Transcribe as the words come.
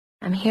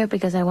I'm here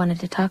because I wanted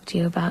to talk to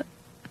you about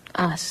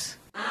us.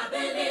 I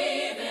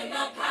believe in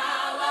the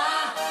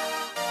power.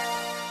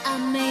 I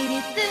made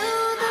it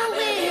through the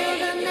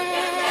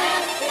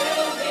wilderness.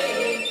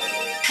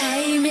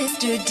 Hey,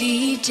 Mr.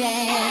 DJ.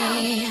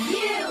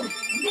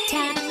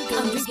 Time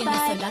goes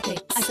by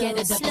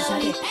so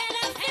slowly.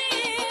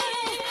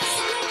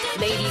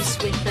 Ladies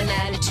with an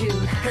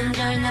attitude can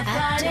join the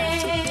party.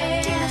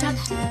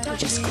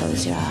 Just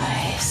close your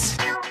eyes.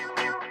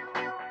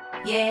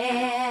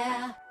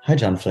 Yeah. Hi,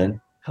 John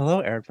Flynn. Hello,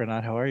 Eric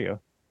Bernard. How are you?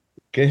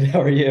 Good.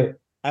 How are you?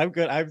 I'm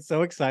good. I'm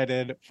so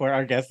excited for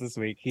our guest this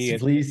week.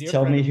 Please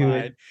tell me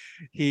who.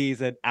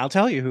 I'll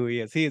tell you who he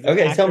is. He is an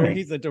Okay, actor, tell me.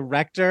 He's a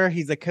director.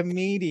 He's a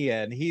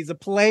comedian. He's a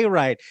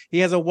playwright. He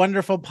has a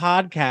wonderful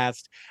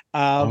podcast.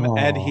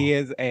 And he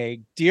is a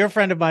dear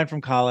friend of mine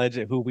from college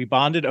who we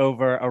bonded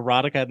over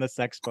Erotica and the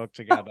Sex Book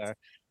together.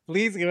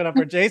 Please give it up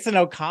for Jason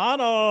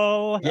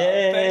O'Connell.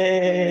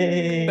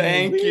 Yay!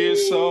 Thank you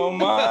so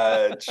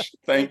much.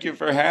 Thank you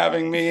for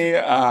having me.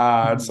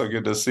 It's so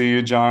good to see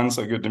you, John.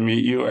 So good to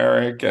meet you,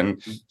 Eric.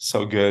 And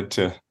so good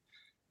to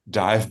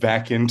dive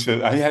back into.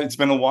 It's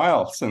been a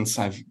while since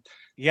I've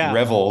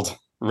reveled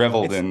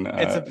in.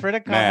 It's a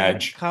pretty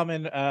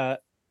common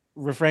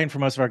refrain for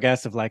most of our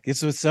guests of like,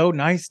 this was so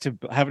nice to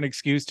have an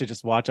excuse to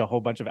just watch a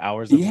whole bunch of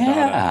hours of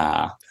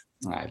Madonna.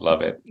 I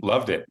love it.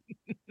 Loved it.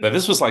 But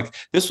there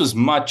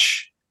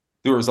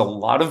was a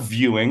lot of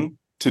viewing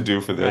to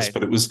do for this,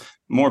 but it was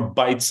more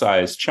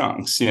bite-sized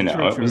chunks, True.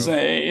 It was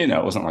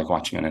it wasn't like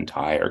watching an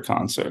entire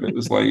concert. It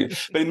was like,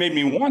 but it made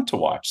me want to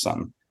watch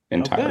some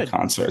entire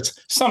concerts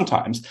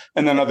sometimes.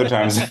 And then other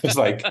times it was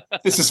like,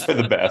 this is for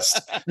the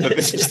best, but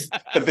this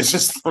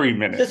is 3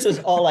 minutes. This is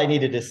all I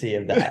needed to see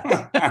of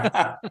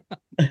that.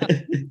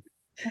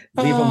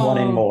 Leave them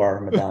wanting more,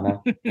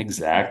 Madonna.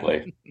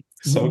 Exactly.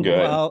 So good.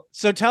 Well,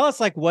 so tell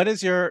us, like, what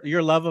is your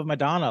love of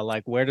Madonna?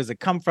 Like, where does it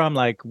come from?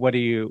 Like, what's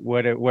your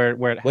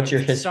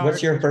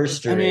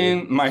history? I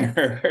mean, my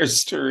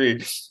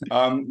history. The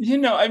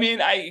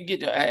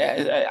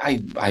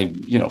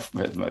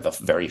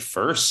very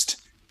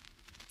first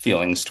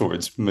feelings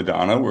towards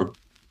Madonna were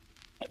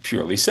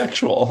purely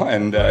sexual,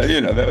 and that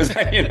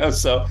was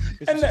so.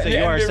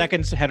 You are a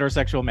second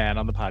heterosexual man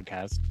on the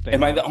podcast.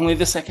 Am I only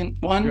the second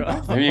one?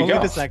 There you go.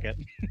 Only the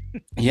second.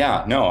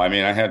 Yeah, no, I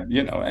mean, I had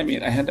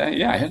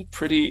a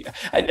pretty.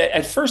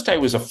 At first, I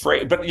was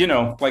afraid, but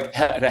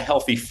had a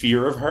healthy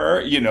fear of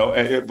her.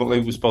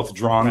 It was both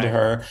drawn to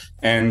her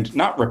and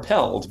not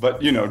repelled,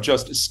 but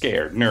just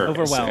scared,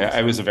 nervous. Overwhelmed.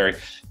 I was very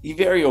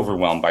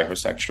overwhelmed by her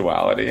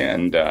sexuality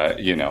and the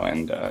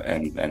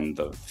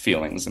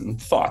feelings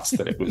and thoughts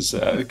that it was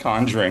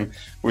conjuring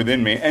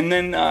within me. And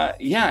then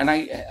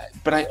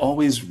but I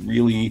always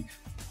really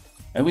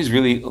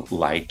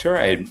liked her.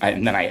 And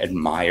then I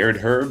admired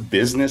her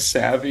business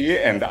savvy,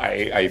 and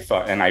I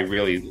thought, and I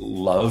really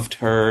loved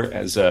her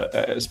as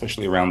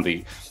especially around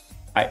which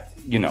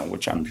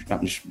I'm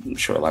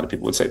sure a lot of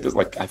people would say,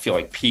 like, I feel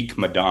like peak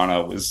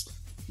Madonna was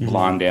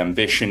Blonde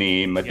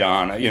Ambition-y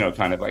Madonna,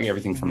 kind of like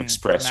everything from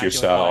Express Immaculate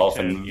Yourself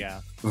Collection,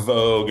 and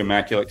Vogue,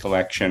 Immaculate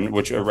Collection,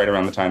 which are right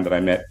around the time that I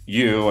met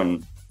you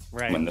and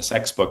when the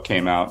Sex Book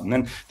came out, and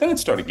then it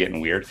started getting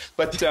weird.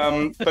 But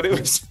it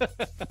was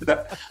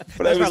that's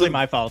probably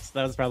my fault.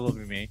 That was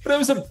probably me. But I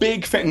was a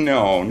big fan.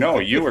 No,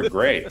 you were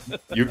great.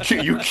 You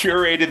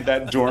curated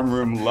that dorm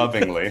room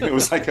lovingly. It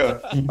was like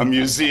a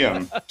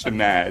museum to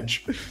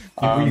Madge.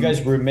 Were you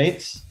guys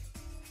roommates?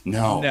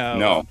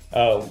 No.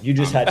 Oh, you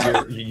just had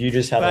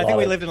But I think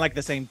we lived in like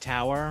the same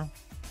tower.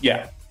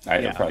 Yeah,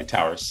 probably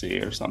Tower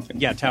C or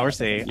something. Yeah, Tower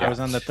C. Yeah. I was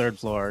on the 3rd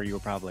floor. You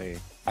were probably.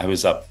 I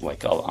was up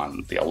like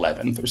on the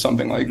 11th or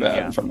something like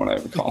that, from what I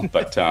recall.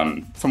 But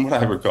from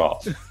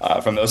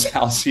those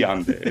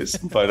halcyon days.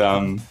 But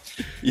I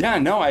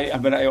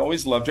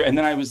always loved her, and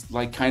then I was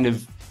like kind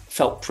of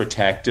felt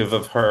protective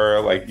of her,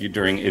 like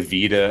during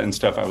Evita and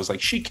stuff. I was like,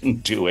 she can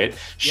do it.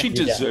 She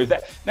deserves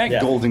that. That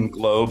Golden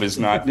Globe is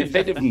not.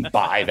 They didn't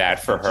buy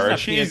that for her.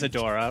 She is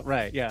Adora,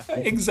 right? Yeah,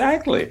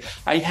 exactly.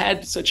 I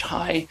had such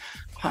high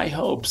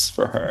hopes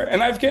for her,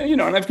 and I've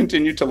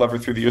continued to love her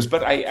through the years.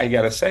 But I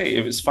gotta say,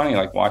 it was funny,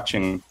 like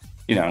watching,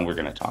 and we're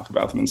gonna talk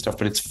about them and stuff.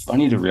 But it's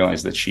funny to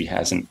realize that she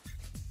hasn't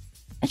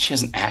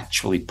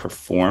actually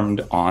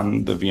performed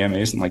on the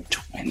VMAs in like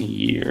 20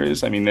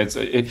 years. I mean,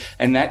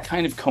 and that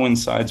kind of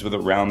coincides with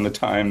around the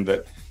time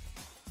that,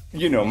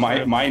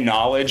 my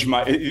knowledge,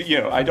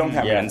 I don't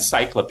have an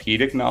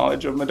encyclopedic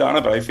knowledge of Madonna,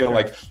 but I feel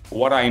like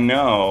what I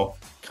know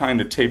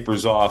kind of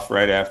tapers off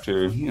right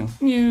after,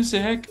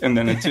 music, and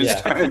then it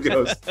just kind of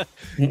goes,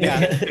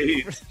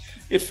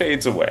 it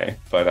fades away.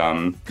 But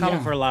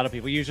common for a lot of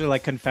people. Usually,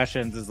 like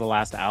Confessions is the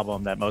last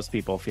album that most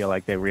people feel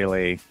like they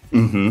really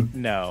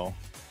know.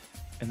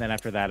 And then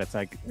after that, it's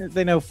like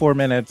they know 4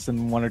 minutes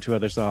and one or two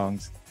other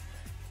songs.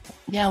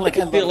 Yeah, like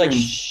I feel like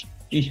she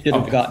should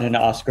have gotten an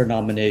Oscar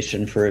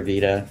nomination for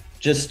Evita,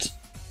 just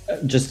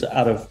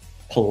out of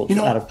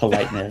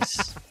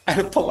politeness. Out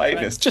of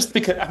politeness, just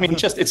because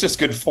it's just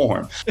good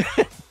form.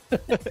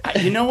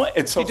 You know what?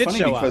 It's so He did funny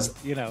show because, up,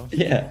 you know.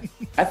 Yeah.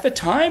 at the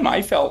time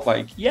I felt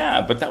like,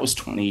 yeah, but that was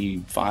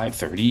 25,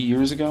 30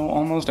 years ago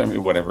almost. I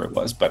mean, whatever it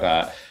was.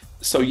 But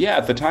so yeah,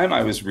 at the time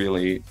I was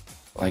really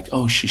like,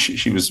 oh,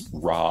 she was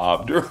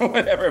robbed or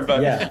whatever.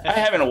 But Yeah. I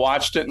haven't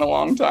watched it in a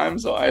long time,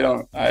 so I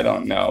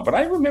don't know. But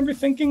I remember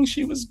thinking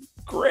she was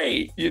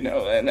great, you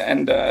know,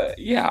 and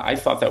yeah, I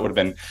thought that would have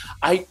been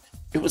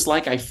it was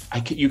like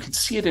you could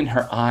see it in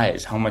her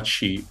eyes how much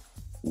she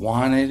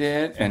wanted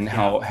it and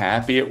how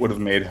happy it would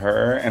have made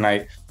her. And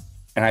I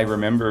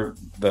remember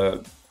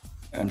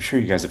I'm sure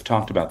you guys have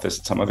talked about this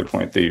at some other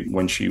point,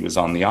 when she was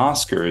on the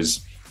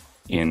Oscars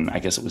in, I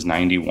guess it was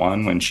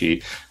 91, when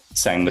she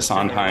sang the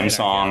Sondheim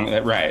song,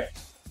 right?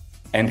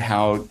 And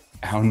how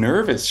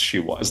nervous she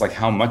was, like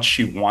how much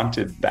she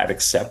wanted that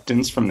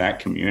acceptance from that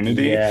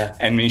community. Yeah.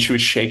 I mean, she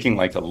was shaking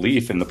like a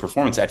leaf in the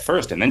performance at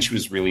first, and then she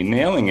was really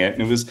nailing it.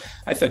 And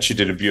I thought she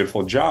did a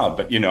beautiful job.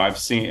 But, you know,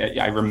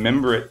 I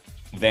remember it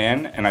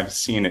then, and I've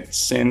seen it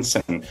since,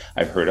 and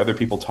I've heard other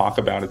people talk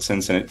about it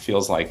since, and it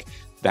feels like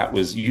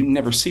you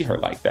never see her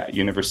like that.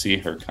 You never see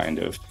her kind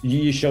of...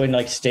 You showing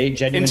like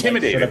genuine,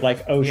 intimidated. Like,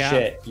 sort of like, oh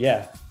shit.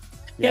 Yeah.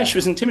 Yeah, she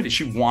was intimidated.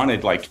 She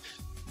wanted like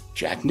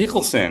Jack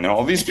Nicholson and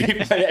all these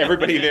people,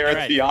 everybody there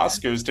at the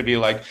Oscars to be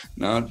like,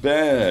 not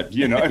bad,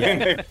 you know. I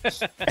mean,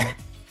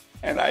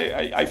 and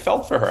I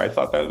felt for her. I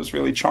thought that was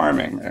really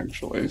charming,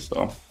 actually.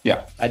 So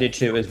yeah, I did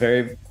too. It was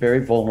very,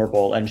 very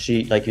vulnerable, and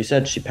she, like you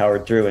said, she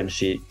powered through and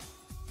she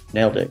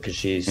nailed it because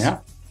she's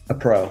a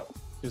pro. It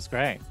was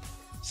great.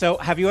 So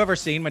have you ever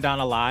seen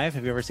Madonna live?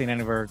 Have you ever seen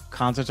any of her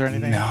concerts or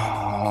anything?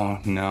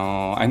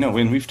 No. I know,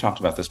 and we've talked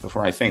about this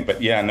before, I think,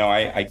 but yeah, no,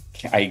 I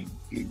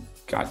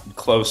got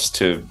close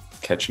to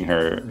catching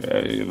her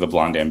the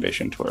Blonde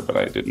Ambition tour, but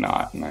I did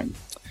not, and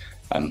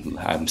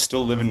I'm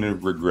still living to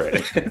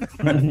regret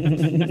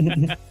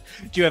it.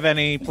 Do you have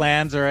any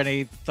plans or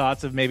any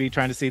thoughts of maybe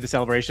trying to see the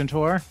Celebration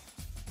tour?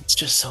 It's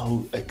just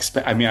so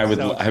expensive. I mean, I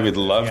would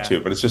love to,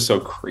 but it's just so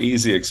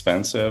crazy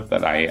expensive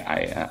that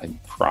I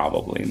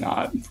probably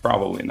not.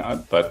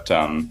 But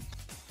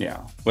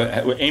yeah,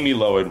 Amy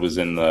Lowead was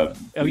in the.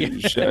 Oh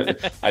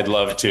yeah, I'd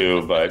love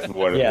to, but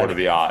what are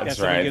the odds,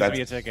 right? Gives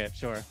me a ticket,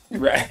 sure.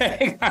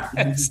 Right,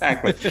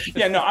 exactly.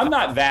 Yeah, no, I'm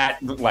not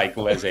that like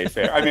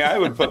laissez-faire. I mean, I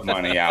would put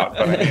money out,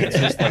 but I mean, it's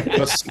just like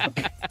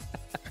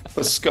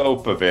the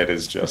scope of it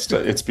is just,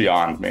 it's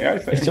beyond me, I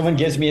think. If someone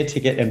gives me a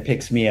ticket and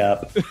picks me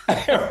up.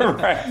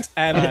 Right.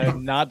 And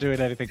I'm not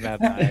doing anything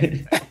that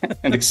night.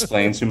 And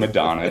explains who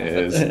Madonna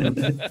is.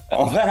 And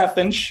all that,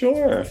 then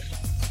sure.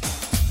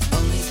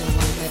 Only the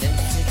one that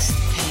inflicts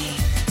the pain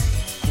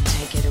can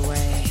take it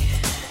away.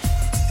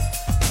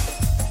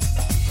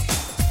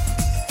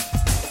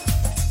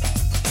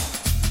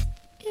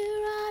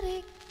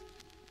 Erotic.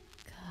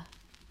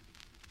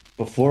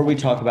 Before we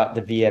talk about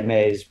the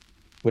VMAs,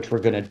 which we're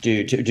going to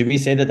do, did we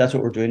say that that's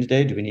what we're doing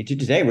today? Do we need to?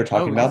 Today we're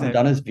talking about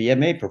Madonna's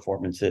VMA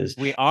performances.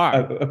 We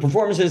are.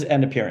 Performances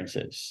and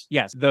appearances.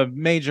 Yes, the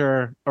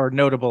major or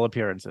notable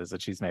appearances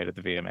that she's made at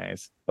the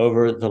VMAs.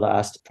 Over the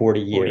last 40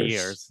 years. 40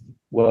 years.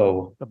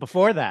 Whoa. But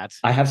before that...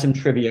 I have some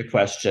trivia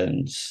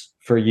questions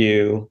for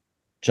you,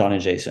 John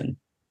and Jason.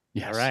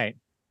 Yes. All right.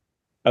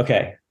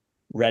 Okay.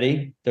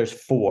 Ready? There's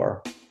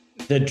 4.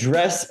 The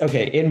dress,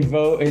 okay, in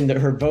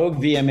her Vogue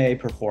VMA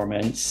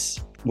performance,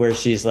 where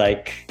she's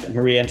like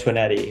Marie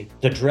Antoinette,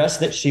 the dress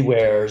that she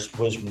wears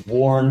was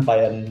worn by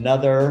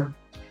another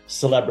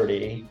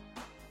celebrity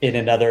in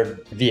another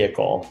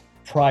vehicle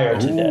prior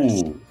to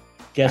this.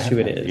 Guess who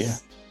it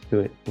is?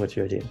 What's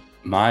your idea?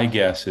 My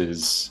guess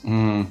is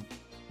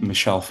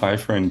Michelle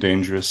Pfeiffer in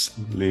Dangerous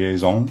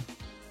Liaison.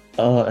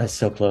 Oh, that's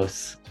so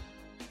close.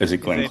 Is it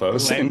Glenn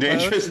Close in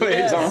Dangerous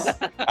Liaison? Yes.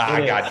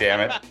 God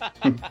damn it.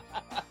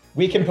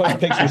 We can post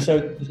pictures.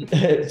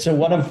 So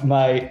one of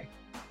my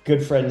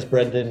good friends,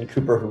 Brendan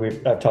Cooper, who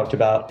I've talked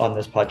about on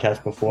this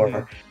podcast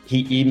before,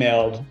 he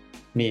emailed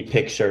me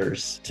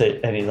pictures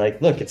and he's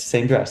like, look, it's the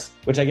same dress,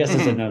 which I guess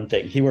is a known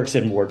thing. He works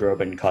in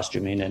wardrobe and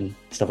costuming and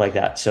stuff like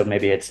that. So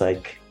maybe it's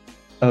like,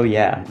 oh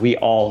yeah, we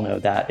all know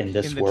that in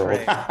this world.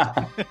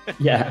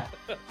 Yeah.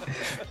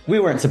 We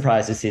weren't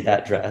surprised to see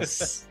that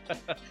dress.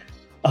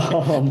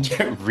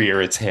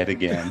 Rear its head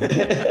again.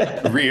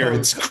 Rear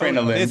its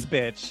crinoline. This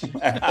bitch.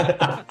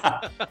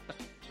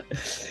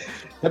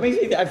 That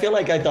makes me, I feel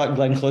like I thought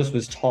Glenn Close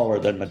was taller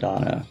than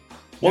Madonna.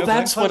 Well,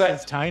 that's what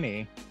is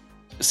tiny.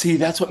 See,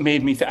 that's what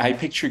made me I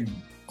pictured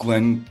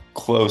Glenn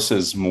Close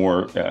as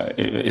more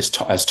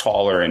as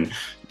taller and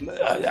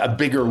a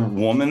bigger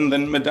woman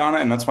than Madonna,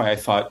 and that's why I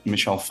thought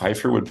Michelle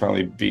Pfeiffer would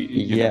probably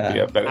be.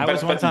 I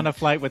was once on a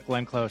flight with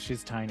Glenn Close.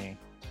 She's tiny.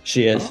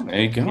 She is. Oh,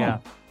 there you go. Yeah.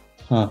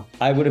 Huh.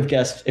 I would have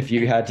guessed if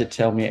you had to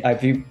tell me.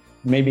 If you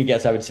maybe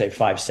guess, I would say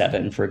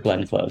 5'7" for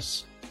Glenn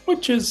Close.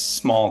 Which is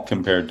small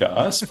compared to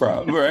us,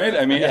 probably, right?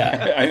 I mean,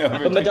 yeah. I know.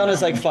 But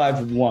Madonna's like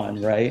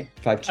 5'1", right?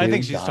 5'2". I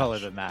think she's taller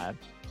than that.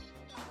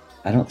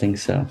 I don't think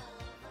so.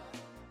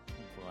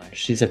 Boy.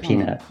 She's a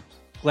peanut.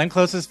 Glenn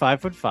Close is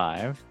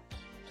 5'5".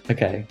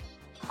 Okay.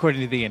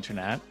 According to the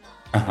internet.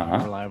 Uh-huh.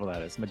 How reliable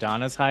that is.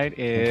 Madonna's height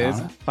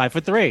is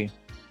 5'3".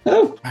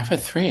 Oh,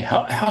 5'3".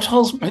 How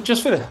tall is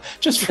just for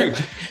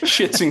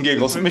shits and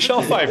giggles?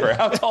 Michelle Pfeiffer.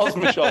 How tall is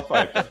Michelle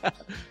Pfeiffer?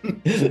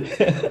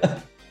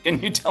 Can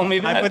you tell me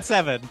that?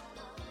 5'7".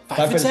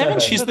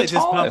 5'7". She's So the they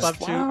just pop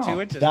tallest. up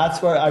two inches.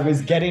 that's where I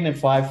was getting at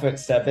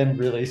 5'7"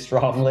 really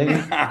strongly.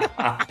 Like,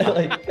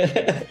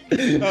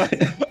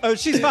 Oh,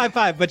 she's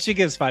 5'5", but she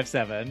gives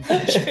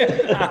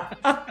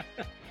 5'7".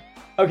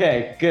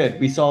 okay, good.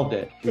 We solved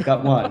it. We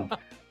got one.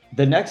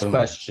 The next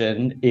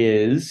question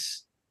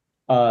is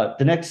the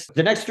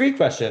next three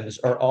questions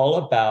are all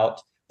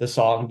about the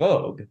song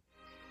Vogue.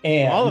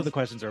 And All of the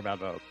questions are about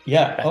Vogue.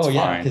 yeah, That's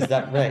fine. because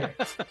that right.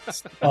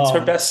 It's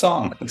her best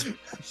song.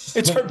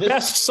 It's her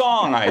best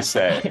song, I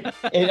say.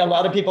 And a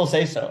lot of people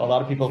say so. A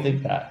lot of people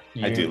think that.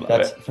 I do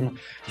love it.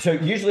 So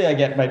usually I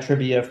get my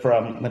trivia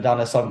from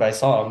Madonna Song by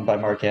Song by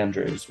Mark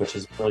Andrews, which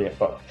is a brilliant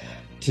book.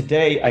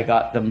 Today I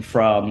got them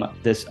from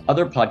this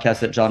other podcast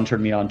that John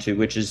turned me on to,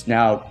 which is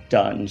now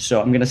done.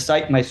 So I'm going to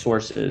cite my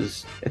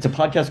sources. It's a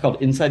podcast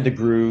called Inside the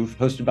Groove,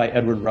 hosted by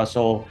Edward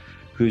Russell,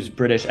 who's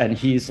British, and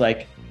he's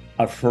like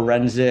a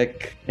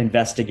forensic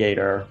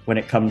investigator when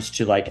it comes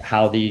to like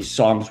how these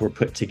songs were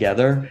put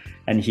together,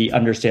 and he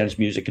understands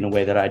music in a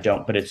way that I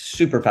don't, but it's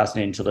super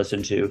fascinating to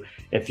listen to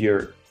if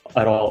you're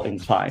at all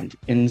inclined.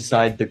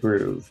 Inside the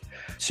Groove.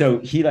 So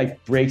he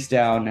like breaks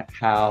down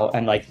how,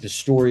 and like the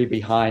story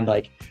behind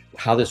like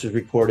how this was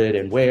recorded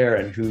and where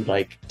and who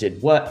like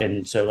did what.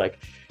 And so like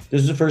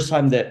this is the first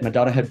time that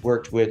Madonna had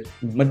worked with,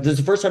 this is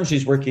the first time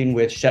she's working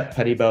with Shep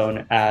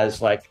Pettibone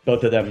as like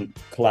both of them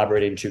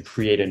collaborating to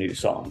create a new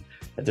song.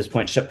 At this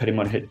point, Shep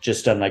Pettibone had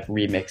just done like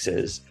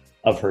remixes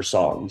of her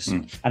songs.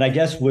 And I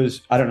guess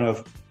I don't know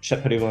if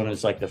Shep Pettibone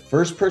is like the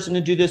first person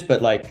to do this,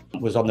 but like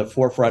was on the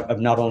forefront of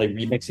not only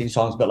remixing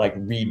songs, but like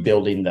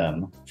rebuilding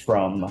them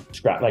from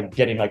scratch, like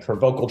getting like her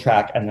vocal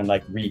track and then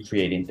like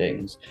recreating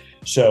things.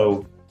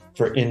 So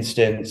for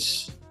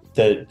instance,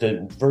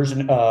 the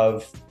version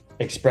of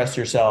Express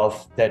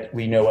Yourself that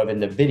we know of in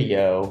the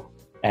video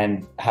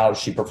and how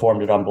she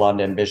performed it on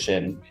Blonde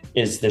Ambition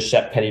is the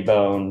Shep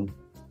Pettibone,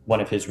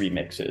 one of his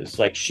remixes.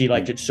 Like she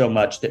liked it so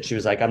much that she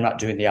was like, I'm not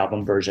doing the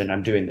album version,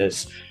 I'm doing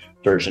this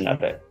version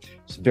of it.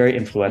 It's very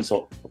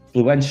influential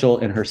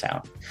in her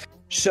sound.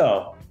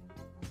 So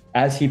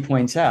as he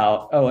points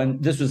out,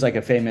 and this was like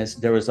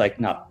there was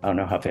like, I don't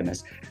know how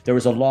famous, there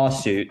was a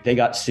lawsuit, they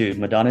got sued,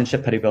 Madonna and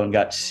Shep Pettibone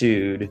got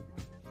sued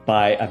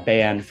by a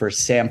band for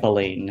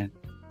sampling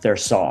their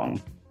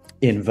song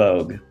in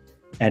Vogue.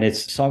 And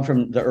it's a song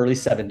from the early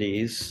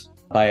 70s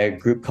by a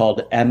group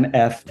called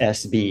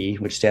MFSB,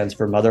 which stands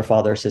for Mother,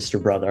 Father, Sister,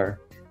 Brother.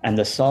 And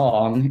the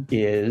song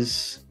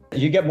is,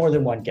 you get more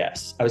than one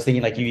guess. I was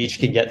thinking like you each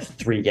can get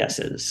 3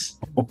 guesses.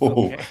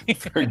 Oh,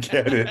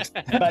 forget it.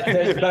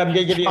 But I'm going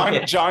to give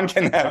you John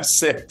can have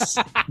 6.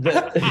 I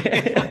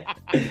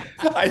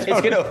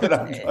don't know that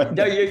I'm going.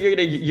 No,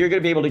 you're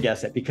gonna be able to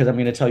guess it because I'm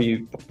going to tell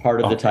you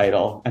part of the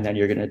title and then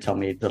you're going to tell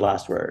me the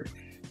last word.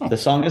 The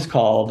song is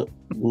called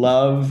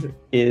Love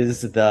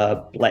is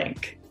the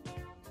Blank.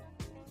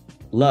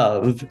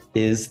 Love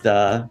is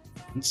the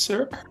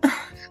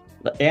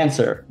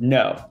answer.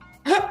 No.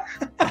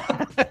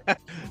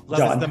 Love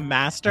John. is the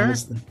master?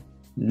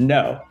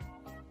 No.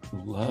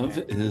 Love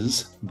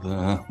is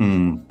the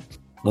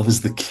Love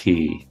is the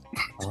key.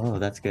 Oh,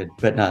 that's good,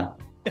 but not.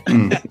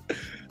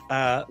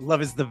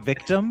 Love is the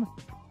victim?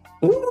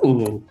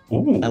 Ooh,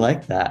 I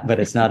like that, but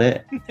it's not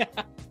it.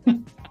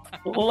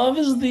 Love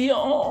is the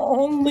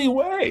only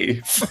way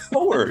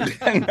forward.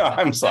 No,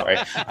 I'm sorry.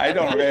 I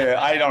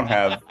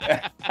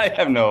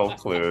have no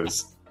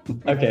clues.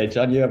 Okay,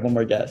 John, you have one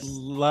more guess.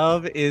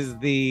 Love is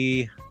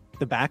the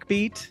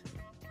backbeat?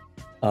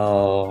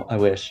 Oh, I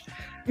wish.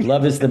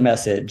 Love is the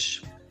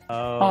message.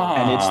 Oh.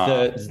 And it's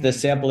the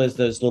sample is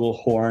those little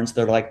horns.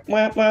 They're like,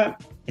 wah, wah,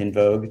 in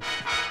Vogue.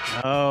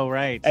 Oh,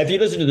 right. If you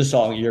listen to the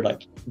song, you're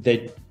like,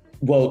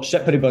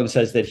 Shep Pettibone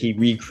says that he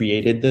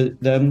recreated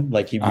them,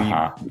 like he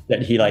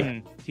definitely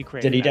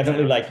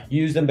like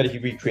used them, but he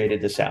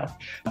recreated the sound.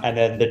 And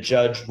then the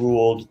judge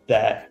ruled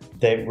that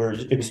it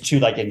was too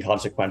like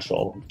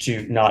inconsequential,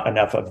 to not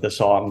enough of the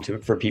song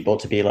for people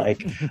to be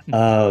like,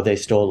 oh, they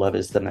stole Love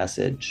is the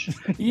Message.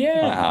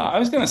 Yeah, I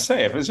was gonna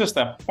say if it's just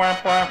that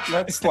whap whap,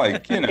 that's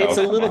like, you know, it's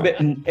a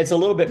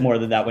little bit more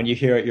than that. When you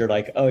hear it, you're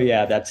like, oh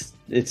yeah,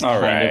 it's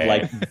kind of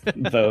like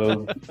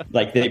Vogue,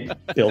 like they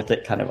built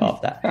it kind of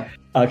off that.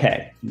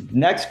 Okay,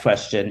 next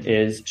question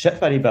is Shep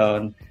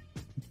Pettibone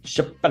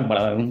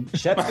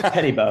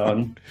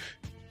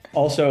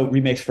also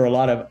remixed for a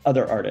lot of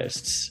other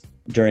artists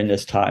during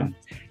this time.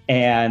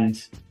 And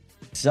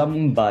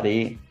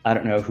somebody, I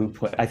don't know who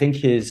I can't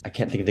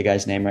think of the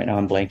guy's name right now,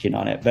 I'm blanking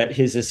on it, but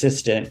his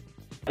assistant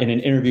in an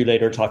interview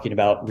later talking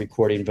about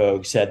recording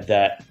Vogue said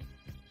that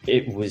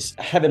it was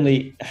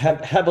heavily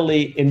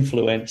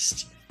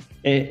influenced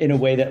in a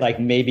way that like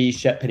maybe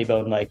Shep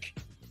Pettibone like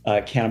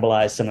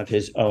cannibalized some of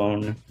his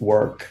own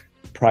work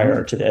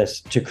prior to this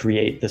to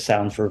create the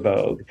sound for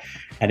Vogue.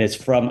 And it's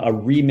from a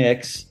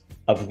remix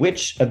of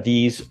which of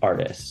these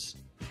artists?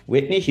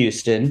 Whitney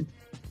Houston,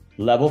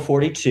 Level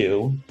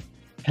 42,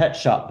 Pet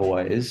Shop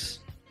Boys,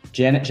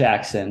 Janet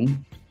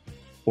Jackson,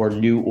 or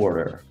New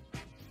Order?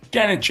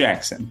 Janet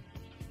Jackson.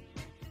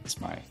 That's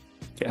my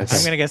guess.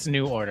 I'm gonna guess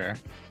New Order.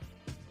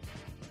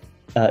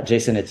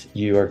 Jason,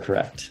 you are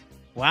correct.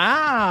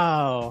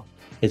 Wow.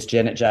 It's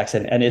Janet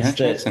Jackson, and it's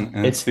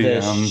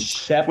the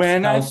Shep's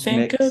When I House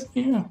think mix. of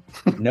you.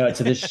 No, it's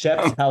the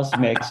Shep's House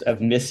mix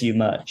of "Miss You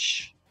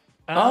Much."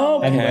 Oh,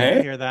 Okay.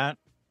 I hear that.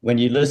 When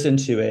you listen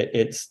to it,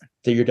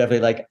 you're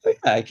definitely like, oh,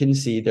 yeah, I can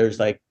see there's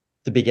like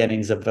the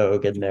beginnings of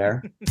Vogue in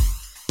there.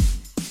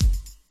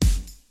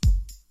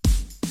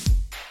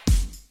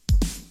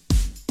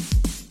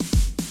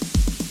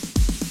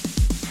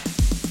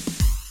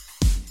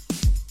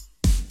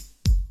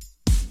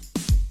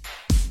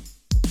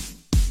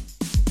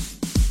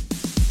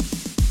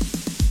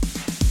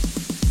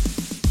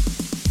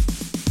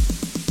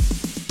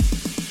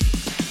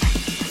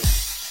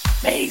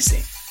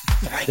 Amazing.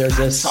 There's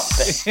a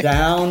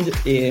sound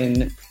in,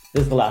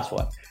 this is the last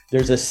one.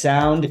 There's a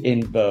sound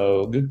in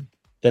Vogue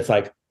that's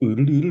like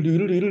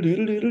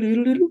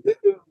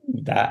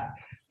that.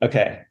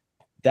 Okay.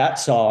 That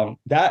sound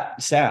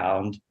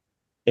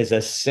is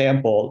a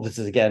sample. This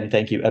is again,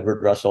 thank you,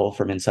 Edward Russell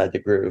from Inside the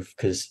Groove,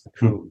 because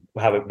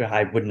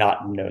I would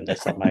not have known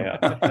this on my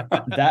own.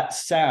 That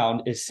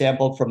sound is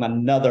sampled from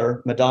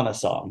another Madonna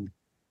song.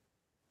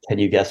 Can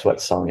you guess what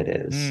song it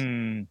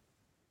is?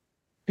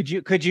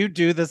 Could you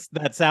do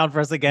that sound for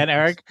us again,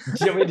 Eric?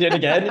 Do you want me to do it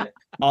again?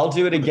 I'll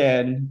do it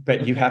again,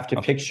 but you have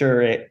to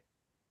picture it.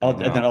 And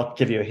then I'll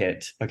give you a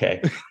hint.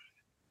 Okay.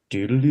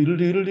 It's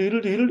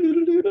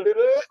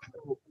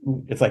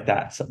like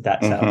that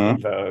sound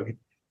in Vogue.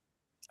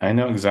 I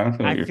know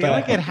exactly what I you're feel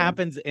like talking it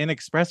happens in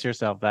Express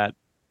Yourself, but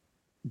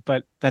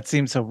that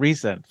seems so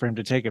recent for him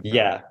to take it from.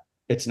 Yeah,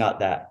 it's not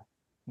that.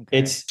 Okay.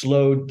 It's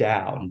slowed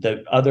down.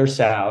 The other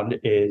sound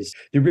is,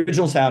 the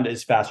original sound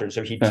is faster.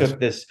 So he took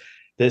this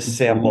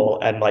sample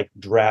and like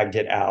dragged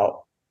it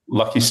out.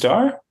 Lucky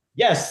Star?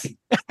 Yes.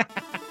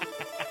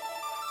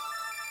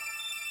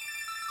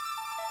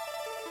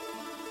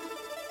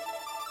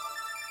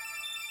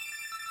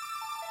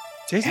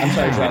 Jason, I'm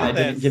sorry, how John. I did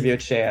didn't this? give you a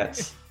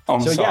chance.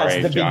 I'm So sorry,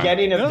 yes, the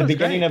John.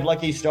 beginning of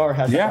Lucky Star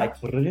has Yeah. like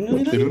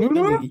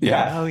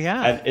Yeah. Oh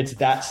yeah. and it's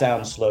that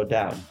sound slowed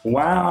down.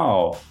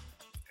 Wow.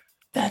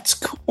 That's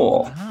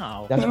cool.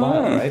 Wow. That's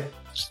wild, right?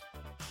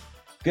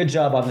 Good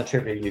job on the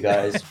trivia, you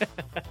guys.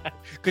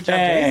 Good job,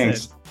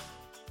 Thanks. Jason.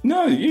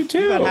 No, you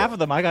too. You got half of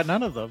them. I got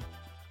none of them.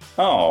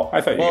 Oh, I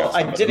thought you Well, got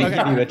I some. didn't Okay.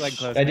 give you Glenn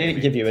Close, I didn't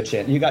maybe. give you a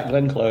chance. You got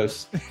Glenn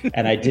Close,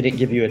 and I didn't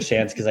give you a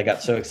chance because I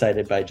got so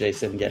excited by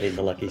Jason getting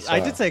the Lucky Star. I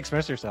did say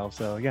Express Yourself,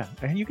 so yeah,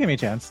 you gave me a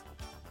chance.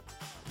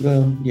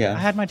 Well, I yeah.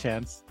 had my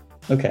chance.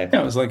 Okay.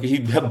 Yeah, it was like he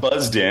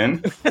buzzed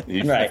in,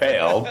 he Right.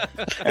 failed,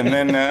 and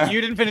then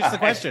You didn't finish the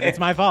question. It's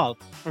my fault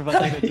for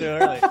buzzing it too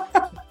early.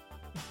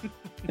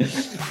 Do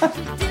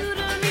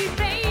to me,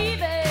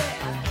 baby.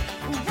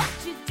 What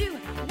you do to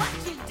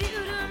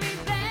me,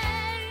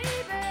 baby.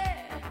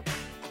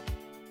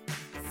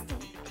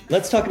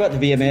 Let's talk about the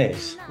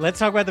VMAs. Let's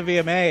talk about the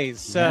VMAs.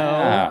 So,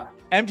 Yeah.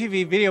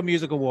 MTV Video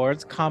Music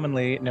Awards,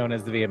 commonly known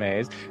as the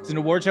VMAs, is an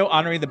award show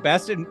honoring the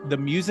best in the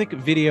music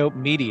video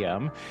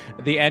medium.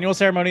 The annual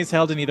ceremony is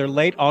held in either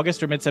late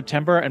August or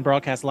mid-September and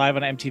broadcast live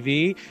on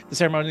MTV. The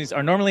ceremonies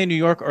are normally in New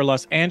York or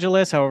Los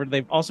Angeles. However,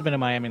 they've also been in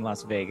Miami and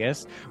Las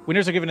Vegas.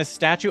 Winners are given a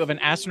statue of an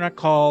astronaut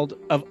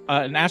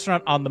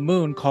on the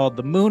moon called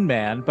the Moon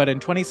Man. But in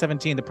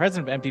 2017, the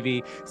president of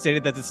MTV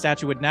stated that the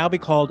statue would now be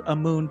called a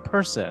moon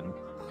person.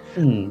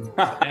 Hmm.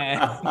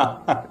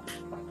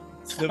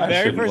 The I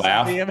very shouldn't first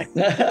laugh.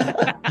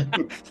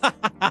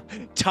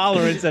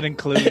 tolerance and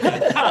inclusion. No,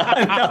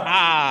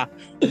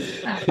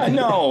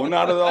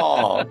 not at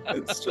all.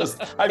 It's just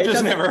I've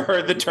just never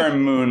heard the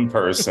term moon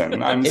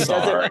person. I'm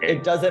sorry.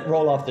 It doesn't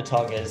roll off the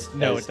tongue as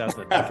No, as it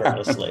doesn't.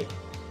 effortlessly.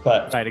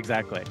 But Right,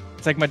 exactly.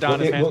 It's like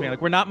Madonna's Well, fans well- being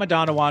like, we're not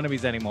Madonna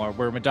wannabes anymore.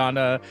 We're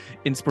Madonna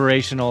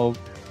inspirational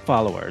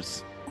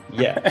followers.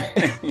 yeah,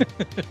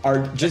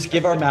 just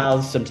give our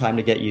mouths some time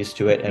to get used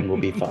to it, and we'll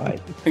be fine.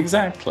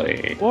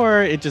 Exactly.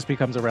 Or it just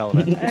becomes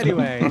irrelevant.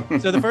 Anyway,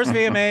 so the first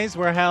VMAs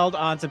were held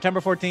on September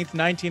 14th,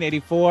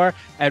 1984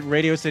 at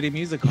Radio City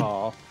Music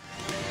Hall.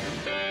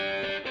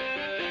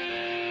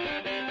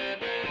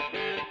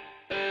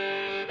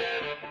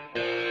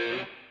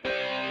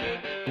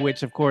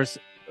 Which, of course,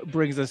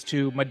 brings us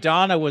to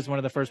Madonna was one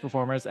of the first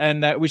performers.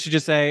 And that we should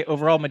just say,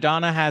 overall,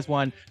 Madonna has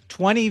won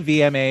 20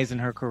 VMAs in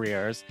her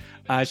careers.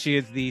 She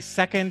is the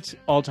second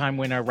all-time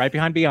winner, right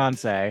behind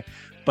Beyonce.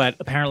 But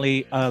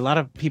apparently, a lot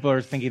of people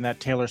are thinking that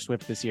Taylor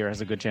Swift this year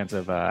has a good chance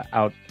of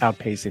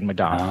outpacing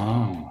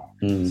Madonna.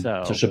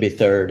 Oh. So she'll be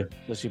third.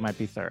 So she might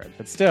be third.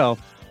 But still,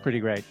 pretty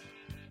great.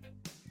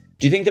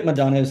 Do you think that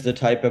Madonna is the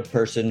type of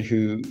person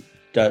who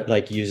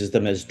uses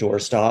them as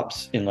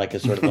doorstops in like a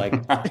sort of like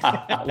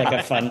like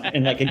a fun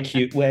in like a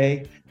cute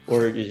way,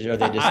 or are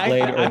they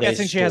displayed? or are I'm they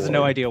guessing she has no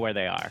stored? idea where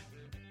they are.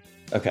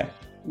 Okay,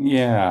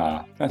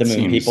 Yeah. That The moon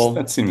seems, people?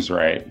 That seems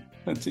right.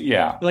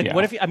 Yeah. Like, yeah.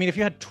 what if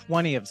you had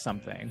 20 of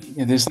something?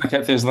 Yeah, there's like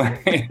a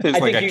think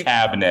a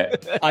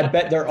cabinet. I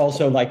bet they're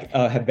also like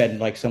have been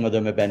like some of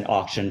them have been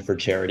auctioned for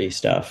charity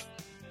stuff.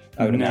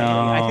 I would imagine.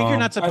 I think you're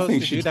not I supposed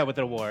think to do she's- that with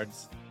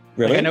awards.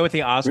 Really? Like, I know with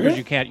the Oscars,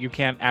 Really? you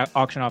can't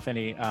auction off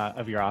any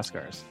of your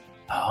Oscars.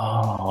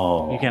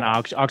 Oh. You can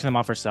auction them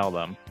off or sell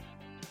them.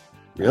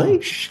 Really?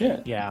 Oh,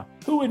 shit. Yeah.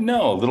 Who would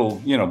know? A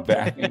little,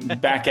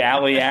 back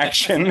alley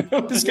action.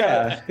 Who's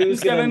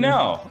gonna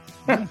know?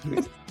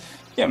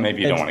 Yeah,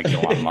 maybe you don't want to go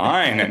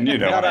online and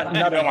Not on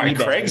eBay.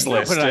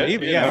 Craigslist Put it on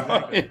it,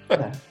 eBay, you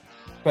know?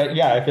 But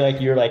yeah, I feel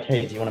like you're like,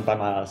 hey, do you want to buy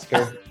my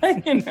Oscar?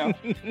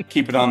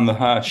 Keep it on the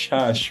hush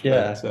hush.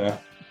 Yeah.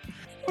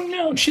 But,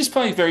 no, she's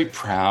probably very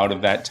proud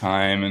of that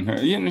time, and her,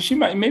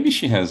 maybe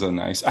she has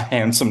a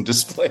handsome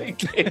display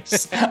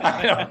case.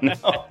 I don't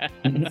know.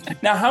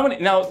 Now, how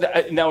many?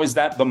 Now, is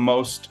that the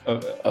most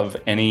of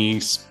any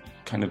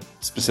kind of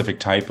specific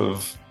type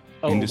of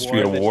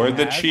industry award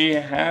that she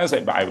has?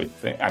 I would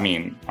think. I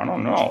mean, I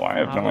don't know. I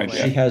have no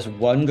idea. She has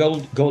one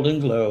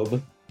Golden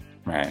Globe.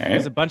 Right. She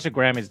has a bunch of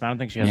Grammys, but I don't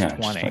think she has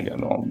 20. I'm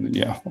going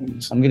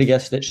to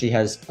guess that she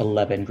has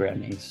 11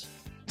 Grammys.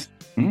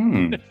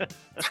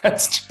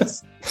 That's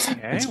just.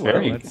 Okay, it's well,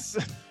 very. let's...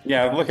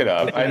 Yeah, look it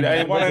up.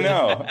 I want to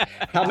know.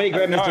 How many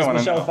Grammys I does wanna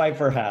Michelle know.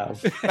 Pfeiffer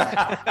have?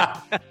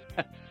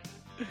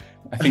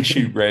 I think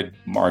she read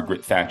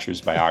Margaret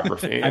Thatcher's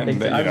biography. I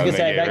think so. I was going to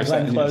say, I bet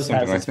Glenn Close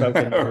hasn't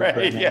spoken.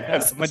 Right,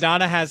 yes.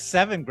 Madonna has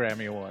 7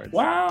 Grammy Awards.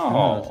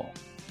 Wow.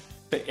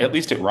 At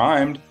least it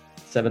rhymed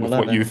with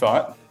 7-Eleven. what you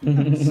thought.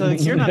 So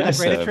you're not that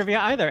great at Impressive. trivia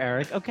either,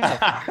 Eric. Okay.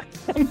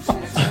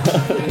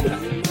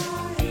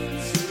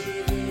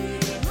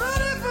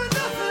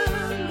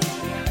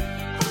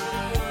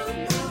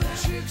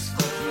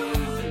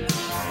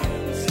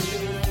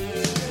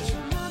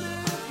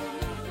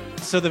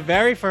 So the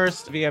very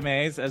first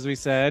VMAs, as we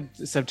said,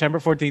 September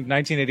 14th,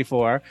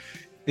 1984,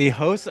 the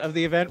hosts of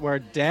the event were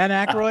Dan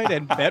Aykroyd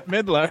and Bette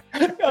Midler.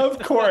 Of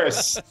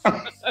course.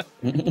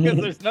 Because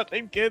there's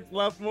nothing kids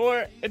love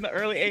more in the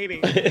early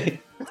 80s.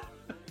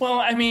 Well,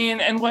 I mean,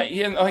 and like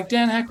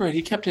Dan Aykroyd,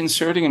 he kept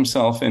inserting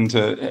himself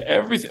into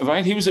everything,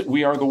 right? He was at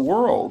We Are the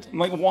World. I'm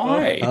like,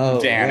 why?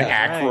 Dan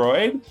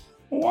Aykroyd?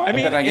 Why? I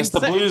mean, but I guess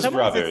the Blues some ways it's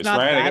Brothers, not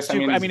right? that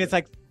I mean, it's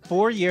like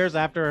 4 years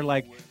after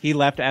he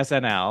left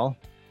SNL.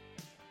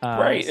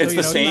 Right. So, it's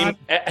the same.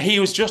 He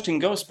was just in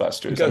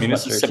Ghostbusters. I mean,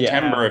 this is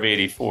September of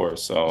 84.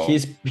 So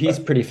he's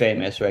pretty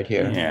famous right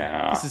here.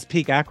 Yeah. This is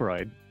peak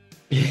Aykroyd.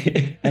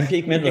 And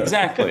peak Midler.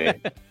 Exactly.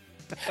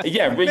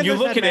 Yeah, when you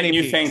look at it and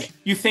you think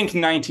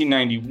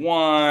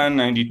 1991,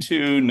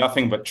 92,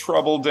 nothing but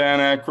trouble, Dan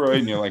Aykroyd,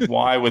 and you're like,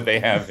 why would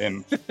they have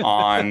him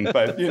on?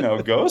 But,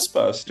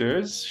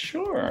 Ghostbusters,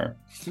 sure.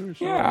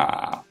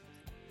 Yeah.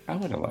 I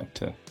would have liked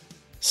to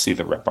see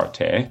the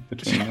repartee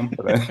between them.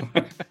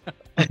 But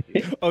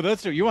Oh,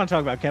 that's true. You want to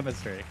talk about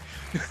chemistry.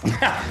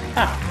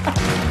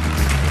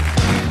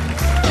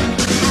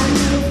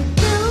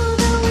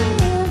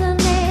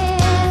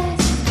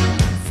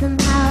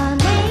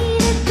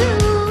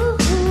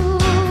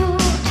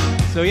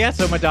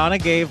 So Madonna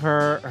gave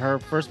her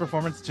first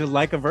performance to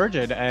Like a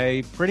Virgin,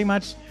 a pretty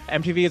much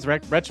MTV has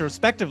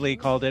retrospectively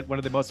called it one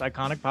of the most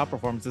iconic pop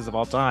performances of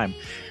all time.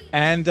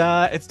 And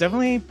it's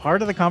definitely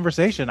part of the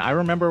conversation. I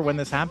remember when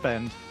this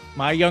happened,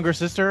 my younger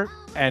sister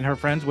and her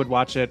friends would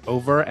watch it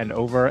over and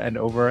over and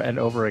over and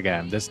over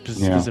again, this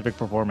specific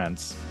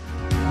performance.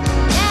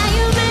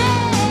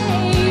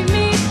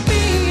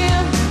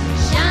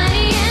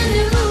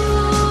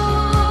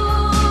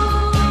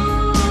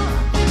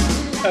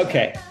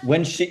 Okay,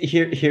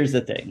 here's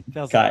the thing,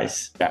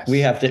 guys. Yes.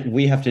 We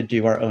have to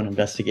do our own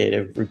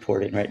investigative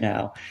reporting right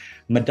now.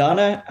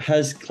 Madonna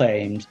has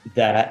claimed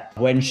that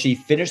when she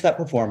finished that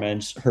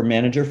performance, her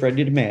manager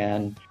Freddie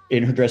DeMann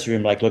in her dressing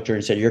room looked at her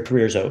and said, "Your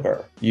career's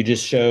over. You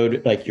just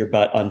showed your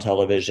butt on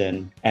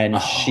television."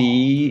 And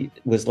she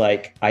was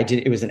like,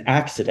 it was an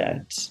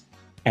accident."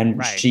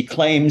 And she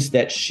claims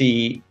that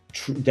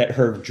that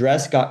her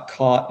dress got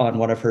caught on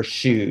one of her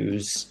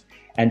shoes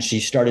and she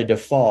started to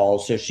fall.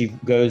 So she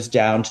goes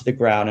down to the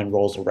ground and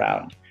rolls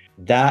around.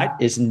 That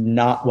is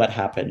not what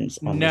happens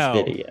on this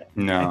video.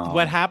 No.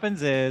 What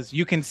happens is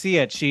you can see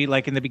it. She,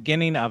 in the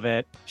beginning of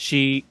it,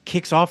 she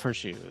kicks off her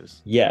shoes.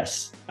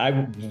 Yes.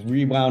 I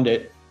rewound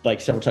it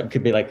several times.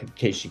 Could be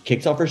okay, she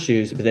kicks off her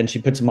shoes, but then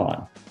she puts them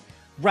on.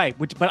 Right.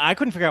 But I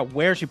couldn't figure out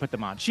where she put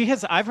them on.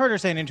 I've heard her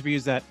say in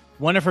interviews that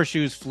one of her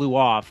shoes flew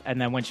off,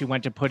 and then when she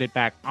went to put it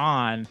back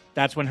on,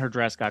 that's when her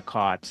dress got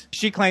caught.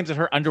 She claims that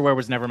her underwear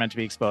was never meant to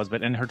be exposed,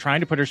 but in her trying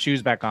to put her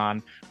shoes back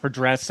on, her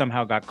dress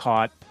somehow got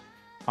caught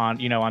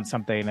on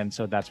something, and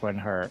so that's when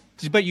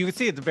but you can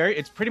see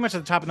it's pretty much at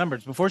the top of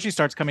numbers before she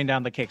starts coming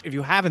down the kicks. If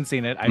you haven't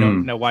seen it, I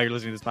don't know why you're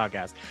listening to this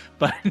podcast,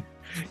 but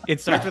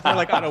it starts with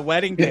her on a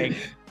wedding cake,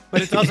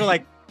 but it's also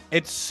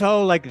it's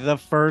so the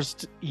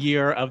first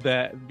year of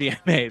the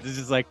VMAs. It's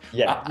just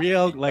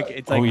real,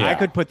 I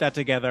could put that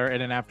together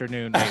in an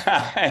afternoon.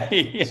 Yes.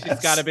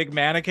 She's got a big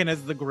mannequin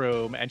as the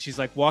groom, and she's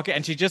walking,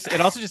 and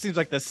it also just seems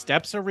like the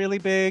steps are really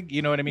big.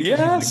 You know what I mean?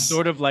 Yes. So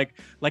sort of like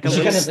a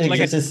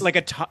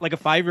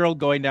 5-year-old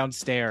going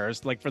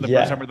downstairs, for the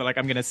first time where they're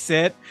I'm gonna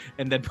sit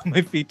and then put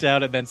my feet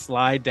down and then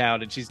slide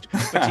down, but she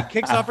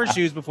kicks off her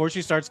shoes before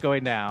she starts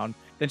going down.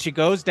 Then she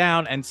goes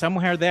down, and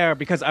somewhere there,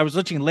 because I was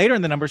looking later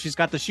in the number, she's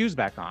got the shoes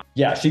back on.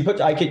 Yeah,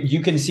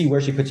 you can see where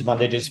she puts them on.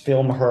 They just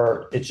film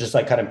her. It's just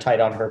like kind of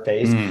tight on her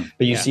face,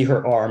 but you see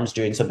her arms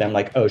doing something. I'm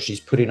like, oh, she's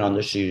putting on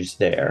the shoes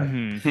there.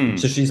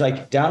 So she's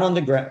like down on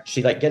the ground.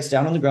 She like gets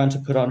down on the ground to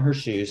put on her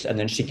shoes, and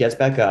then she gets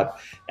back up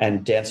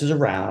and dances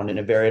around in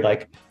a very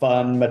like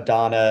fun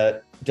Madonna.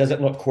 Doesn't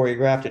look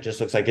choreographed. It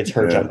just looks like it's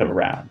her jumping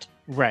around.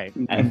 Right.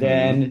 And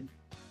then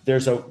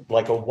there's a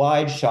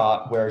wide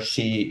shot where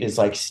she is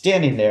like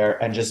standing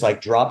there and just like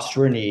drops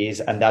to her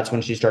knees, and that's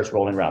when she starts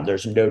rolling around.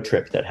 There's no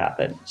trick that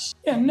happens.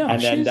 Yeah, no.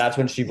 And then that's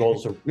when she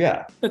rolls.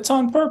 Yeah, it's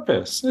on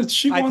purpose. I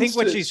think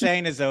what she's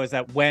saying is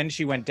that when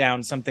she went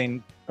down,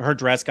 her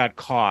dress got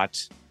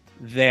caught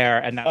there,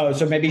 and that.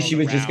 So maybe she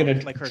was just going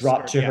to like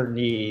drop to her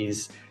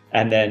knees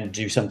and then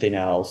do something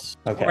else.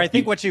 Okay. Or I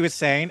think what she was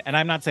saying, and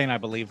I'm not saying I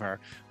believe her,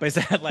 but is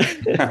that like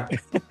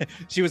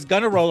she was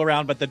gonna roll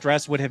around, but the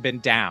dress would have been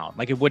down,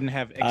 like it wouldn't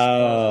have exposed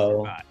her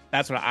butt.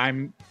 That's what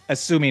I'm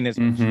assuming is.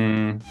 Touch for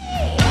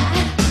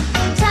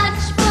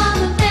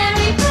the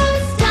very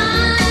first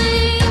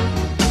time,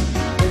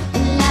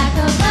 like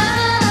a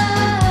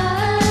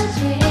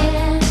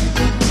virgin,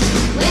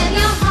 with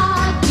your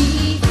heart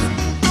beats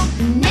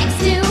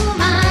next to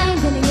mine,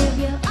 gonna give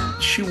you all.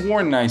 She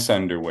wore nice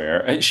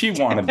underwear. She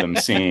wanted them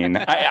seen.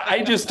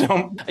 I just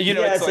don't.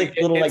 It's like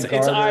little like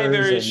it's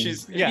either and,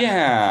 she's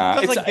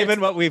It's like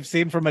given what we've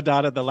seen from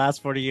Madonna the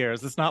last 40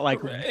 years, it's not like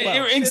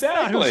exactly it's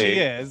not who she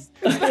is.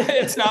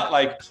 It's not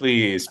like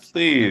please,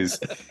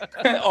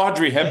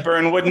 Audrey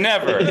Hepburn would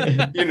never.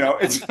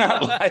 It's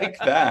not like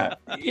that.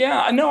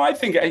 Yeah, no, I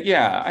think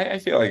I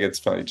feel like it's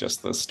probably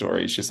just the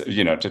story. She's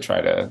to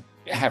try to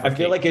have. I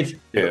feel like it's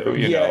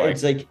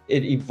it's like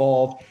it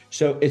evolved.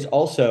 So it's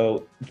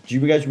also, do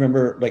you guys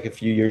remember like a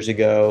few years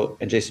ago,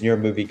 and Jason, you're a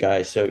movie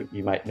guy, so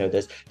you might know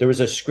this. There was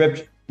a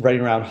script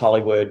running around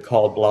Hollywood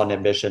called Blonde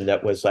Ambition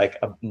that was like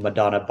a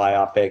Madonna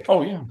biopic.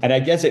 Oh, yeah. And I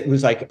guess it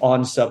was like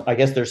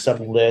there's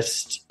some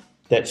list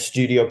that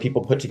studio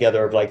people put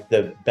together of like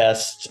the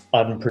best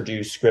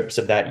unproduced scripts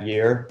of that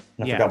year.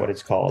 I forgot what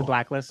it's called. The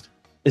Blacklist.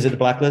 Is it the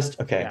Blacklist?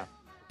 Okay. Yeah.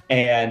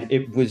 And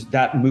it was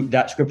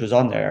that script was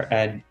on there,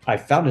 and I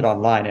found it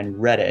online and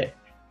read it,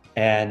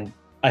 and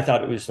I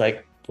thought it was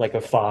like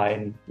a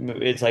fine.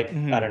 It's like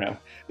I don't know,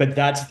 but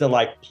that's the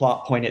like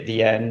plot point at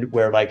the end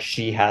where like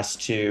she has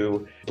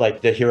to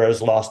like the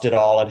hero's lost it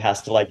all and has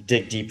to like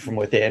dig deep from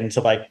within to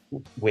like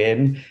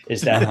win.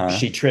 Is that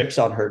she trips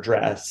on her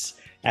dress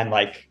and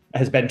like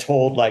has been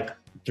told like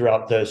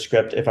throughout the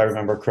script, if I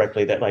remember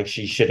correctly, that like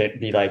she shouldn't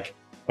be like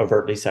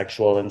overtly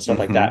sexual and stuff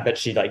like that, but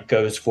she like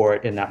goes for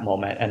it in that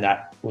moment, and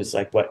that was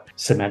like what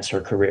cements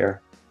her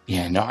career.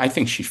 Yeah, no, I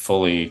think she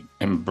fully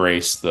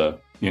embraced the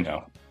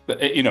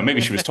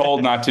maybe she was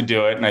told not to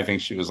do it, and I think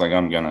she was like,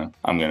 I'm gonna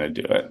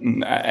do it,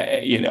 and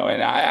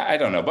I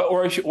don't know, but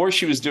or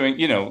she was doing,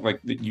 like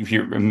you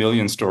hear a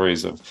million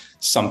stories of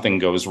something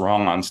goes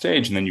wrong on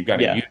stage, and then you've got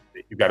to use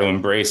it, you've got to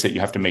embrace it,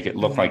 you have to make it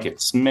look like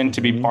it's meant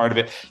to be part of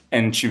it,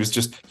 and she was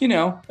just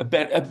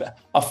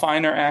a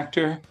finer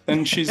actor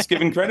than she's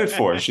given credit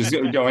for. She's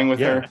going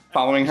with her,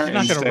 following her. She's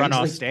not going to run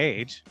off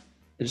stage.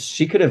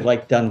 She could have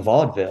like done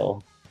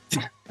vaudeville.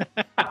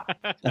 I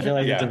feel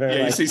like it's a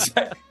very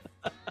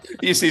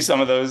you see some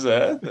of those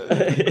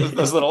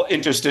little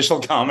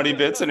interstitial comedy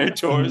bits in her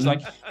tours,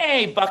 like,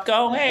 "Hey,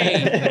 Bucko,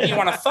 hey, you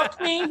want to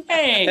fuck me?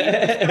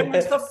 Hey, how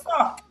much the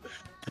fuck?"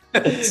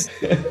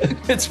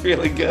 It's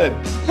really good.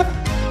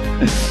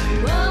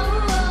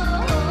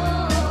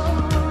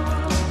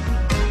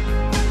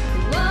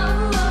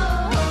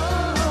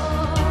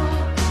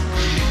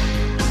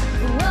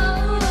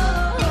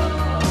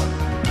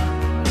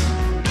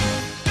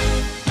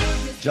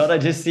 John, I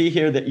just see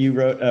here that you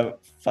wrote a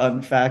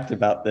fun fact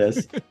about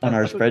this on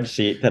our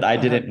spreadsheet that I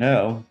didn't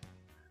know.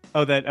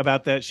 Oh,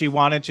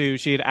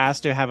 she had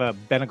asked to have a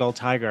Bengal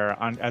tiger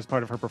on as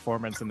part of her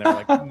performance, and they're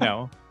like,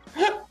 no.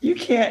 You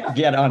can't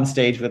get on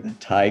stage with a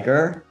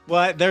tiger.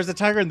 Well, there's a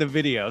tiger in the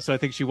video, so I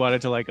think she wanted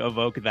to like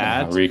evoke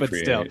that, but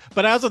still.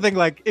 But I also think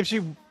like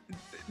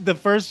the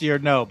first year,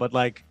 no, but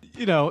like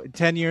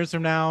 10 years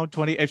from now,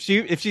 20, if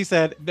she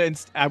said,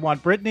 I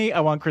want Britney, I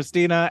want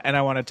Christina, and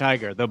I want a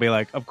tiger, they'll be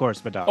like, of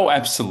course, Madonna. Oh,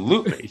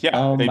 absolutely.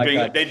 Yeah.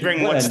 They'd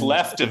bring what's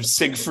left of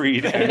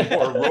Siegfried and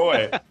poor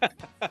Roy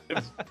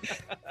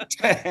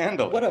to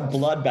handle it. What a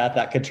bloodbath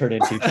that could turn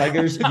into.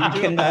 Tigers, you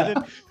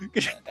cannot.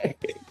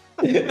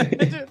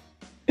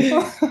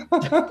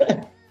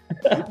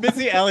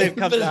 Missy Elliott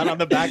comes out on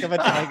the back of a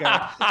tiger.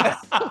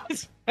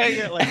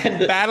 Like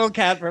Battle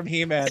Cat from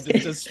He-Man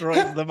just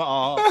destroys them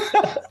all.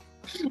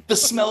 The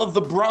smell of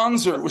the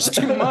bronzer was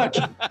too much.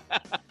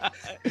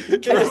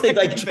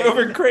 Drove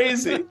her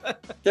crazy.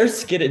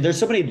 There's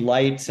so many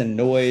lights and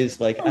noise.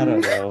 Like, I don't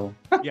know.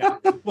 Yeah.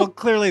 Well,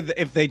 clearly,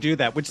 if they do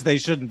that, which they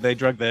shouldn't, they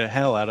drug the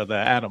hell out of the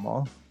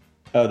animal.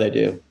 Oh, they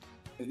do.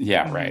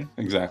 Yeah, right.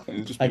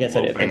 Exactly. Just I guess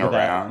I didn't think of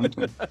around.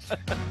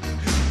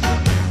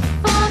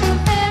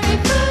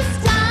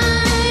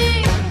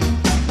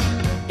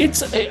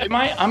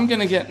 I'm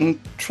gonna get in.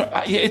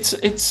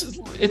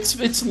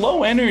 It's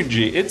low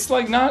energy. It's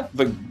like not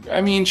the.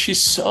 I mean,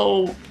 she's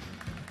so.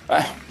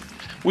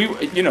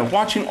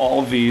 Watching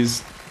all of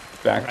these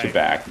back to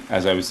back,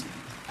 as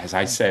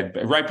I said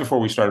right before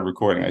we started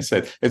recording, I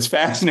said it's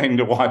fascinating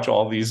to watch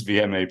all these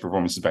VMA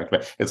performances back to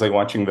back. It's like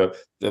watching the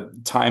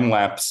time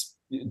lapse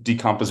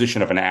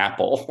decomposition of an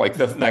apple, like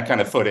that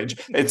kind of footage.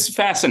 It's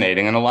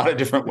fascinating in a lot of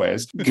different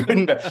ways, good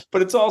and bad.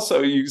 But it's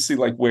also, you see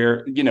like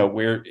where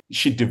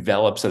she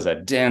develops as a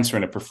dancer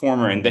and a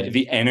performer, and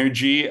the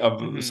energy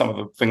of some of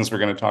the things we're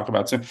going to talk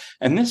about soon.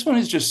 And this one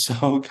is just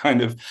so kind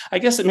of, I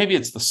guess maybe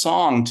it's the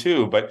song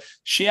too, but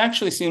she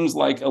actually seems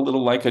like a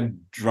little like a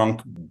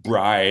drunk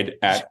bride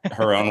at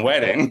her own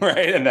wedding,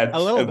 right? And that's a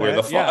little bit,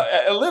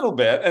 a little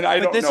bit. And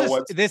I don't know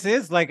what this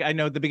is like. I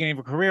know at the beginning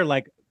of her career,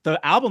 like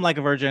the album Like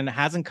a Virgin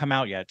hasn't come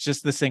out yet,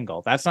 just the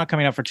single. That's not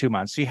coming out for 2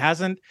 months. She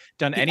hasn't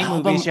done any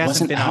movies. She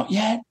hasn't been out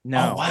yet?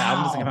 No, the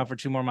album doesn't come out for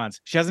 2 more months.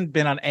 She hasn't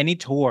been on any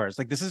tours.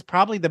 Like, this is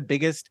probably the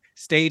biggest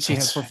stage she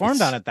has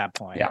performed on at that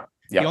point. Yeah.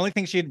 The only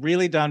thing she had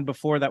really done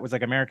before that was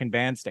like American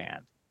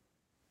Bandstand.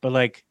 But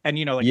like, and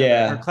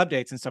her club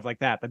dates and stuff like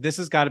that. But this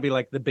has got to be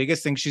like the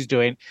biggest thing she's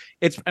doing.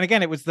 And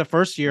again, it was the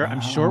first year.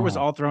 I'm sure it was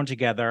all thrown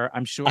together.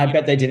 I'm sure. I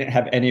bet they didn't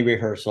have any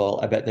rehearsal.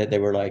 I bet that they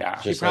were like,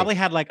 she probably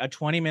had like a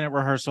 20-minute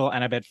rehearsal,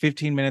 and I bet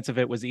 15 minutes of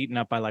it was eaten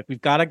up by like,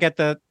 we've got to get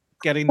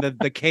getting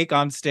the cake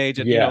on stage,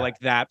 and like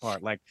that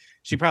part. Like,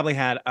 she probably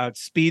had a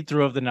speed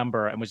through of the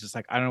number and was just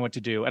like, I don't know what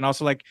to do. And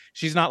also like,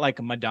 she's not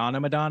like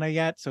Madonna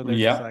yet. So there's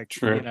just like,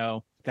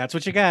 true. That's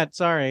what you got.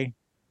 Sorry.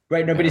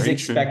 Right, nobody's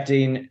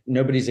expecting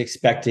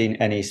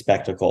any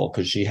spectacle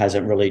because she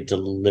hasn't really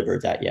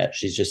delivered that yet.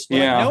 She's just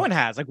no one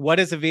has. Like, what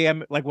is a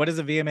VMA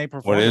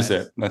performance? What is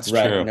it? That's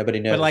right, true. Nobody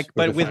knows.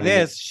 But with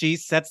this, she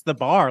sets the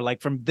bar.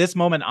 Like, from this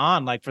moment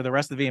on, like for the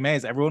rest of the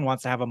VMAs, everyone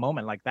wants to have a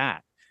moment like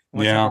that.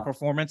 Wants to have a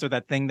performance or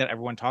that thing that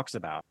everyone talks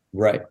about.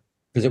 Right,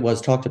 because it was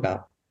talked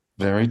about.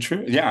 Very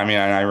true. Yeah, I mean,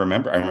 I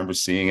remember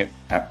seeing it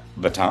at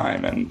the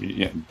time and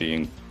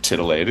being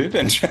titillated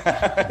and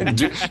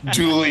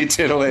duly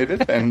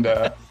titillated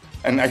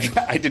and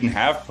I didn't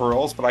have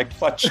pearls, but I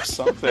clutched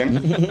something.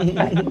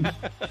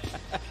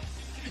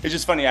 It's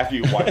just funny after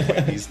you watch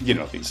like these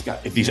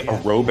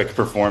aerobic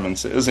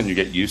performances and you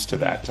get used to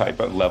that type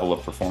of level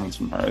of performance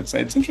from her. It's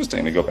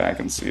interesting to go back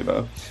and see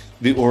the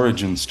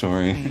origin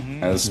story,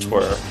 as it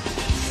were.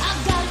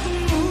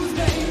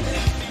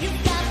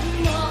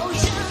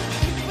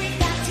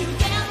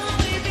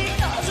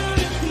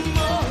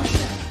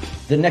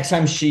 The next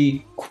time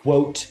she,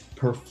 quote,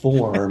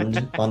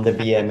 performed on the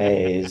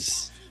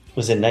VMAs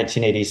was in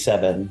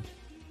 1987.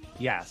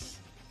 Yes,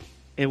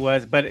 it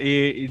was. But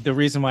the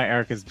reason why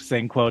Eric is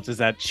saying quotes is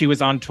that she was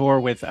on tour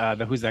with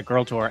the Who's That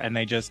Girl tour, and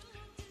they just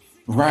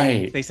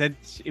they said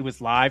it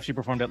was live. She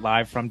performed it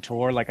live from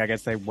tour. Like, I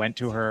guess they went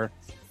to her.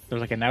 They're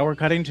like, and now we're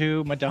cutting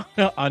to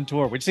Madonna on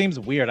tour, which seems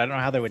weird. I don't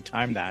know how they would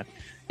time that.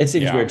 It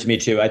seems weird to me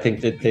too. I think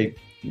that they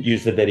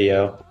used the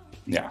video.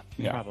 Yeah,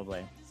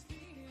 probably.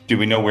 Do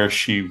we know where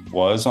she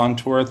was on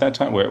tour at that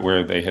time?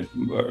 Where they had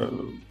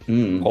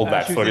pulled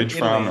that footage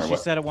from? Or she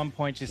said at one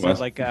point, said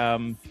like,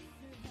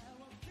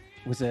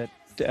 was it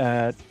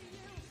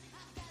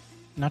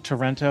not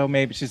Toronto?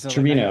 Maybe she said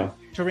Torino.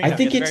 Torino. I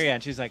think it's very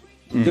end. She's like,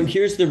 So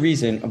here's the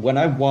reason. When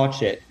I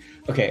watch it,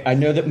 okay, I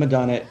know that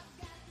Madonna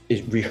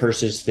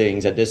rehearses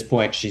things. At this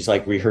point, she's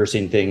like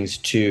rehearsing things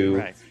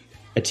to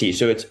a T.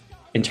 So it's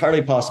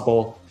entirely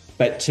possible.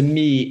 But to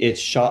me, it's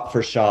shot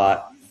for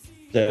shot.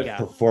 The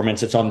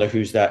performance, it's on the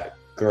Who's That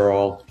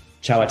Girl,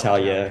 Ciao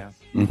Italia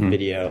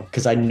video,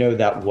 because I know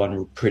that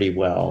one pretty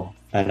well.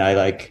 And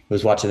I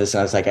was watching this and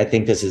I was like, I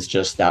think this is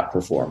just that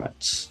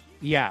performance.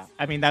 Yeah,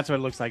 I mean, that's what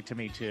it looks like to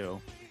me too.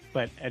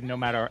 But no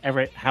matter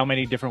how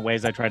many different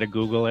ways I try to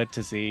Google it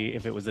to see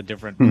if it was a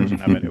different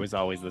version of it, it was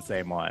always the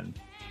same one.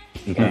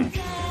 Okay.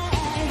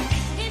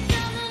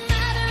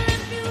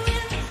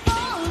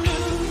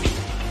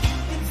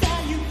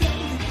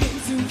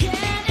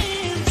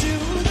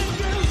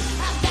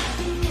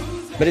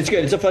 But it's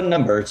good. It's a fun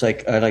number. It's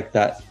like, I like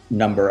that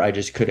number. I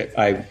just couldn't,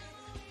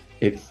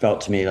 it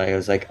felt to me like, I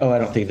was like, oh, I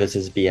don't think this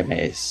is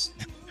VMAs.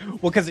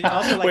 Well, because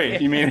also like...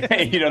 Wait, you mean,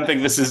 you don't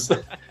think this is...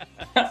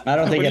 I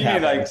don't think it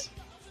happens.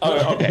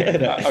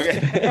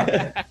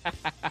 Okay.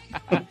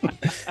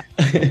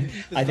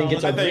 I think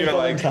it's a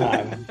real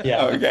time.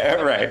 Yeah.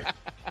 Okay, right.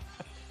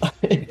 I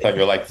thought you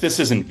were like, this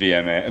isn't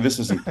VMA. This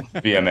isn't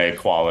VMA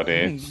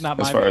quality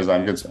as far as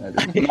I'm concerned.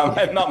 Not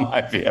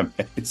my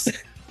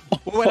VMAs.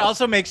 What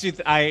also makes you,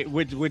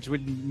 which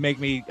would make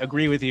me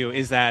agree with you,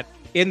 is that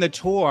in the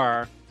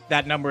tour,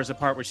 that number is a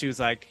part where she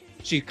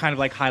kind of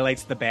like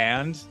highlights the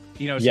band.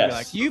 She'd be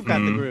like, you've got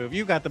the groove,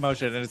 you've got the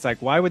motion. And it's like,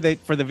 why would they,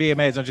 for the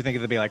VMAs, don't you think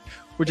it'd be like,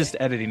 we're just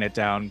editing it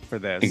down for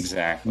this?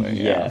 Exactly.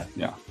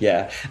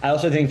 Yeah. I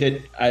also think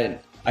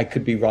that I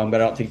could be wrong,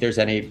 but I don't think there's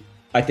any,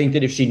 I think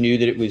that if she knew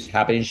that it was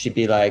happening, she'd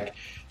be like,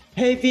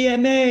 hey,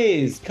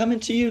 VMAs,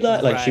 coming to you.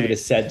 Like she would have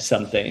said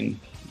something.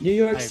 New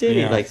York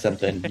City, like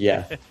something.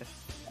 Yeah.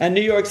 And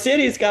New York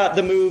City's got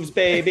the moves,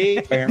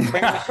 baby.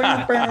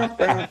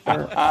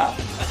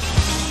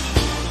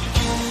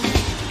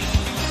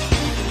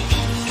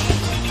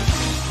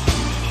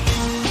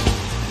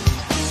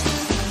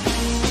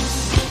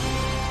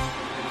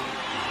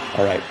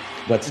 All right.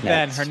 What's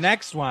Then next? her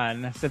next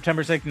one,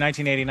 September 6th,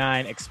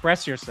 1989,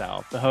 Express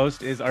Yourself. The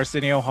host is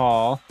Arsenio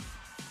Hall.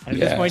 And at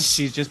this point,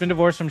 she's just been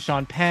divorced from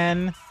Sean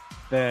Penn.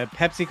 The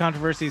Pepsi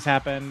controversies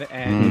happened,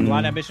 and the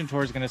Blonde Ambition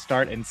tour is going to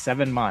start in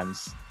 7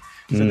 months.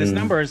 So this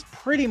number is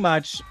pretty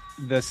much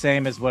the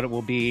same as what it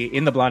will be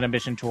in the Blonde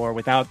Ambition tour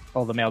without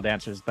all the male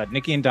dancers. But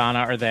Nikki and Donna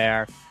are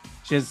there.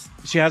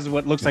 She has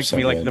what looks like to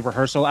be like the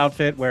rehearsal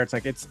outfit, where it's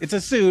like it's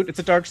a suit, it's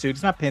a dark suit,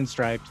 it's not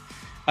pinstriped.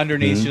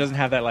 Underneath, she doesn't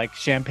have that like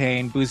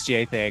champagne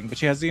bustier thing, but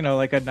she has, you know,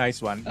 like a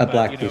nice one. A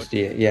black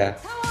bustier, yeah.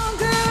 Come on,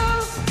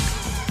 girls.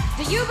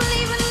 Do you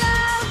believe in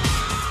love?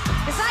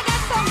 'Cause I got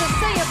something to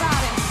say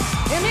about it.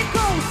 And it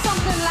goes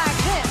something like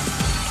this.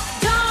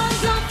 Don't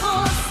go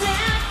for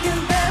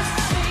second best,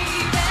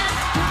 baby.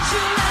 Put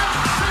your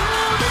love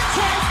through the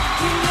test.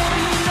 You know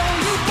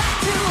you got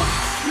to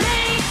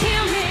make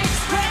him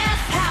express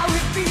how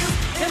it feels.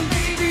 And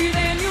baby,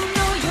 then you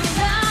know your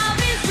love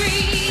is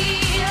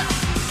real.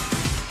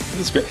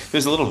 It's great.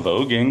 There's a little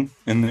voguing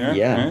in there.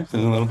 Yeah. Right?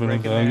 There's a little bit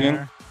of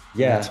voguing.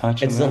 Yeah,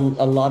 it's a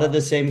lot of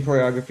the same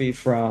choreography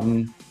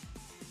from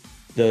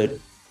the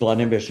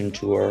Blonde Ambition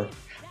tour.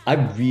 I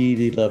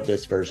really love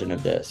this version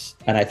of this,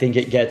 and I think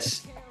it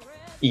gets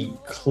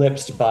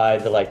eclipsed by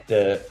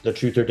the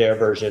Truth or Dare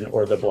version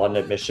or the Blonde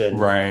Ambition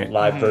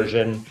live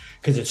version,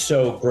 because it's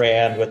so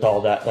grand with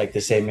all that like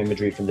the same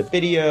imagery from the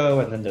video,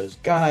 and then those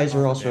guys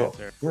are also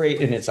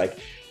great, and it's like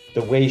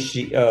the way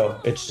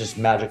it's just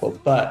magical.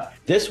 But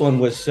this one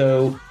was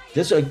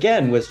this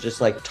again was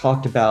just like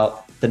talked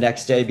about the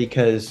next day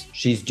because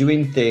she's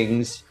doing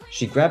things.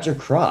 She grabs her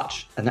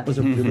crotch, and that was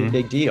a really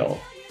big deal.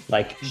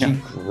 Like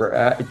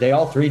they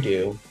all three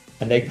do,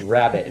 and they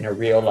grab it in a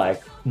real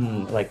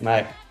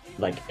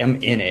I'm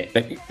in it.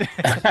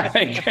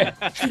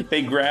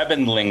 They grab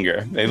and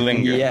linger. They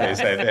linger. Yeah.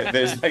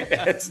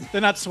 They're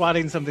not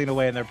swatting something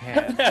away in their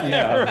pants.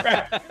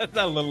 That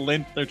little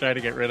lint they're trying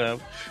to get rid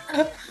of.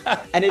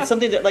 And it's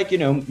something that, like, you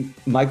know,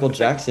 Michael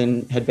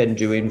Jackson had been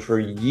doing for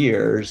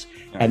years,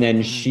 and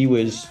then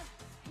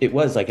it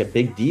was like a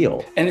big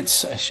deal. And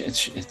it's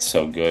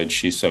so good.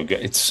 She's so good.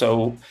 It's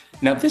so.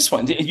 Now this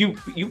one,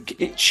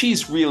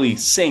 she's really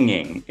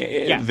singing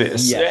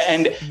this,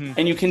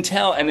 and you can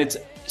tell, and it's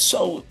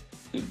so.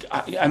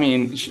 I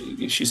mean,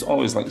 she's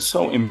always like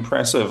so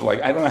impressive. Like,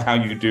 I don't know how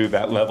you do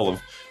that level of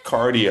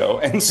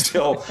cardio and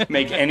still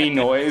make any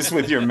noise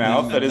with your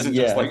mouth that isn't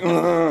just like,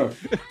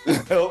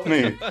 help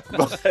me.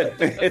 But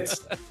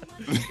it's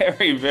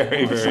very,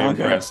 very, very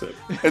impressive.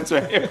 It's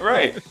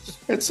right.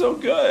 It's so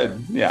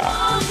good. Yeah.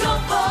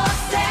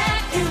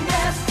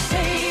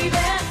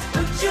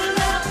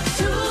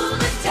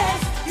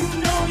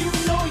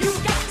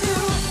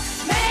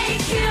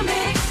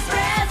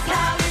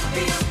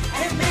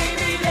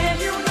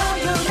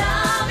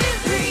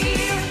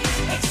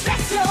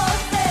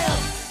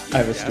 I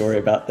have a story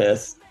about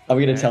this. I'm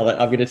gonna tell it.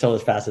 I'm gonna tell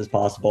as fast as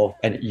possible,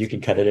 and you can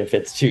cut it if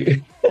it's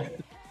too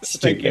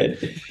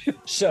stupid.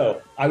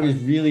 So I was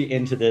really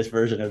into this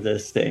version of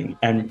this thing,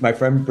 and my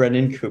friend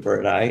Brendan Cooper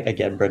and I,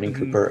 again Brendan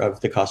Cooper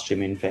of the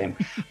costuming fame,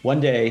 one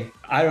day,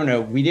 I don't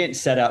know, we didn't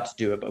set out to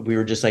do it, but we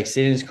were just like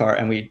sitting in his car,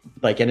 and we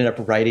like ended up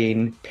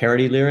writing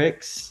parody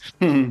lyrics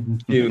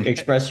to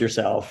Express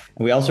Yourself,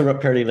 and we also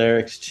wrote parody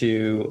lyrics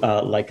to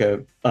like a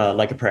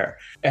prayer,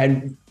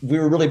 and we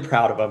were really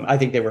proud of them. I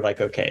think they were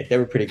like okay, they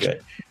were pretty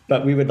good,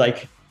 but we would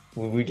like.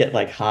 When we get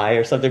like high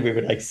or something, we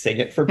would like sing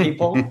it for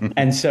people.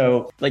 And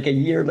so like a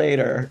year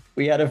later,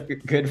 we had a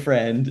good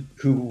friend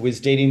who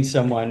was dating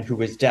someone who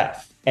was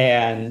deaf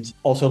and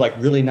also like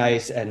really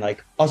nice. And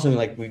like also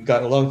like we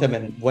got along with them.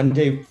 And one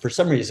day, for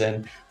some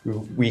reason,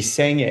 we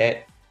sang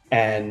it,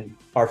 and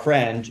our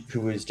friend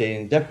who was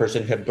dating a deaf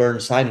person had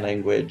learned sign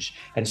language.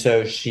 And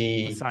so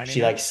she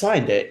like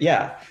signed it.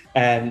 Yeah.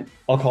 And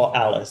I'll call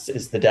Alice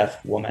is the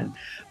deaf woman.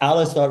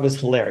 Alice thought it was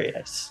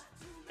hilarious.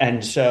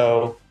 And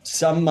so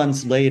some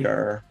months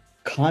later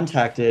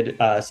contacted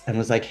us and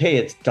was like, hey,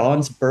 it's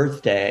Dawn's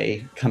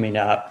birthday coming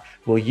up.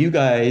 Will you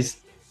guys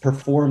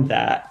perform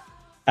that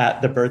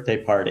at the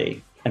birthday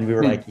party? And we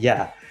were like,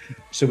 yeah.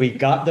 So we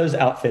got those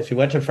outfits. We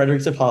went to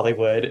Fredericks of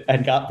Hollywood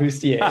and got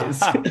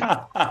bustiers.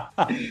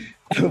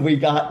 We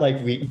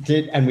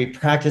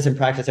practiced and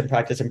practiced and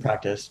practiced and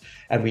practiced.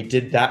 And we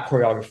did that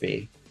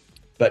choreography,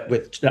 but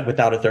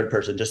without a third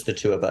person, just the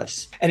two of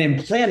us. And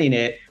in planning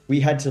it, we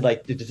had to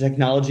like, the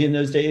technology in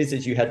those days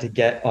is you had to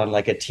get on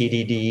like a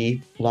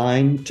TDD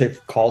line to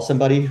call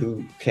somebody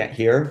who can't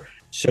hear.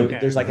 So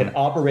there's like an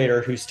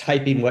operator who's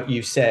typing what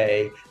you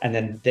say, and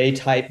then they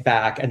type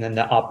back, and then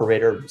the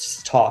operator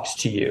talks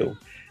to you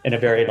in a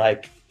very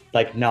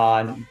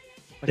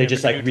they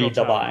just like read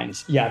the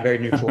lines. Yeah, very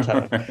neutral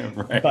tone.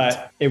 Right.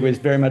 But it was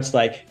very much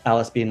like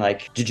Alice being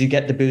like, did you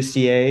get the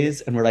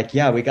bustiers? And we're like,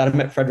 yeah, we got them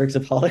at Fredericks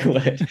of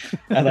Hollywood.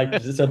 And like,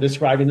 so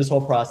describing this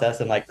whole process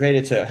and like, great,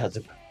 it has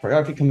a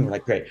choreography coming. We're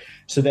like, great.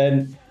 So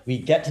then we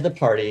get to the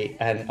party,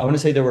 and I want to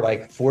say there were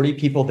like 40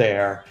 people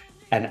there.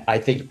 And I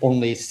think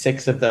only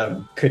 6 of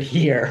them could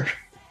hear.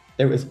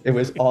 It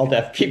was all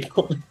deaf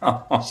people.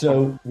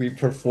 So we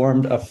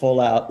performed a full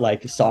out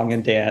like song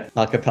and dance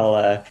a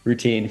cappella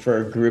routine for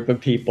a group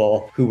of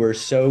people who were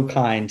so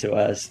kind to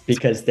us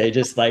because they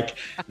just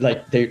somebody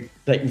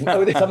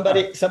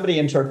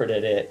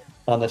interpreted it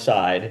on the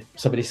side.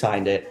 Somebody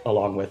signed it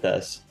along with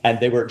us. And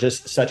they were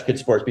just such good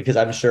sports because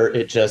I'm sure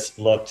it just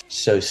looked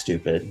so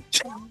stupid.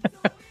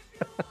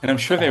 And I'm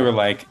sure they were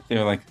like,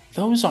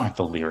 those aren't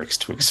the lyrics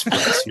to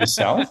express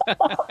yourself.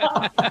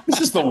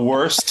 This is the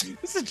worst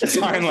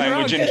sign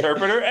language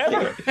interpreter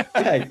ever.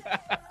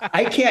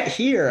 I can't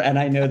hear, and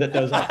I know that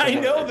those aren't. I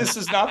know this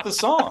is not the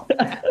song.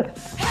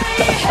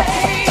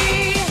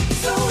 Hey,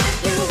 so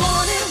if you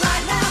want it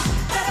right now,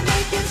 let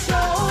me can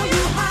show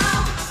you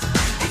how.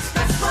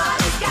 Express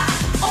what you got.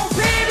 Oh,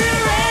 baby,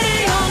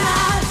 ready or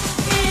not,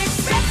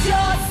 express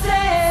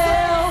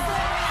yourself.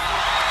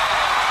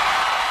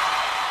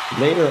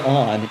 Later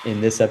on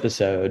in this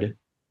episode,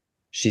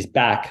 she's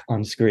back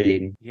on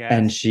screen,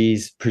 and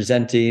she's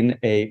presenting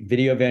a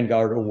Video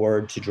Vanguard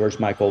Award to George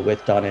Michael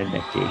with Donna and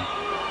Nikki.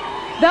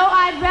 Though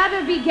I'd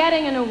rather be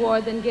getting an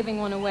award than giving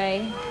one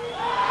away,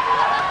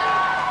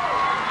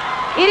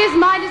 it is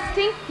my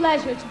distinct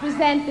pleasure to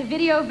present the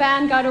Video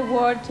Vanguard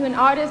Award to an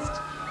artist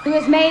who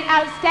has made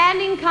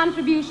outstanding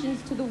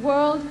contributions to the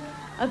world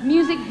of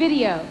music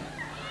video.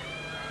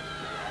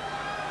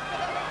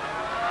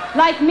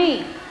 Like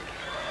me.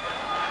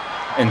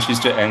 And she's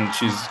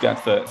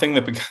got the thing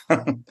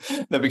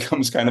that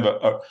becomes kind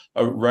of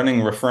a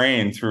running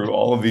refrain through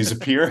all of these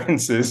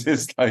appearances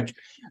is like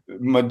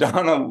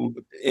Madonna.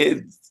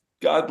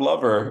 God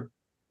love her.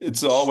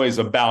 It's always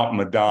about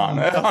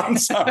Madonna on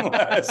some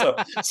level.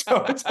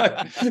 So it's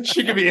like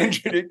she could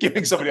be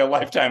giving somebody a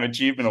Lifetime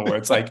Achievement Award.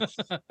 It's like,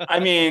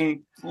 I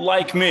mean,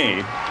 like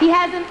me. He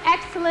has an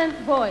excellent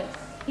voice.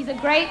 He's a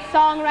great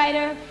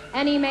songwriter,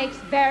 and he makes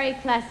very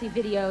classy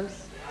videos.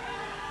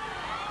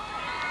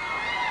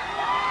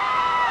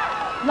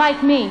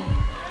 Like me.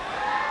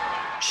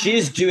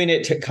 She's doing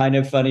it to kind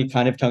of funny,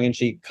 kind of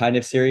tongue-in-cheek, kind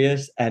of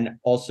serious. And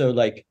also,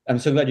 like, I'm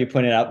so glad you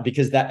pointed out,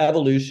 because that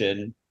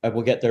evolution,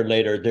 we'll get there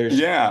later. There's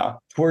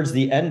towards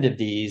the end of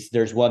these,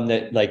 there's one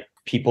that like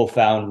people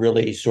found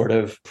really sort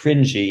of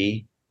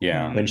cringy.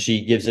 Yeah. When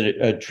she gives it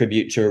a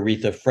tribute to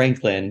Aretha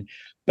Franklin.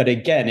 But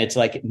again, it's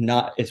like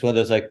it's one of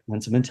those like when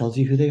someone tells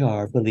you who they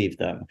are, believe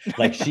them.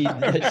 Like she's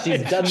done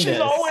this. She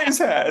always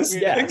has.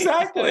 Yeah,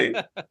 exactly.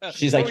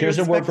 She's like, here's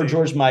a word for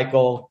George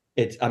Michael.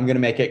 I'm going to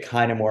make it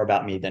kind of more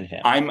about me than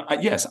him.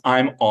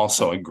 I'm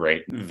also a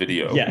great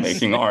video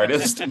making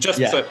artist. Just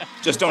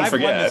don't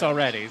forget. I've won this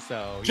already,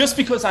 so just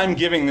because I'm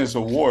giving this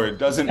award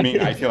doesn't mean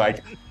I feel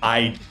like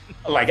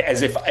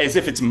as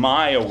if it's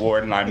my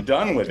award and I'm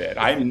done with it.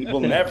 I will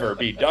never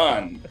be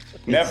done.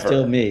 Never. It's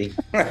still me.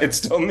 It's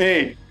still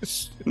me.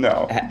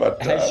 No,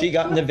 but has she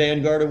gotten the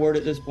Vanguard Award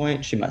at this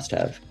point? She must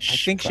have. I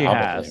think she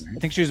has. I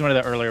think she was one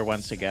of the earlier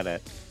ones to get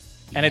it.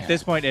 And at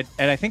this point, and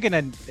I think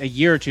in a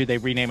year or two, they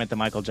rename it the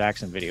Michael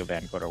Jackson Video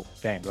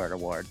Vanguard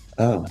Award.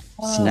 Oh,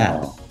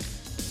 snap.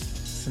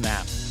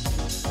 Snap.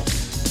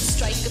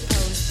 Strike a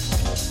pose.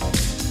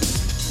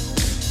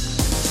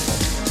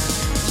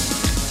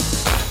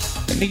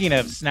 Speaking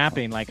of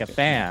snapping like a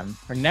fan,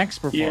 her next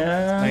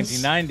performance,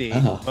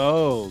 1990,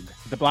 Vogue.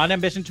 The Blonde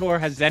Ambition Tour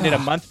has ended a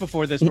month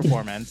before this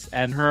performance,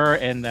 and her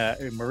and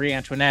Marie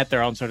Antoinette,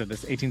 they're on sort of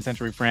this 18th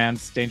century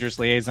France, Dangerous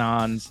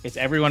Liaisons. It's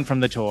everyone from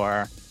the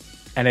tour,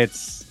 and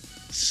it's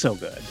so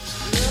good. Look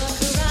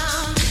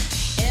around,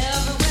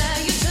 everywhere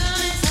you turn,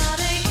 it's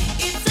heartache.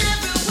 It's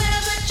everywhere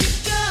that you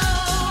go.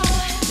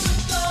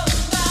 Go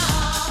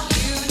around,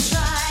 you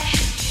try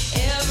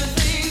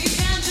everything you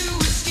can to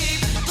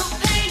escape the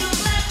pain of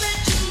life that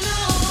you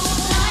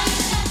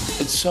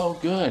know. It's so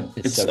good.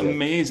 It's so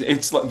amazing. Good.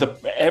 It's like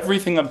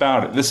everything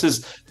about it. This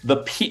is the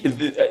peak.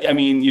 I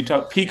mean, you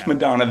talk peak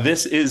Madonna.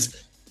 This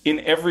is in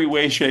every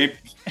way, shape,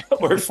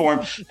 or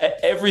form.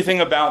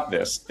 Everything about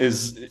this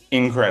is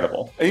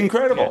incredible.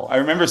 Incredible. Yeah. I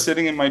remember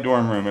sitting in my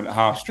dorm room at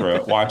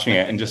Hofstra watching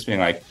it and just being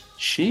like,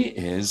 she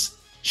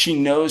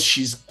knows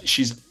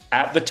she's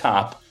at the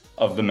top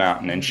of the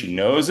mountain and she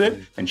knows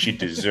it and she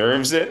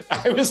deserves it.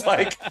 I was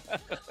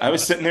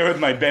sitting there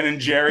with my Ben and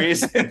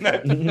Jerry's in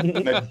that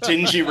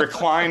dingy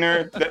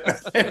recliner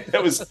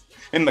that was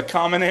in the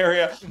common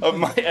area of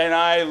and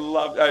I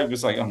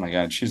was like, oh my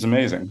God, she's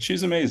amazing.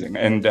 She's amazing.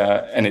 And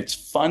it's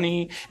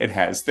funny.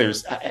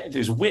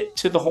 There's wit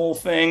to the whole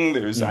thing.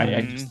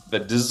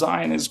 The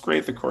design is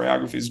great. The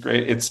choreography is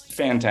great. It's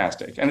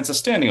fantastic. And it's a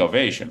standing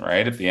ovation,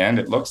 right? At the end,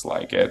 it looks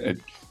like it.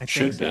 It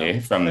should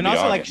be from the audience. And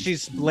also, like,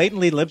 she's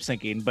blatantly lip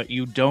syncing, but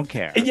you don't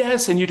care.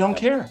 Yes, and you don't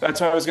care.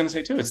 That's what I was going to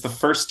say too. It's the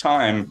first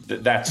time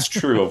that's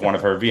true of one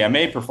of her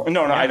VMA performances.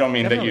 No, I don't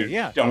mean that you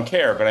don't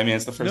care, but I mean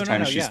it's the first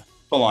time she's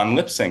full on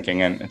lip syncing,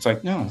 and it's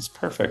like, no, it's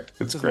perfect.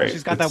 It's great.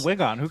 She's got that wig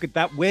on. Who could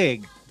that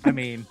wig? I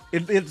mean,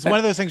 it's one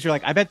of those things you're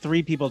like, I bet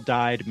 3 people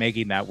died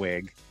making that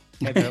wig,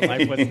 and their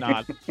life was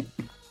not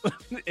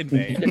in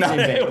vain.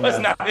 It was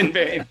not in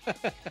vain.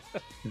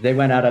 They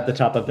went out at the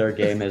top of their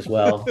game as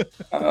well.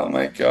 Oh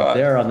my God.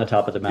 They're on the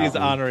top of the mountain. He's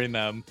honoring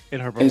them in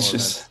her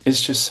performance.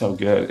 It's just so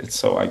good. It's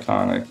so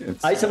iconic.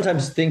 I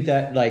sometimes think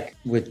that, like,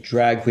 with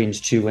drag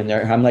queens too,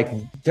 I'm like,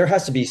 there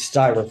has to be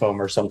styrofoam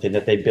or something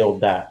that they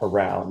build that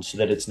around so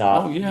that it's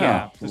not. Oh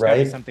Yeah, there's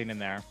gotta be something in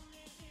there.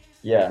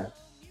 Yeah.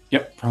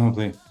 Yep,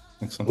 probably.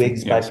 Like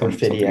Wigs by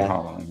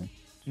Perfidia.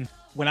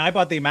 When I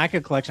bought the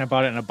Immaculate Collection, I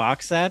bought it in a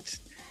box set,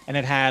 and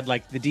it had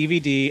like the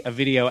DVD, a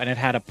video, and it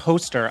had a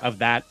poster of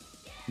that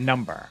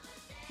number.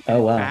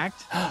 Oh wow! In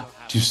fact,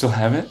 do you still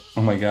have it?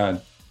 Oh my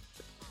God!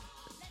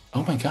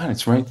 Oh my God!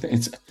 It's right there.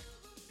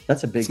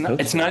 That's a big.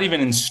 It's not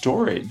even in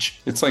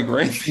storage. It's like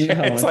right there.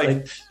 No, it's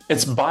like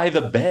it's by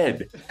the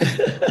bed.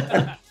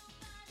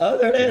 Oh,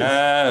 there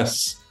it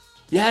is.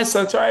 Yes,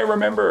 that's right. I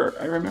remember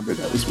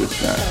that was with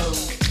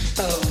that.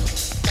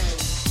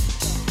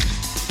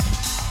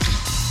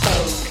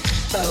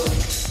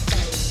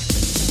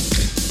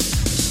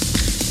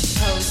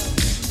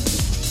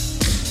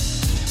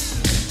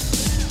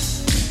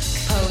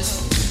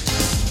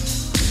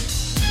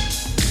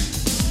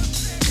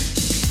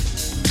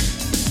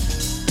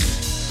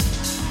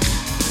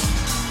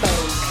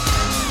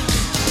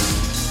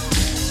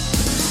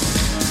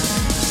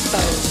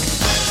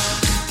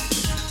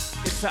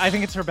 I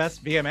think it's her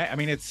best VMA. I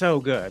mean, it's so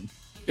good.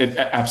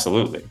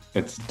 Absolutely,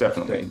 it's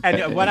definitely.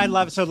 And what I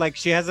love, so like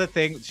she has a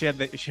thing.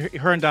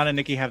 Her and Donna and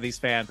Nikki have these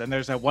fans, and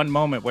there's that one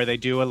moment where they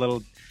do a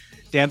little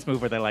dance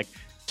move where they like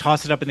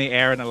toss it up in the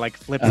air and it like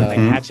flips and they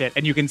catch it,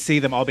 and you can see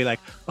them all be like,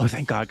 "Oh,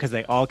 thank God," because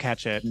they all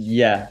catch it.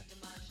 Yeah.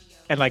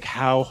 And like,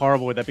 how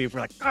horrible would that be if we're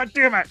like, "God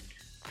damn it!"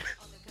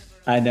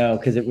 I know,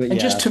 because it would. And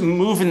just to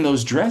move in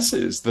those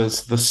dresses, the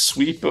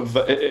sweep of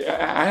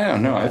I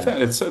don't know. I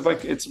thought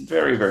it's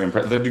very, very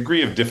impressive. The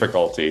degree of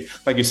difficulty,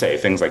 like you say,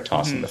 things like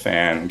tossing the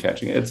fan and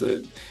catching it.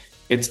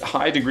 It's a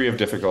high degree of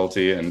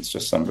difficulty, and it's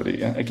just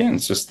somebody.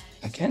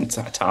 It's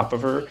on top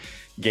of her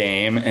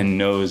game and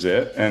knows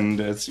it, and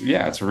it's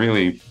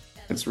really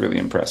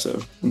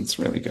impressive. It's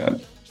really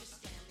good,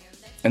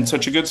 and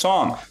such a good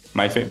song.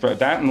 My favorite,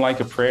 that and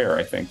Like a Prayer,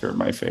 I think, are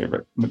my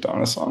favorite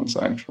Madonna songs,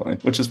 actually,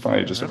 which is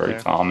probably just a very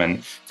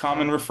common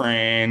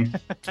refrain,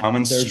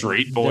 common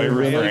straight boy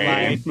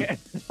refrain.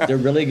 They're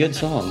really good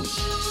songs.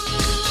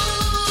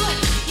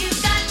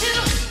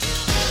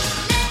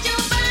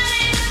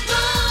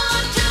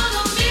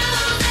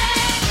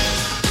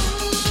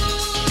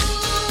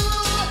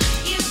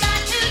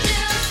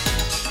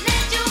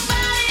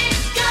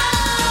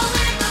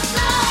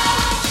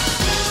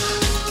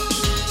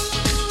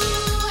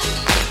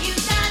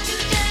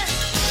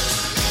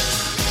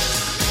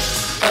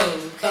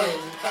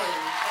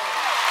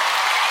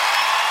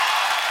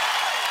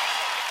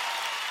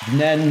 And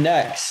then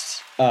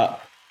next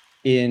up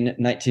in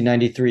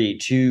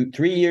 1993,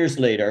 3 years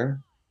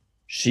later,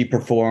 she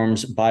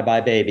performs Bye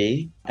Bye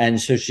Baby. And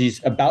so she's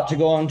about to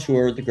go on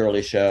tour, The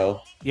Girly Show.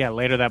 Yeah,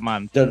 later that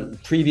month. The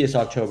previous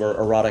October,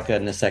 Erotica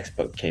and the Sex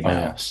Book came out.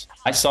 Yes.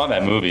 I saw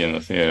that movie in the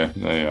theater.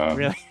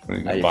 Really?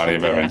 The Body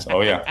of Evidence.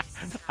 Oh, yeah.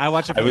 I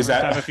watched it for the first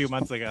time a few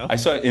months ago. I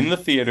saw it in the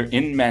theater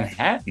in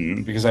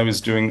Manhattan because I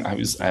was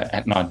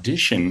at an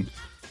audition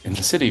in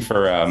the city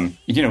for,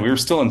 we were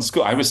still in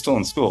school. I was still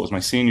in school. It was my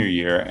senior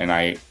year, and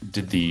I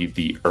did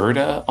the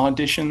ERTA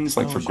auditions,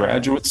 for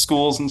graduate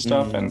schools and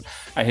stuff. Mm-hmm. And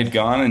I had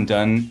gone and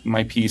done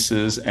my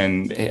pieces,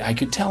 and I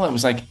could tell I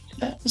was like,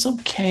 that was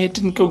okay. It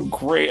didn't go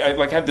great.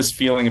 I had this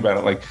feeling about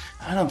it, like,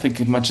 I don't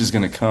think much is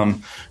going to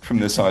come from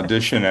this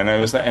audition. And I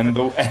was and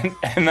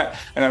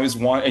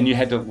you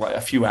had to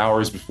a few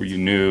hours before you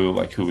knew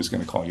who was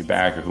going to call you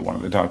back or who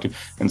wanted to talk to you.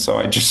 And so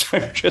I just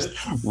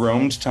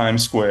roamed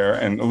Times Square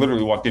and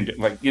literally walked into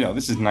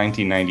this is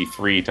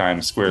 1993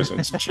 Times Square, so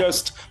it's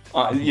just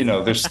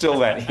there's still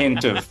that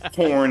hint of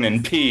porn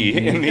and pee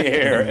in the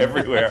air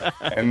everywhere.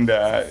 And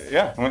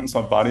I went and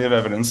saw Body of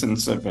Evidence in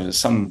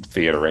some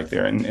theater right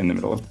there in the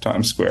middle of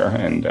Times Square,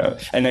 and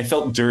I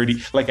felt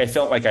dirty. I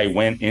felt like I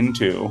went into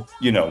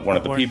one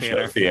of the peep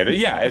show theater.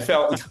 Yeah, it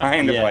felt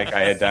kind of like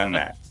I had done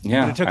that.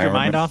 Yeah, it took your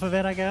mind off of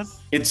it, I guess.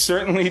 It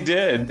certainly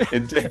did.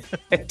 It did.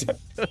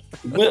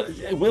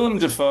 Willem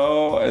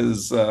Dafoe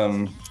as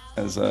a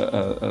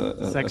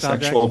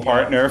sexual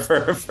partner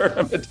for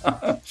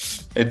Madonna.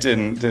 It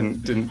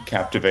didn't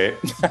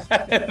captivate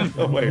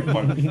the way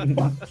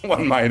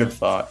one might have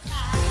thought.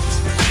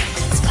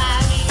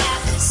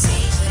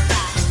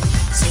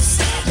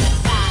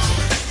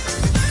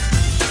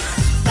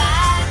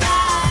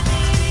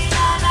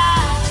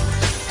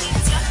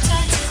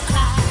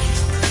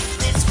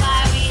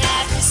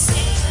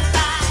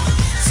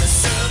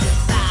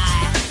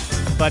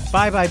 But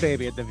Bye Bye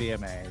Baby at the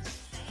VMAs.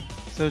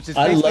 So it's just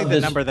basically the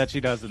number that she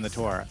does in the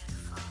tour.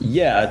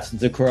 Yeah, it's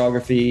the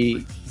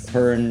choreography,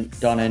 her and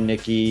Donna and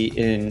Nikki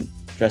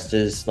dressed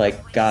as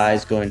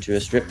guys going to a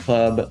strip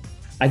club.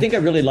 I think I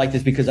really like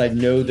this because I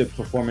know the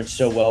performance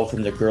so well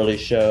from the Girly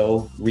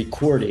Show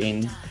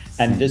recording.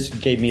 And this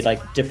gave me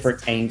like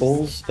different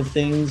angles of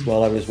things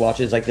while I was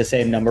watching. It's like the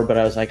same number, but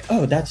I was like,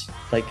 oh, that's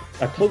like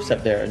a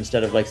close-up there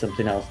instead of like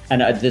something else.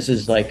 And this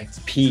is like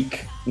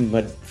peak,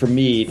 but for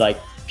me, like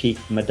peak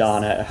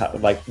Madonna,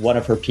 like one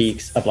of her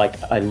peaks of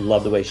like, I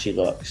love the way she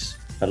looks.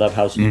 I love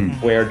how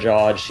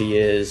square-jawed she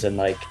is, and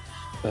like,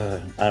 I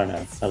don't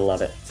know, I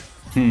love it.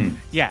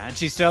 Yeah, and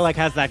she still like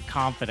has that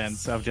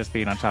confidence of just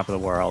being on top of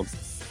the world.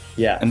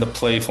 Yeah, and the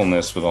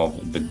playfulness with all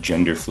the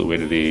gender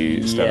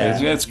fluidity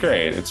stuff. Yeah. It's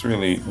great. It's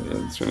really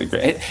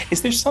great.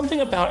 Is there something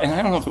about, and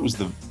I don't know if it was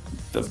the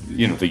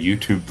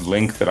YouTube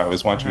link that I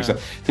was watching.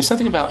 There's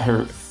something about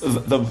her.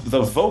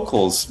 The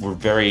vocals were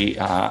very.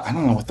 I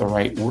don't know what the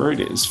right word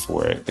is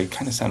for it. They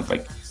kind of sounded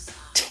like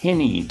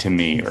tinny to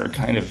me, or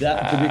kind of.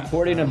 The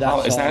recording of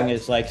that song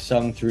is like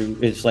sung through.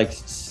 It's like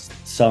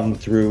sung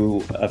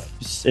through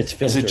its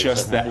filters. Is it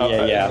just that?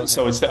 Yeah.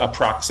 So it's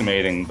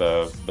approximating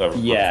the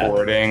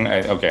recording.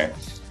 Okay.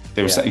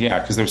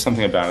 Because there was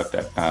something about it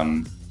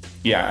that.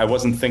 I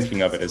wasn't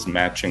thinking of it as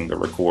matching the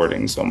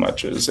recording so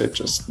much as it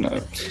just.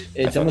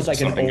 It's almost like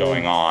something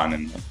going on,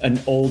 and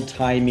an old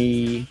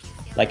timey,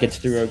 like it's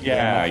through a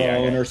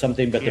gramophone or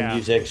something, but the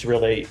music's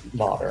really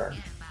modern.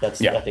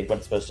 That's I think what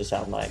it's supposed to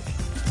sound like.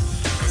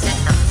 Is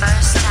it the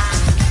first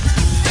time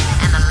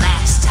and the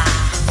last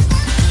time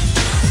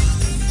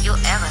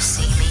you'll ever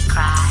see me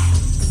cry?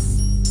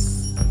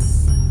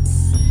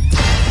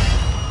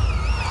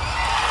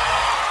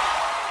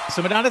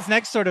 So Madonna's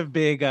next sort of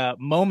big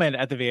moment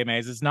at the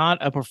VMAs is not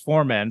a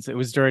performance. It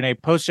was during a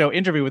post-show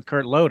interview with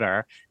Kurt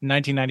Loder in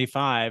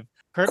 1995.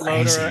 Kurt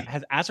Loder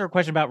has asked her a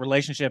question about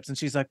relationships, and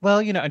she's like, well,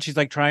 and she's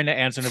like trying to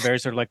answer in a very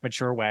sort of like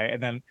mature way.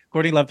 And then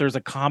Courtney Love throws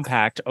a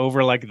compact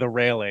over like the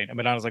railing, and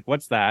Madonna's like,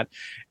 what's that?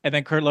 And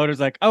then Kurt Loder's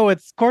like, oh,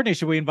 it's Courtney.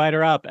 Should we invite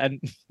her up?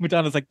 And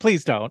Madonna's like,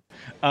 please don't.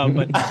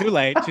 But too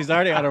late. She's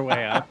already on her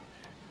way up.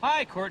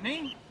 Hi,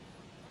 Courtney.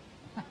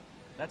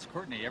 That's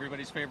Courtney,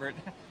 everybody's favorite.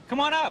 Come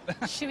on up.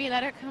 Should we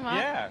let her come up?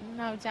 Yeah.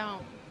 No,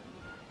 don't.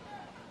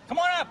 Come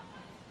on up.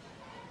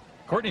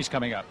 Courtney's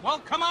coming up. Well,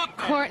 come up.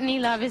 Courtney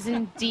Love is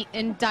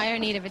in dire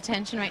need of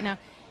attention right now.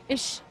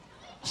 She's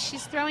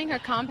throwing her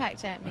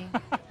compact at me.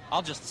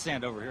 I'll just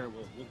stand over here.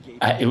 We'll gauge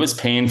it was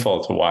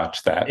painful to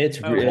watch that. It's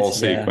whole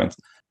sequence.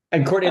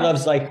 And Courtney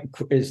Love's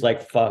is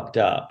fucked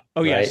up.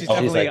 Oh yeah, right? she's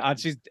definitely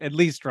she's at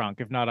least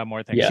drunk, if not on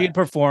more things. Yeah. She had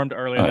performed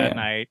earlier that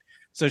night,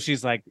 so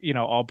she's like,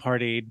 all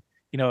partied,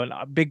 in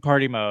a big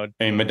party mode.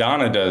 I mean,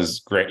 Madonna does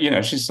great.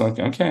 She's like,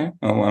 okay.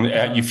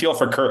 You feel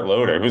for Kurt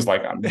Loder, who's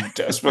like, I'm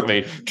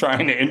desperately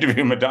trying to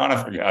interview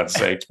Madonna, for God's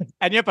sake.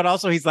 And yet, but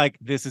also he's like,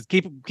 this is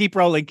keep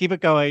rolling, keep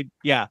it going.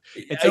 Yeah,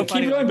 it's so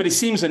funny. Keep going, but he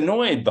seems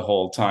annoyed the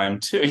whole time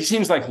too. He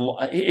seems like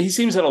he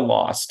seems at a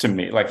loss to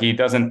me. Like he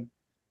doesn't.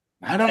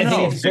 I don't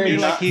know. He's very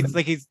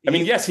he's. I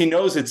mean, yes, he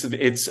knows it's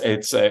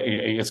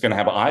going to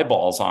have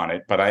eyeballs on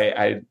it, but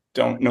I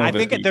don't know. I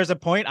think there's a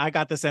point. I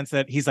got the sense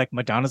that he's like,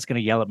 Madonna's going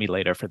to yell at me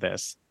later for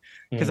this,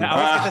 because I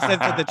always get the sense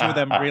that the two of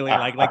them really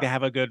like they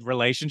have a good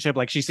relationship.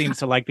 Like she seems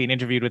to like being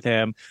interviewed with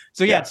him.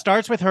 So it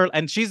starts with her,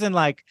 and she's in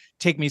like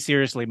take me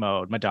seriously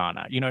mode,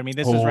 Madonna. You know what I mean?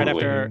 This is right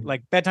after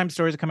like Bedtime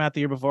Stories come out the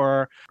year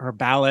before. Her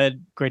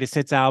ballad Greatest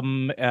Hits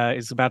album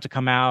is about to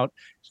come out.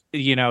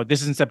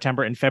 This is in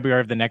September. In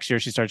February of the next year,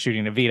 she starts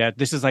shooting Evita.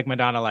 This is like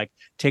Madonna, like,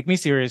 take me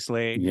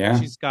seriously. Yeah.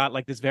 She's got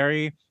like this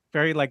very,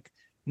 very like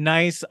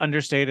nice,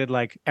 understated,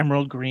 like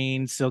emerald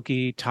green,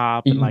 silky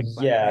top. And like,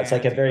 it's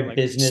like a very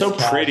business. So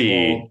casual.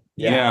 Pretty.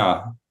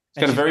 Yeah.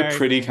 It's got a very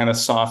pretty kind of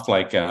soft,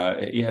 like,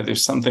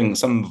 there's some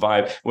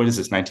vibe. What is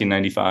this,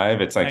 1995?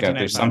 It's like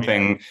there's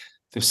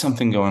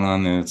something going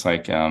on there. It's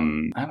like, I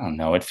don't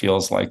know. It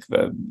feels like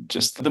the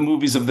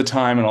movies of the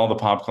time and all the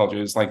pop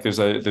culture. It's like there's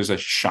a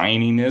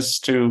shininess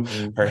to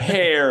her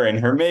hair and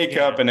her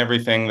makeup and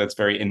everything that's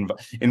very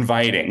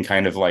inviting,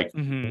 kind of like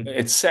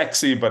it's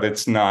sexy, but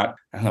it's not,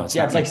 I don't know. It's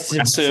not like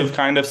aggressive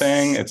kind of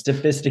thing. It's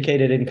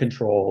sophisticated and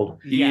controlled.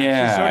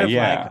 She's sort of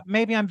like,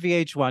 maybe I'm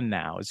VH1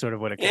 now is sort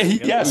of what it comes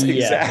to. Yes,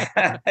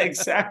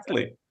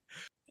 exactly.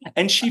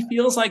 And she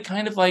feels like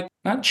kind of like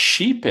not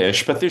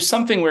sheepish, but there's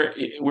something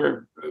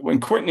where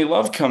when Courtney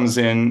Love comes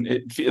in,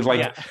 it feels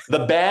like the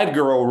bad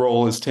girl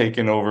role is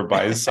taken over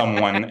by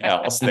someone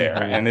else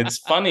there. And it's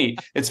funny.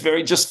 It's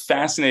very just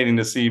fascinating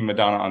to see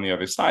Madonna on the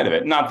other side of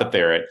it. Not that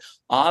they're at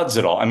odds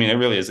at all. I mean, it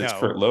really is. It's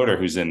Kurt Loder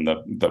who's in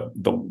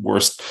the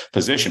worst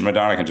position.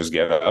 Madonna can just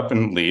get up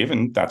and leave,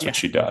 and that's what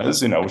she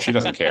does. She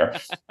doesn't care.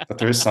 But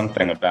there is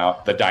something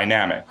about the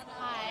dynamic.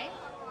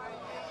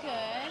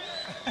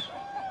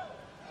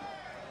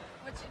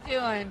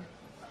 Doing?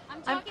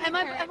 Am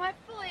I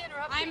fully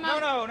interrupting?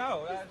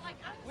 No.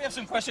 We have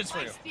some questions for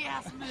you.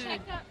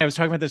 I was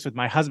talking about this with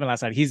my husband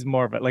last night. He's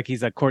more of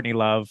he's a Courtney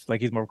Love,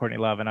 he's more Courtney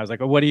Love. And I was like,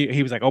 oh,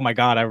 he was like, oh my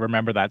God, I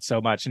remember that so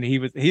much. And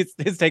his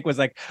take was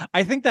like,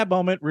 I think that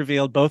moment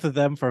revealed both of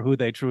them for who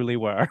they truly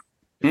were.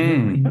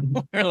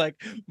 We're like,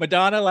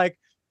 Madonna, like,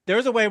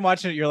 there's a way in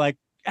watching it. You're like,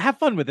 have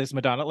fun with this,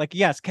 Madonna. Like,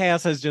 yes,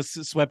 chaos has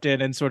just swept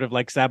in and sort of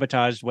like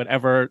sabotaged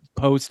whatever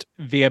post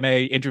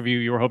VMA interview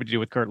you were hoping to do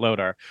with Kurt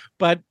Loder,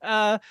 but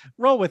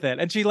roll with it.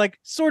 And she like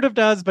sort of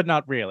does, but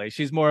not really.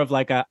 She's more of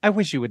like I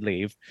wish you would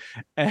leave.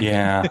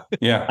 Yeah.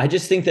 I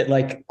just think that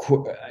like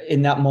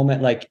in that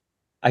moment, like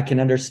I can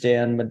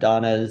understand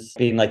Madonna's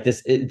being like,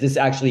 this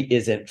actually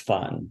isn't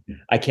fun.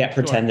 I can't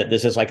pretend that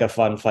this is like a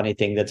funny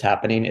thing that's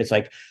happening. It's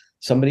like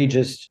somebody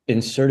just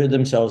inserted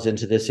themselves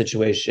into this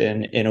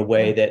situation in a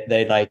way that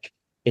they like,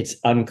 it's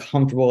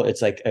uncomfortable.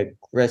 It's like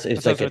aggressive.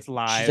 It's like it's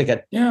live. She's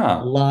like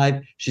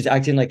live. She's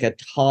acting like a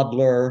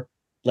toddler.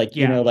 Like,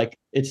 you know, like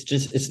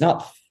it's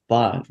not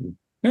fun.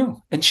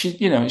 No. And she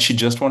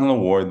just won an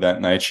award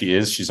that night.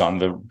 She's on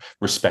the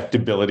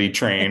respectability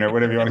train or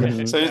whatever you want to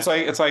say. So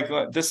it's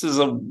like this is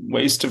a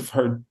waste of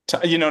her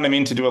time, you know what I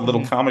mean? To do a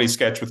little comedy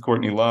sketch with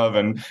Courtney Love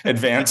and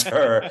advance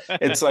her.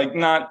 It's like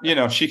not,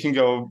 she can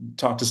go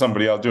talk to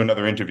somebody else, do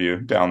another interview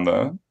down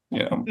the,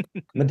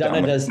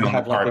 Madonna does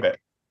have like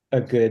a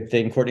good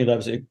thing. Courtney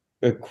Love's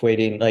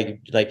equating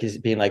like is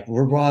being like,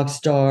 we're rock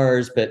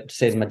stars, but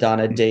saying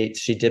Madonna dates,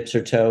 she dips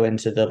her toe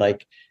into the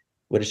like,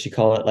 what does she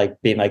call it?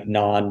 Like being like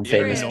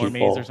non-famous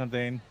people or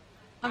something.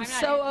 I'm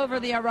so over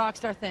the rock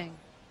star thing.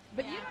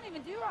 But you don't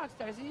even do rock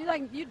stars.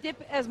 You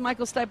dip, as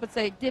Michael Stipe would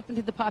say, dip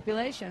into the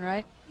population,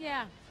 right?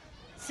 Yeah.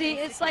 See,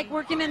 it's like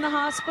working in the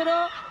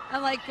hospital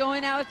and like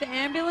going out with the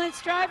ambulance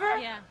driver.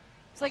 Yeah.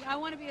 It's like, I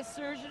want to be a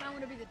surgeon. I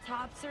want to be the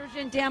top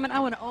surgeon. Damn it, I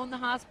want to own the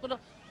hospital.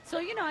 So,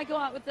 I go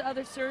out with the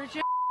other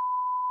surgeon,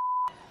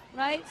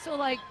 right? So,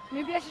 like,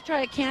 maybe I should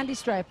try a candy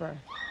striper.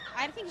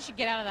 I think you should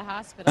get out of the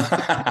hospital.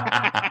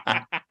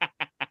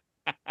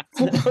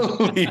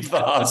 Leave the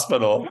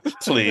hospital,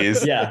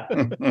 please. Yeah.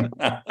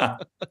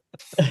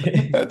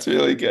 That's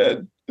really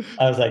good.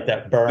 I was like,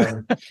 that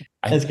burn.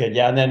 That's good.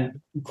 Yeah. And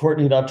then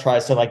Courtney Love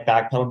tries to like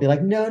backpedal and be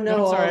like, no, I'm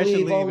sorry,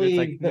 I'll leave. It's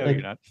like, no,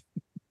 you're not.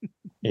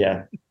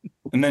 Yeah.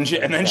 And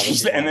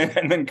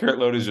then Kurt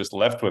Loder's just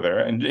left with her,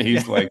 and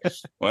he's like,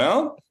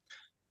 well.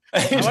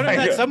 What do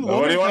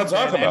you want to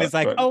talk about? And it's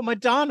like, oh,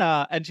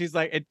 Madonna, and she's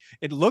like,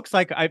 it looks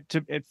like at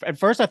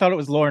first I thought it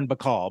was Lauren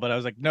Bacall, but I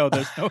was like, no,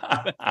 there's no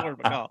Lauren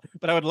Bacall.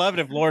 But I would love it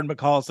if Lauren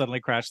Bacall suddenly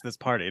crashed this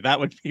party. That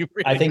would be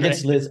really. I think great.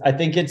 it's Liz. I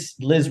think it's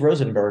Liz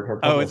Rosenberg. Her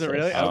Oh, is it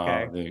really?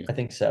 Okay, I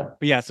think so.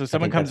 But yeah, so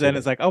someone comes in,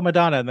 it's like, oh,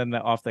 Madonna, and then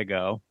off they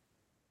go.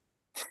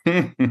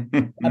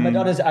 And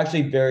Madonna's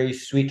actually very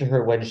sweet to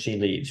her when she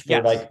leaves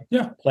for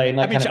playing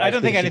like. I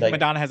don't think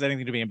Madonna has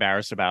anything to be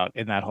embarrassed about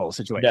in that whole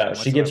situation. No,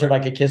 she gives her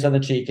like a kiss on the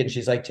cheek, and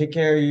she's like, "Take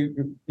care,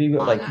 you be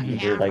like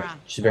you're like."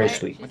 She's very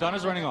sweet.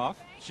 Madonna's running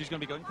off. She's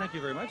going to be going. Thank you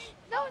very much.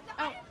 No,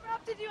 I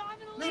interrupted you. I'm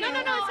going to leave. No,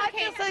 I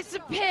it's okay. feel like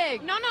a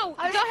pig. No, go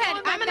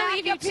ahead. I'm going to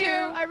leave you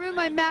too. I ruined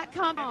my Matt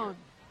compound.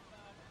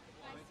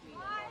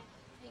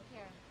 Take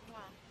care.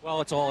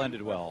 Well, it's all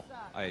ended well.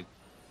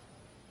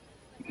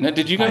 Now,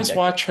 did you guys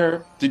watch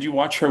her? Did you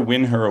watch her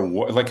win her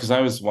award? Like, because I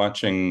was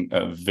watching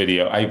a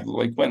video. I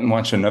like went and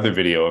watched another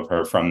video of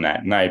her from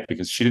that night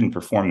because she didn't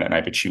perform that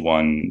night, but she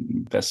won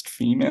Best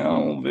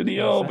Female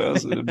Video,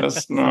 best.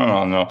 No, I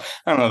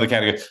don't know the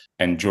category.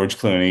 And George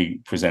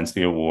Clooney presents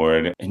the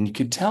award, and you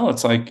could tell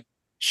it's like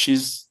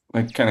she's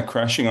like kind of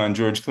crushing on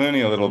George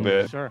Clooney a little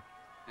bit. Sure.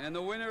 And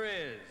the winner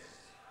is.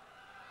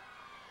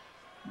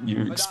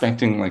 You're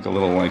expecting like a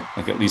little like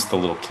at least a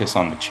little kiss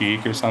on the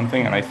cheek or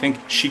something, and I think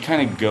she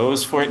kind of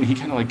goes for it, and he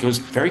kind of like goes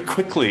very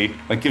quickly,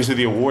 like gives her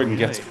the award and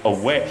gets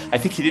away. I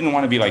think he didn't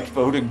want to be like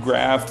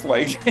photographed,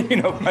 like by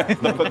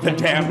the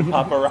damn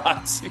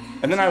paparazzi.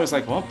 And then I was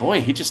like, well,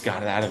 boy, he just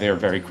got it out of there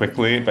very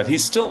quickly. But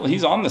he's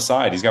on the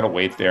side. He's got to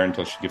wait there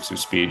until she gives her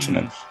speech and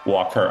then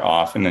walk her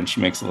off. And then she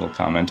makes a little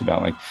comment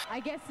about like, I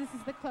guess this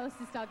is the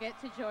closest I'll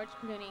get to George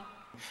Clooney.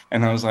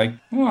 And I was like,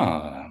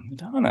 oh,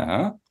 Madonna,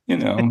 huh?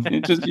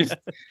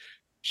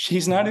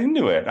 She's not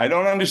into it. I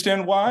don't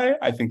understand why.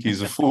 I think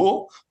he's a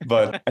fool,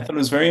 but I thought it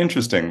was very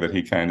interesting that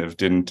he kind of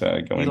didn't go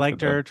into it. He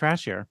liked her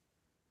trashier.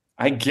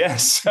 I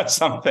guess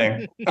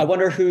something. I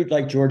wonder who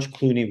like George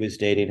Clooney was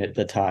dating at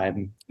the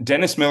time.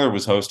 Dennis Miller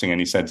was hosting, and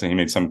he said he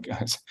made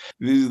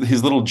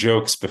his little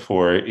jokes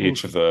before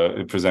each of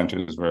the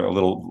presenters were a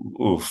little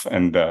oof,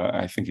 and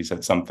I think he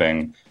said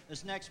something.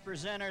 This next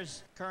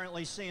presenter's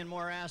currently seeing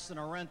more ass than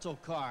a rental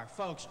car,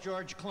 folks.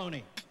 George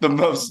Clooney. The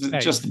most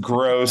just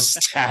gross,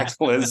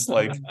 tactless,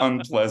 like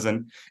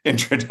unpleasant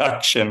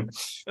introduction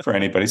for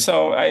anybody.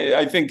 So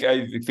I think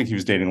he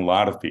was dating a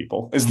lot of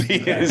people. Is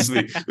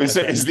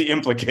the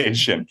implication?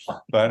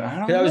 But I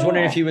don't know. I was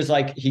wondering if he was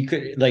like he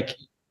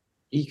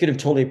could have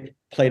totally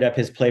played up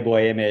his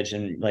Playboy image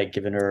and like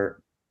given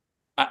her.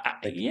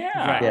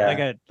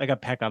 Like a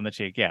peck on the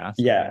cheek. Yeah.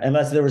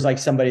 Unless there was like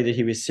somebody that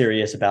he was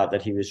serious about,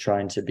 that he was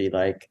trying to be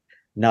like,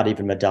 not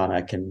even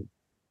Madonna can.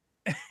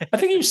 I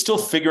think he was still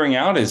figuring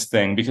out his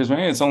thing because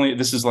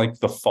this is like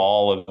the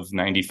fall of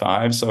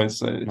 95. So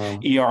it's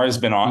ER has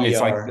been on. It's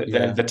like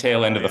the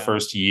tail end of the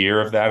first year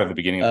of that, or the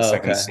beginning of the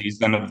second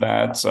season of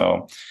that.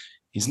 So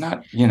he's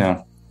not,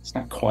 it's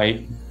not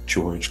quite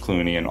George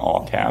Clooney in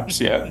all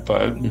caps yet,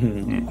 but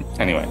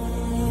anyway.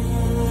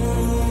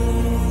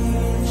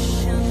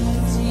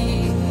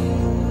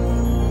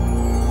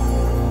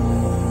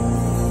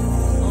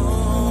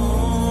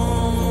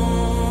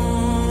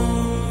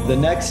 The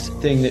next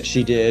thing that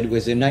she did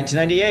was in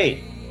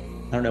 1998.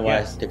 I don't know why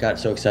I got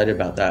so excited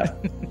about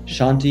that.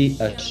 Shanti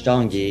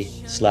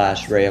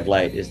Ashtangi / Ray of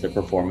Light is the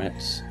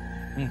performance.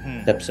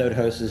 The episode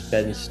host is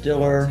Ben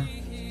Stiller.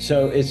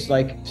 So it's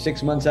like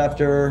 6 months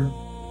after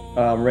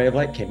Ray of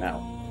Light came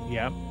out.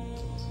 Yeah.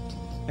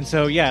 And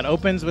so, it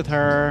opens with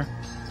her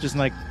just in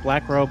like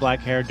black robe, black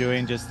hair,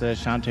 doing just the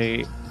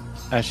Shanti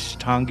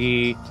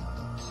Ashtangi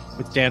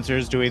with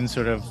dancers doing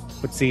sort of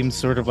what seems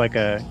sort of like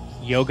a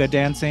yoga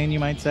dancing, you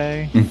might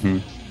say.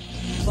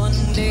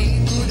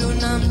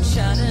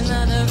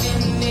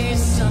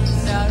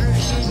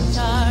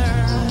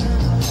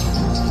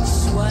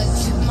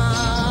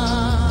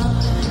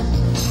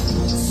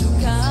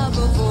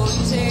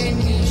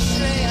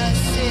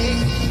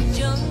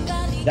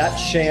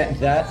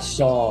 That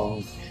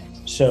song,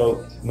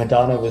 so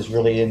Madonna was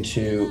really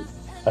into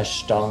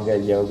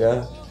Ashtanga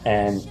yoga,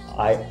 and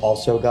I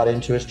also got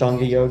into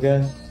Ashtanga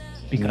yoga.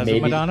 Because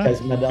of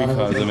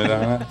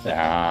Madonna?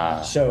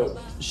 Yeah. So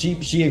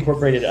she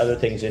incorporated other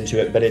things into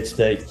it, but it's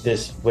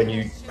this when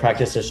you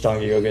practice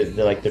Ashtanga yoga,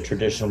 the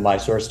traditional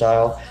Mysore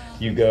style,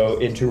 you go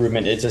into a room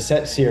and it's a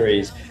set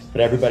series, but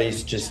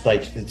everybody's just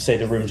like, say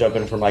the room's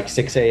open from like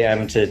 6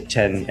 a.m. to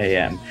 10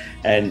 a.m.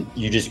 and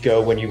you just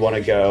go when you want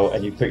to go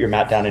and you put your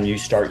mat down and you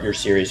start your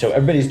series. So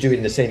everybody's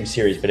doing the same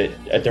series, but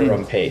at their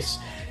own pace.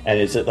 And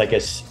it's like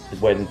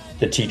when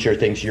the teacher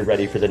thinks you're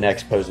ready for the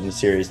next pose in the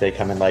series, they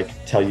come and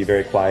like tell you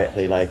very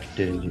quietly, like,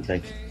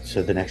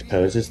 so the next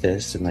pose is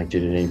this, and like,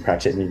 did you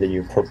practice it? And then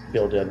you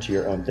build it onto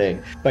your own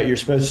thing. But you're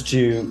supposed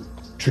to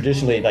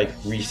traditionally like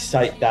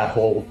recite that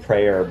whole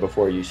prayer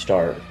before you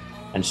start.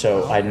 And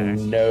so I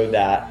know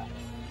that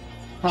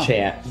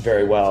chant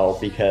very well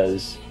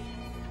because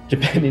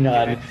depending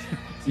on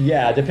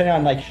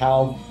like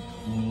how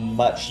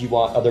much you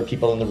want other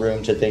people in the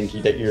room to think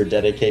that you're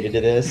dedicated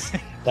to this.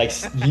 Like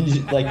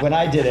when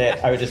I did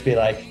it, I would just be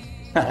like,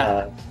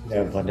 Vande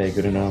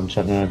Gurunam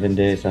Shatana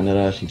Vinde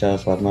Sandara Shita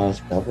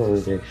Swadmas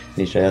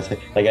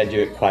like I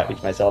do it quietly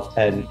to myself.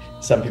 And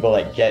some people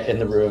like get in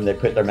the room, they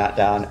put their mat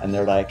down and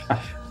they're like,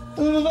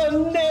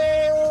 Vande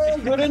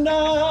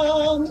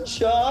Gurunam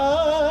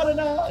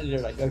Shatana. And you're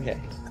like, okay.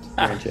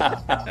 You're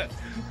into it.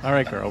 All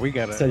right, girl, we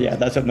get it. So yeah,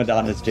 that's what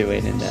Madonna's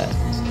doing in that.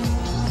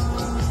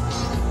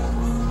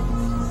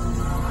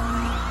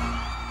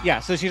 Yeah,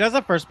 so she does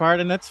the first part,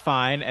 and that's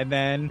fine, and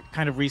then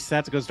kind of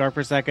resets, goes dark for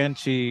a second.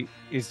 She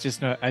is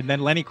just, and then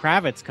Lenny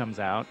Kravitz comes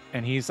out,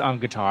 and he's on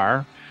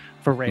guitar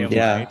for Ray of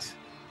Light.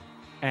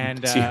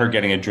 And see her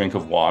getting a drink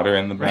of water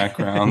in the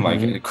background,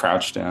 like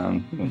crouched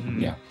down.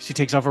 Yeah, she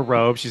takes off her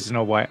robe. She's in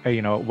a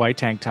white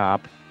tank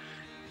top,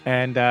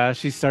 and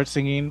she starts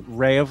singing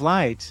Ray of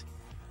Light,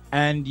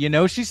 and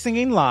she's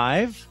singing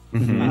live.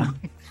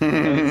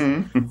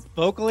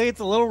 Vocally,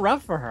 it's a little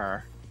rough for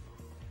her.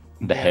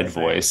 The head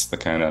voice, the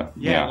kind of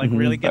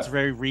really gets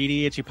very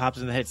reedy, and she pops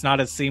in the head. It's not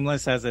as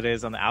seamless as it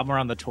is on the album or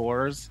on the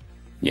tours.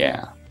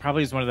 Yeah,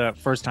 probably is one of the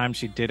first times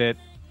she did it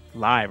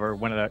live, or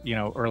one of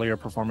the earlier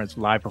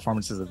live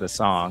performances of the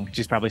song.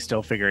 She's probably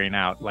still figuring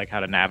out like how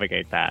to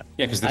navigate that.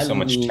 Yeah, because there's so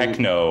much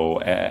techno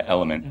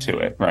element to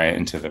it, right,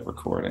 into the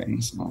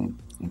recordings.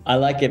 I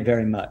like it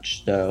very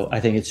much, though. I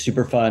think it's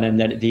super fun, and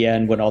then at the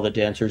end when all the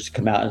dancers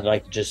come out and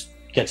like just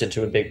gets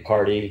into a big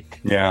party.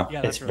 Yeah,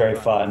 it's very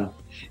fun.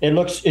 I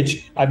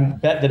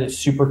bet that it's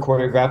super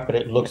choreographed, but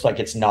it looks like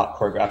it's not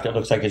choreographed. It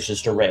looks like it's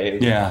just a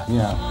rave. Yeah.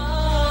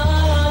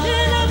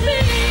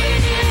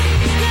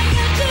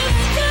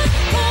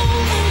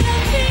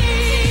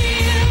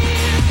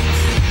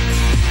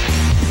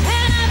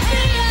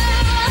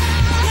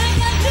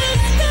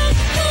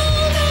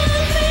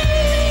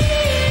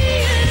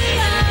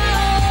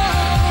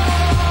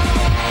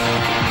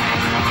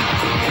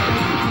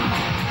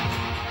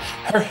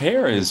 Her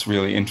hair is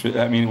really interesting.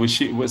 I mean,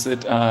 was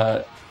it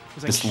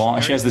this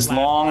long? She has this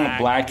long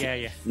black,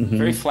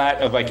 very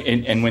flat of like,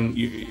 and when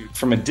you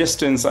from a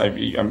distance,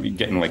 I'm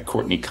getting like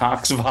Courtney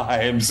Cox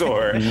vibes,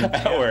 or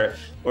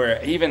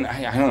even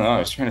I don't know. I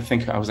was trying to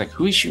think. I was like,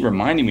 who is she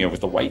reminding me of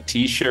with the white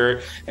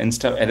T-shirt and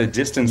stuff? At a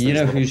distance, who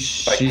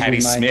like Patti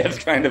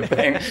Smith kind of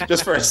thing.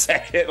 Just for a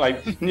second,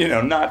 like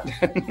not.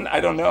 I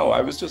don't know.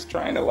 I was just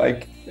trying to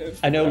like.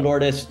 I know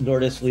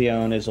Lourdes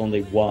Leon is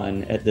only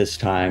one at this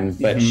time,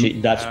 but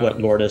that's what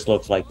Lourdes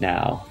looks like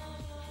now.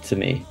 To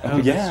me. Oh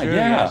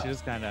yeah. She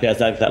was kind of. She has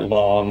that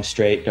long,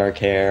 straight, dark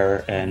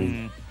hair,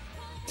 and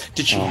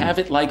did she have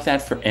it like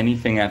that for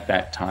anything at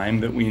that time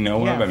that we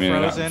know of? I mean,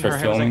 Frozen. For her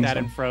hair was like that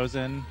in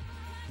Frozen.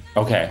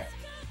 Okay.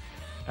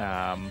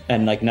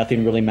 And like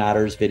Nothing Really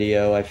Matters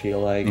video, I feel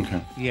like.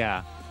 Okay.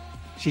 Yeah,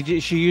 she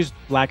used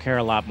black hair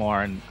a lot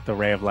more in the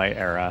Ray of Light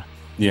era.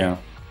 Yeah.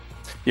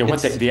 Yeah,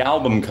 what the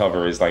album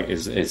cover is like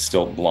is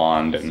still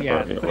blonde and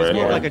it's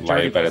more like a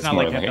dirty, but it's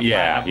more like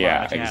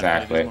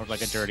exactly. It's more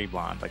like a dirty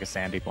blonde, like a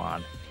sandy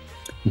blonde.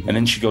 And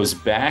then she goes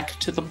back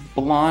to the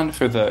blonde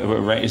for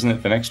isn't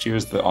it the next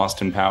year's the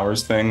Austin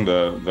Powers thing,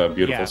 the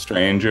Beautiful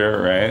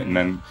Stranger, right? And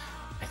then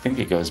I think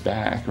it goes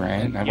back,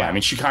 right? Yeah. I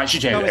mean, she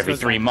changes every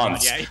 3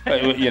 months.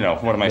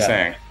 Yeah. What am I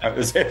saying?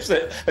 As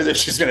if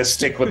she's going to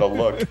stick with a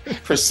look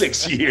for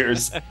 6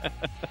 years.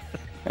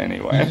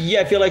 Anyway.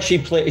 Yeah, I feel like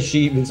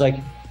she was like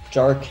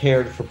dark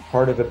haired for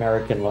part of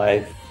American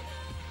Life,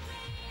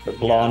 but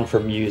blonde for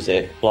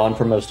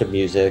most of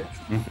music.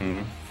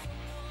 Mm-hmm.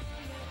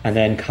 And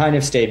then kind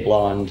of stayed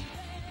blonde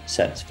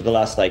since for the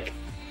last like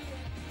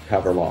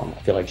however long.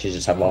 I feel like she's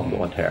just had long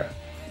blonde hair.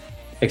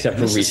 Except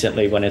for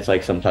recently when it's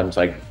like sometimes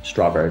like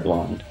strawberry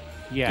blonde.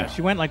 Yeah,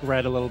 she went like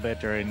red a little bit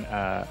during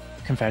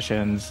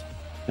Confessions.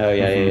 Oh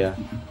yeah.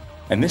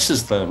 And this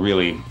is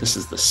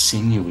the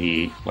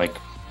sinewy, like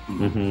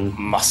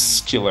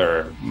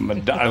muscular,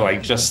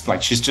 like just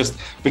like she's just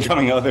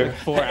becoming 4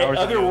 hours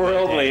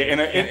otherworldly in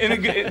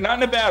a not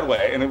in a bad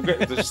way.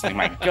 It's just like,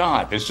 my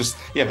God,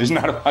 there's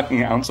not a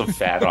fucking ounce of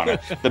fat on it.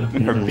 Her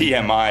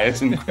BMI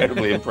is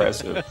incredibly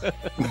impressive.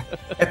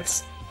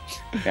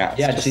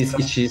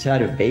 She's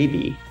had a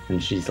baby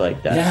and she's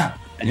like that. Yeah,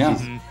 and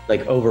she's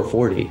like over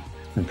 40.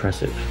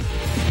 Impressive.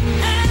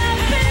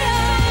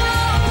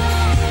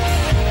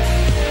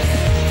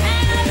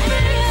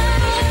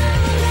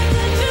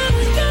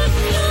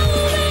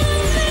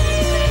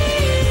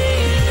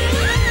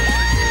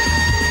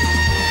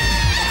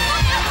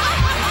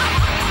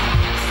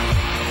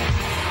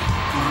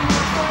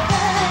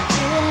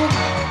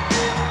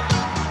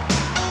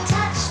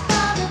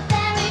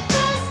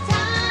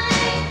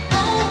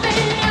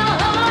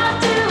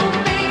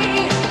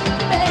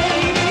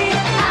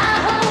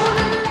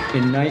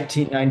 In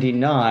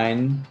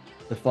 1999,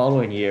 the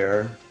following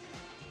year,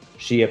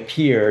 she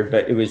appeared,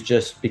 but it was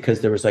just because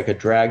there was like a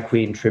drag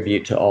queen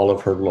tribute to a lot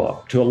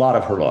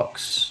of her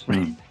looks.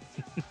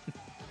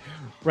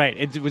 Right.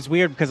 It was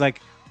weird because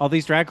like all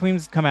these drag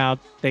queens come out,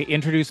 they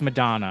introduce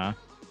Madonna,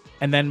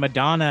 and then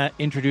Madonna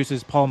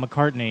introduces Paul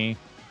McCartney,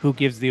 who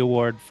gives the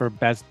award for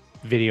Best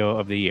Video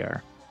of the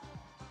Year.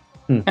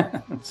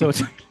 So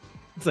it's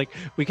like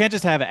we can't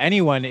just have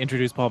anyone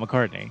introduce Paul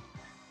McCartney.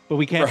 But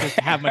we can't just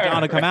have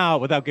Madonna come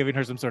out without giving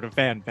her some sort of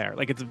fanfare.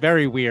 Like, it's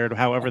very weird,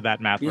 however that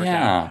math worked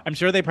out. I'm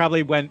sure they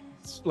probably went,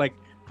 like,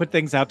 put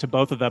things out to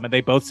both of them, and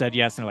they both said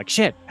yes. And they're like,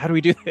 shit, how do we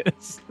do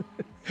this?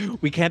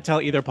 We can't tell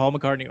either Paul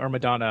McCartney or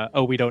Madonna,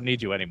 oh, we don't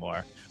need you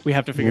anymore. We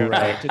have to figure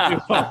out how to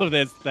do all of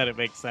this, that it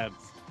makes sense.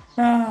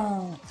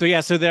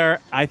 So there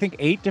are, I think,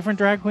 8 different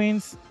drag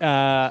queens.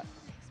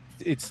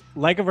 It's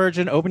Like a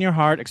Virgin, Open Your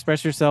Heart,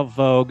 Express Yourself,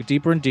 Vogue,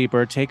 Deeper and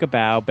Deeper, Take a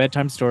Bow,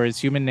 Bedtime Stories,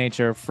 Human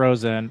Nature,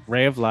 Frozen,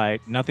 Ray of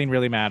Light, Nothing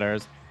Really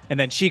Matters, and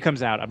then she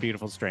comes out, A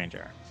Beautiful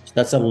Stranger.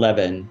 That's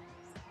 11.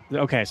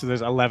 Okay, so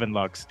there's 11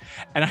 looks.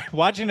 And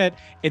watching it,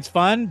 it's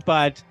fun,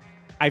 but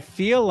I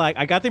feel like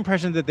I got the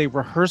impression that they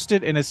rehearsed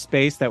it in a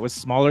space that was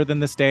smaller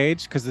than the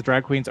stage because the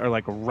drag queens are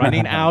like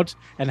running out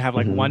and have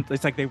like one.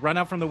 It's like they run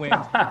out from the wings,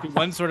 do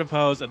one sort of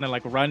pose, and then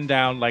like run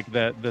down like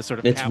the sort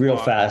of. It's real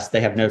fast.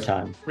 They have no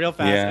time. Real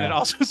fast, and it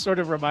also sort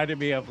of reminded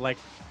me of like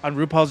on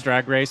RuPaul's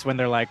Drag Race when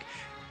they're like,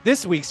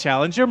 "This week's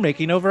challenge, you're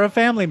making over a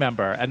family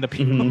member," and the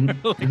people are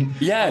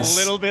like a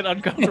little bit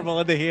uncomfortable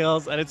in the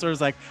heels, and it's sort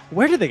of like,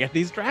 where do they get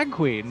these drag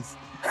queens?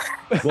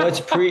 Well,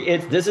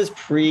 this is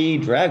pre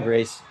Drag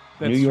Race.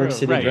 That's New York true.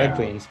 City drag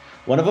queens.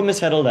 One of them is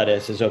Hedda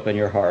Lettuce, is Open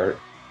Your Heart.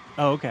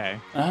 Oh, okay.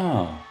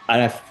 Oh.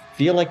 And I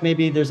feel like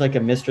maybe there's like a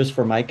Mistress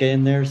for Micah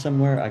in there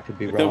somewhere. I could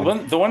be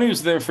wrong. The one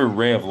who's there for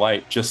Ray of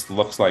Light just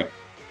looks like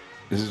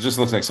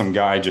some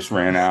guy just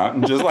ran out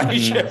and just like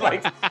shit.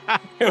 Like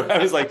I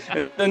was like,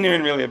 it doesn't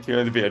even really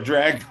appear to be a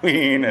drag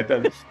queen. I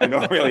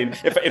don't really.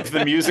 If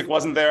the music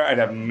wasn't there, I'd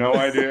have no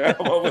idea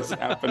what was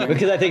happening.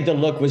 Because I think the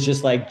look was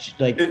just like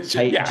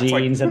tight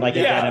jeans and like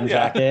a denim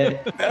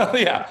jacket.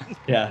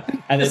 Yeah.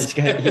 And he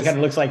kind of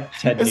looks like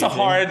Ted. It's Nugent. a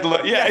hard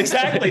look. Yeah,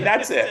 exactly.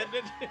 That's it.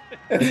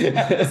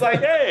 It's like,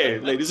 hey,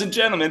 ladies and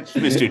gentlemen,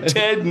 Mr.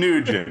 Ted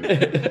Nugent.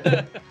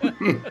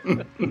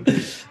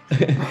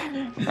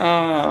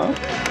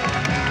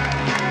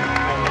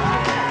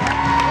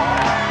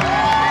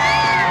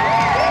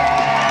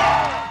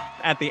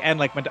 At the end,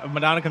 like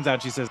Madonna comes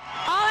out, she says,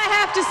 All I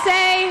have to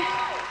say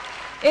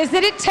is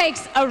that it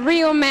takes a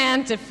real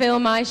man to fill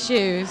my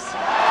shoes.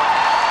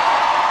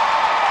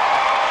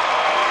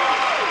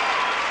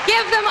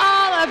 Give them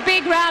all a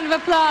big round of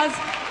applause.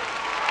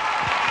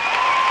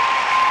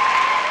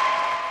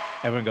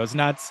 everyone goes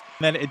nuts.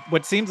 And then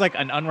what seems like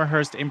an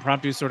unrehearsed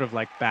impromptu sort of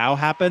like bow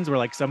happens where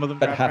like some of them,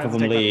 but half of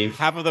them leave.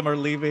 Half of them are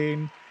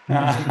leaving.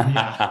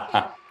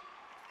 The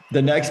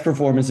next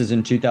performance is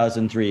in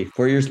 2003,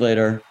 4 years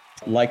later,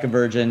 Like a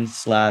Virgin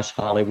 /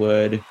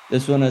 Hollywood.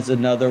 This one is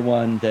another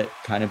one that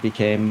kind of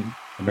became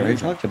very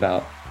talked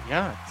about.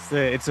 Yeah,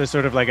 it's a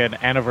sort of like an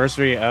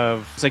anniversary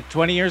of, it's like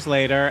 20 years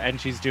later,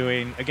 and she's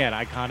doing, again,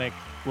 iconic.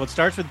 Well, it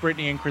starts with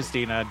Britney and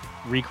Christina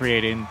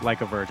recreating Like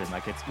a Virgin.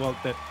 Like it's, well,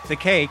 the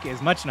cake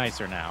is much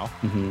nicer now.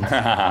 Mm-hmm.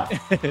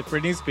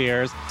 Britney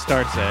Spears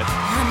starts it.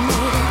 I made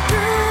it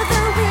through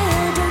the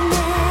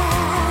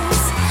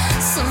wilderness.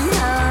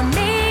 Somehow I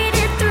made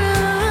it through.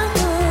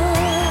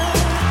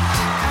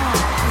 I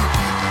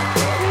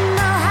didn't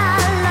know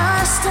how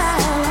lost I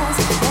was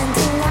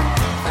until I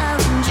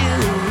found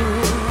you.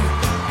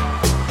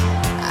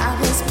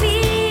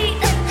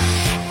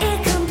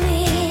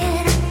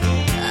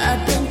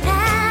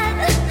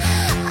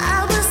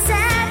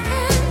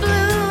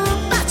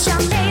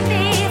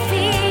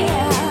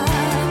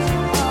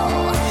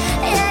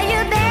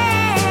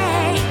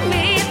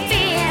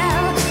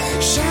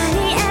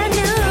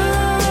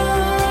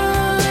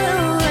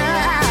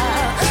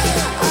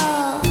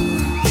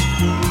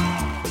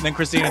 then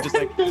Christina just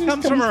like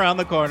comes from around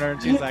the corner,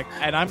 and she's like,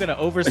 "And I'm gonna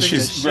oversing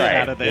the shit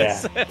out of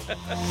this."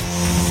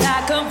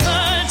 Like a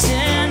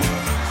virgin,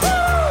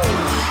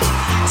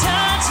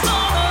 touch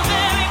for the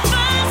very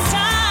first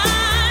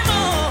time.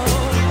 Oh,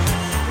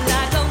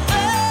 like a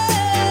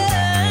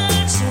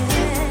virgin.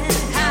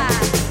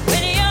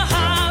 When your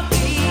heart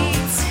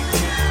beats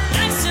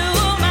next to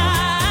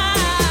mine.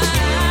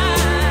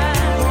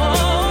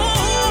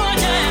 Oh,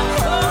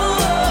 yeah.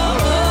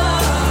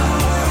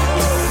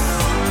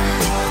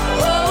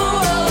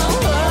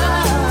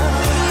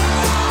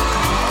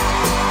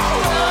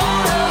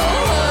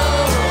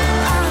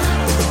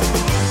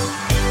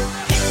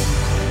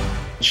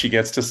 She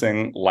gets to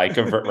sing like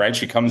a right.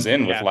 She comes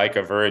in with like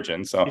a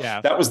virgin. So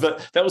that was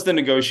the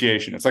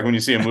negotiation. It's like when you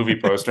see a movie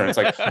poster and it's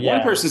like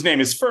one person's name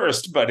is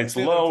first, but it's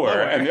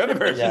lower, and the other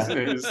person's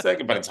name is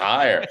second, but it's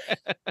higher.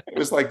 It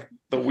was like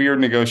the weird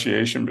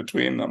negotiation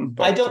between them.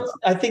 But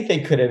I think they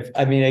could have.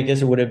 I mean, I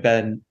guess it would have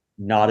been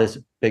not as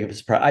big of a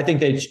surprise. I think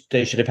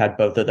they should have had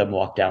both of them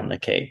walk down the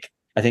cake.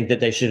 I think that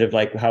they should have,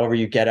 like, however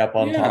you get up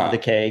on top of the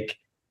cake.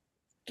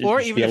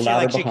 Or even if she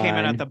like she came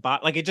in at the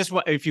bottom, like it just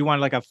if you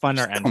want like a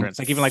funner entrance,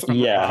 like even like from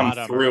the bottom,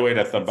 come through it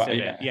at the bottom,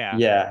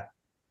 yeah.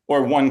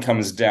 Or one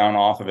comes down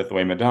off of it the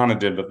way Madonna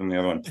did, but then the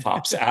other one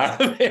pops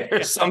out of it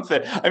or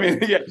something. I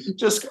mean,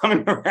 just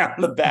coming around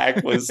the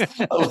back was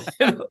a little.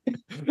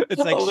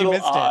 It's like she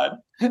missed odd.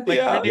 it. Like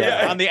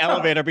on the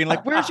elevator, being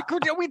like, "Where's your?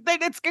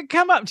 It's gonna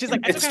come up." And she's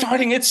like, "It's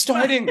starting. It's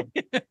starting."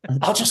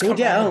 I'll just go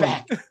down.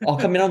 Back. I'll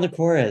come in on the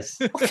chorus.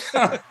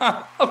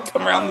 I'll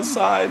come around the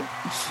side.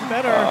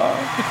 Better.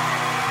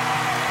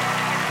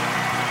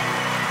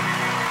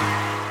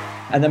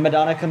 And then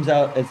Madonna comes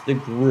out as the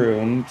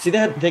groom. See,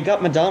 they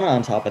got Madonna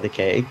on top of the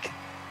cake.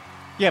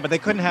 Yeah, but they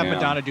couldn't have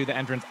Madonna do the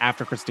entrance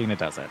after Christina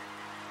does it.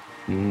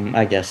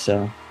 I guess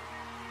so.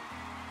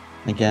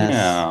 I guess.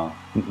 Yeah.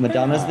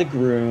 Madonna's the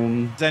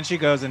groom. Then she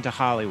goes into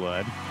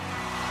Hollywood.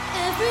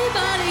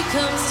 Everybody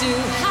comes to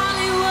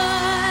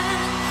Hollywood.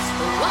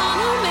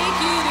 Wanna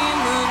make it in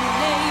the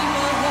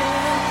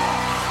neighborhood.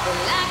 They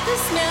like the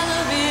smell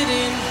of it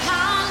in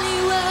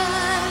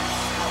Hollywood.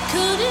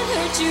 Couldn't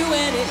hurt you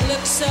when it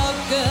looks so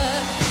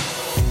good.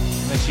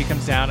 Then she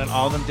comes down and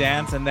all of them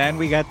dance, and then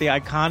we got the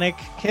iconic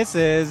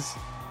kisses.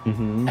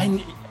 Mm-hmm.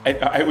 And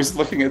I was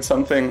looking at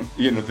something,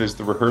 there's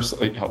the rehearsal.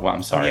 Well,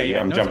 I'm sorry,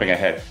 I'm jumping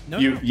ahead.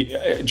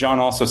 John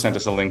also sent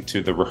us a link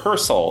to the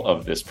rehearsal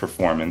of this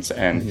performance,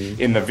 and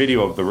in the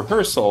video of the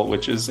rehearsal,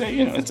 which is,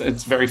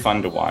 it's very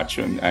fun to watch,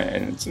 and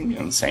it's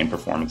the same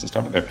performance and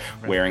stuff. But they're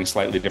wearing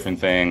slightly different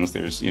things.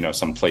 There's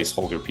some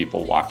placeholder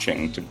people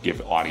watching to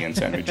give audience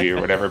energy or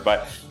whatever,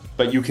 but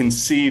you can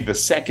see the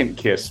second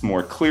kiss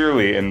more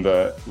clearly in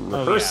the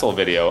rehearsal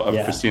video of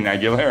Christina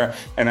Aguilera.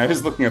 And I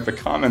was looking at the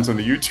comments on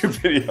the YouTube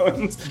video,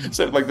 and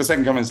so like the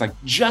second comment is like,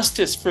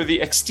 "Justice for the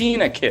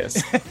Xtina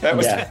kiss." That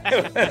was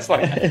that's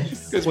like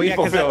because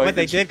people feel like what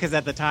they did, because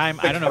at the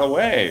time I don't know,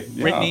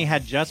 Britney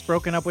had just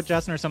broken up with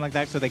Justin or something like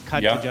that, so they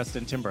cut to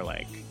Justin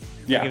Timberlake.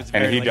 Yeah, like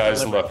and he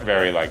does look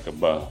very like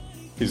the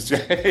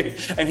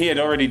and he had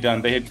already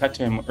done. They had cut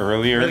to him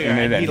earlier in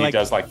it, and he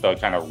does like the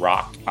kind of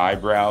rock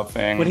eyebrow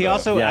thing. But he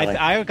also,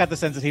 I got the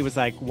sense that he was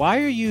like,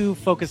 "Why are you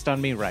focused on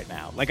me right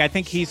now?" Like I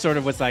think he sort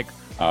of was like,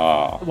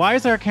 "Why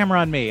is there a camera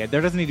on me? There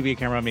doesn't need to be a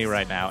camera on me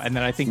right now." And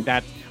then I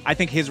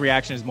think his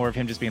reaction is more of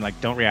him just being like,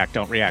 "Don't react,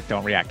 don't react,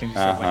 don't react," and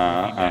he's sort of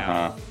like looking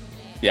down.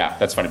 Yeah,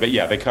 that's funny. But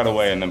they cut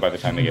away, and then by the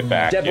time they get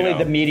back,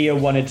 definitely the media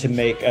wanted to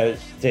make a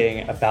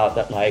thing about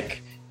that.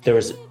 Like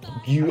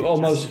you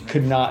almost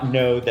could not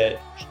know that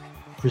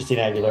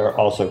Christina Aguilera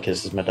also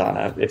kisses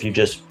Madonna. If you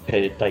just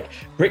paid like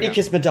Britney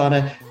kissed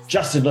Madonna,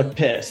 Justin looked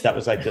pissed. That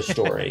was like the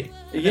story.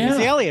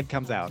 Missy Elliott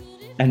comes out.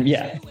 And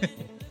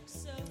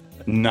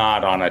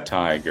not on a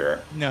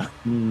tiger. No.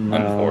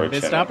 Unfortunately.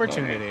 Missed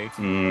opportunity.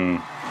 Who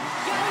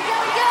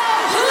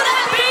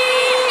that be?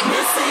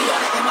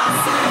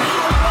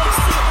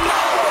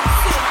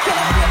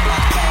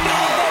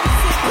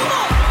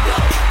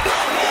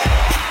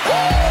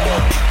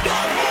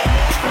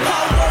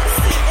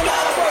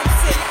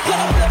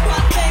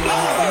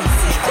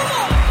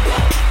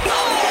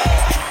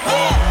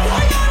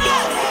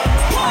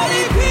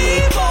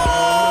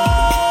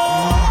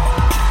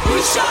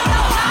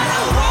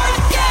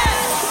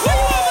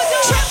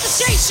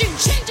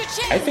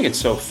 I think it's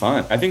so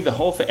fun. I think the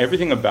whole thing,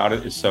 everything about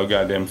it is so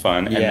goddamn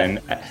fun.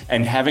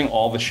 And having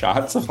all the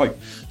shots of like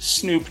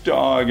Snoop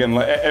Dogg and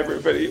like,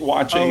 everybody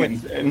watching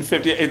and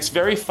 50, it's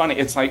very funny.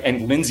 It's like,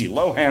 and Lindsay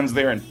Lohan's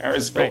there and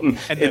Paris Hilton.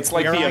 And it's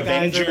like the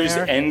Avengers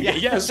and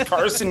yes,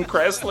 Carson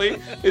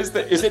Kressley. Is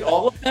it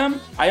all of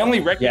them? I only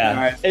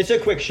recognize. Yeah, it's a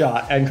quick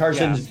shot, and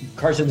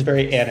Carson's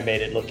very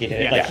animated looking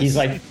at it. Like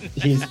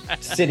he's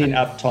sitting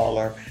up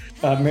taller.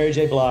 Mary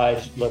J.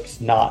 Blige looks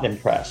not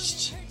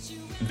impressed.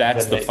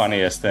 That's the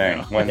funniest thing.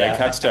 When they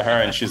cuts to her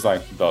and she's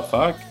like, "The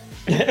fuck?"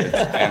 It's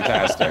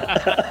fantastic.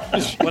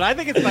 What I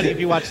think is funny if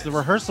you watch the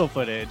rehearsal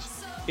footage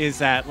is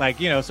that, like,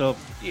 so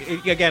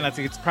again, I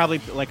think it's probably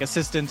like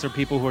assistants or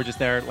people who are just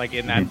there like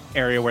in that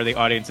area where the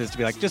audience is, to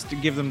be like, just to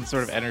give them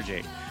sort of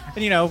energy.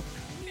 And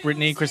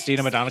Brittany,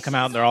 Christina, Madonna come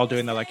out and they're all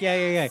doing, they're like,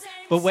 yeah.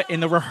 But in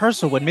the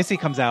rehearsal, when Missy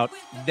comes out,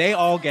 they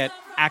all get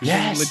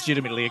actually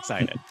legitimately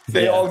excited.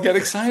 They all get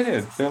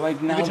excited. They're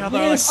like, now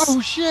they're like,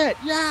 oh shit,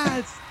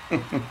 yes.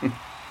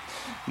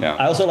 No,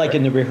 I also like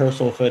in the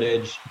rehearsal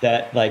footage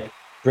that like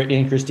Brittany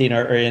and Christina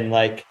are in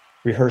like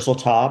rehearsal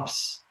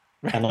tops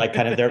and like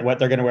kind of what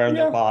they're going to wear on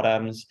their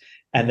bottoms,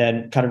 and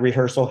then kind of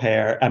rehearsal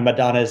hair, and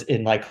Madonna's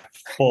in like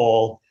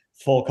full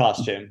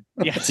costume.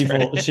 Yeah, she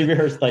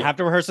rehearsed like have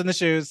to rehearse in the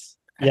shoes.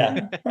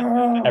 Yeah,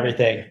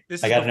 everything.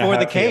 This is before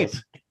the cape.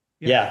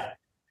 Yeah.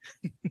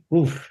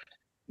 Oof.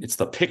 It's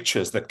the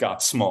pictures that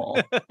got small.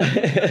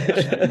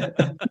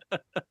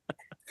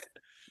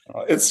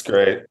 It's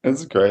great.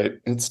 It's great.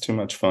 It's too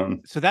much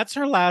fun. So that's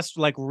her last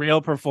like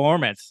real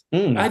performance.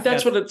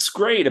 That's what it's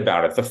great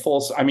about it. The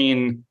full. I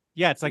mean,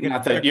 yeah, it's like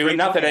not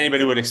that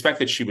anybody would expect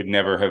that she would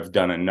never have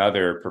done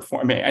another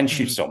performance, and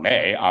she still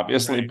may,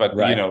 obviously. But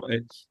you know,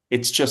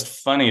 it's just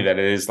funny that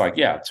it is like,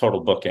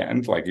 total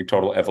bookend, like a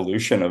total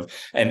evolution of,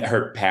 and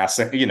her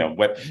passing. You know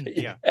what?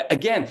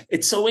 Again,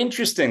 it's so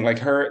interesting, like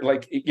her,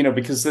 like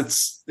because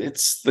it's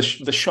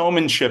the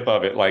showmanship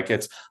of it. Like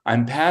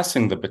I'm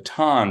passing the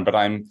baton, but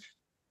I'm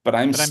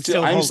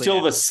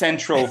still the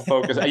central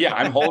focus.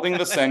 I'm holding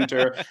the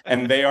center,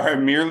 and they are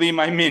merely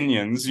my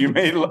minions. You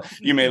may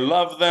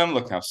love them.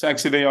 Look how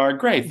sexy they are.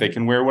 Great, they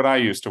can wear what I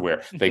used to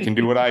wear. They can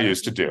do what I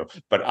used to do.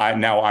 But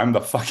I'm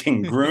the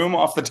fucking groom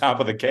off the top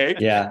of the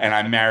cake. Yeah, and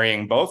I'm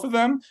marrying both of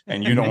them.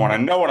 And you don't want to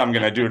know what I'm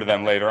going to do to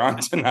them later on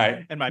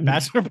tonight. And my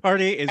bachelor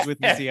party is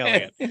with Missy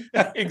Elliott.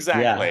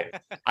 Exactly.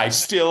 Yeah. I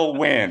still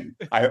win.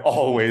 I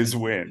always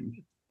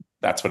win.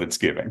 That's what it's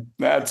giving.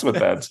 That's what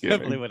that's giving.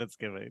 Definitely what it's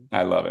giving.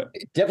 I love it.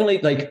 Definitely,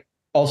 like,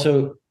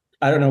 also,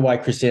 I don't know why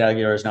Christina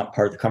Aguilera is not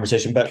part of the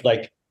conversation, but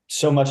like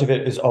so much of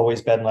it has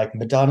always been like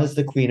Madonna's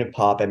the queen of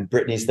pop and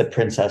Britney's the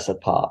princess of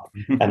pop.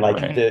 And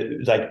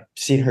like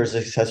seeing her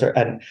successor.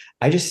 And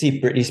I just see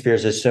Britney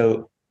Spears as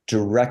so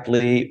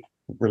directly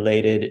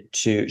related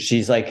to,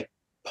 she's like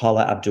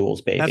Paula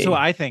Abdul's baby. That's what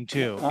I think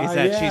too, is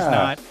that she's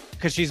not,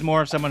 because she's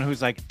more of someone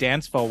who's like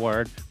dance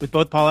forward with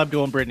both Paula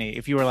Abdul and Britney.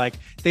 If you were like,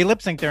 they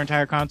lip sync their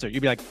entire concert,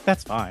 you'd be like,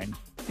 that's fine.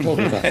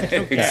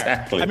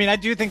 Exactly. I mean, I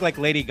do think like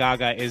Lady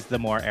Gaga is the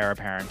more heir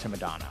apparent to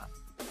Madonna.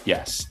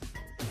 Yes,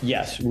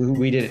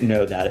 we didn't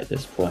know that at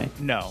this point.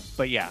 No,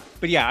 but yeah,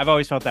 I've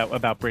always felt that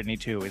about Britney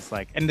too. Is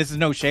like, and this is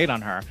no shade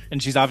on her,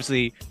 and she's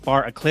obviously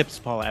far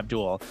eclipsed Paula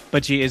Abdul,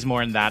 but she is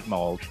more in that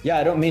mold. Yeah,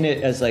 I don't mean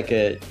it as like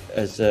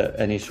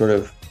any sort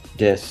of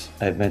diss.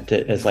 I meant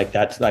it as like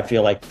that's. I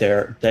feel like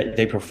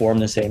they perform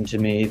the same to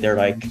me. They're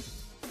like,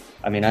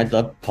 I mean, I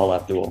love Paula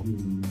Abdul.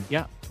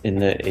 Yeah, in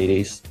the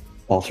 '80s,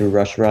 all through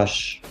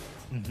Rush.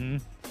 Mm-hmm.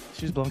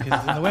 She's blowing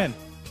kisses in the wind.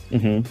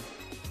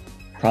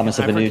 Mm-hmm. Promise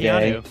of a New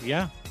Day.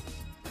 Yeah.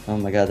 Oh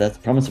my God, that's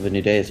Promise of a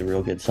New Day is a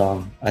real good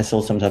song. I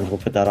still sometimes will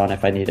put that on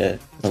if I need a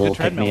little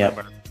pick me up.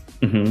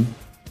 Mm-hmm.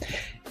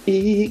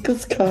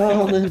 Eagles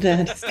calling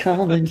and it's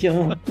calling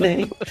your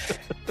name.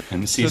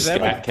 MC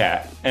Scat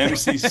Cat.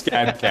 MC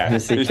Scat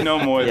Cat. There's no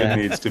more that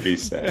needs to be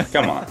said.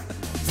 Come on.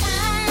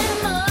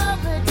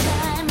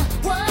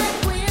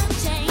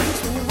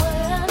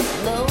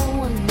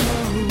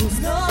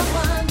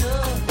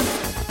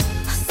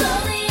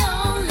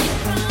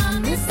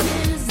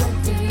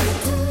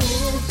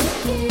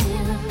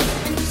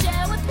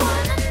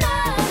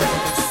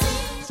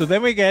 So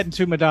then we get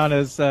into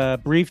Madonna's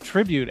brief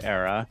tribute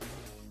era.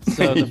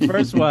 So the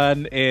first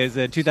one is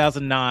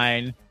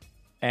 2009,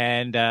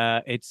 and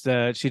it's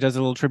she does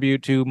a little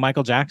tribute to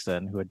Michael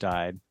Jackson, who had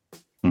died.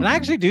 And I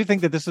actually do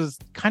think that this is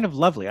kind of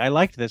lovely. I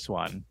liked this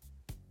one.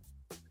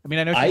 I mean,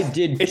 I know I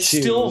did. It's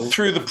still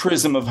through the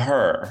prism of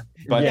her,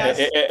 but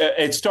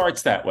it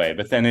starts that way.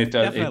 But then it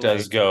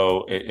does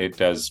go. It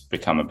does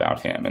become about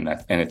him,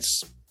 and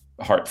it's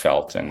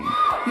heartfelt. And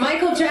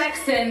Michael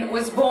Jackson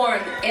was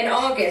born in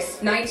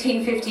August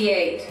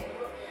 1958.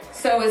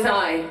 So was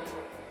I.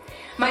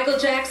 Michael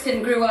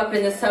Jackson grew up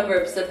in the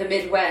suburbs of the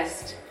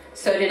Midwest.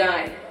 So did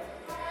I.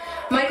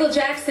 Michael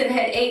Jackson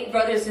had 8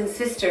 brothers and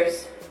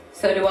sisters.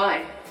 So do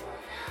I.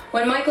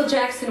 When Michael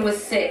Jackson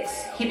was 6,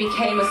 he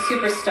became a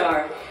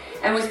superstar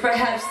and was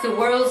perhaps the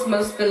world's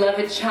most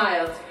beloved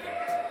child.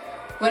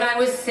 When I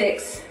was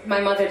 6,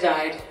 my mother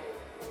died.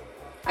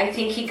 I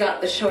think he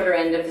got the shorter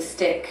end of the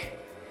stick.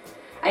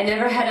 I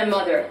never had a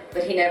mother,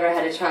 but he never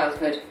had a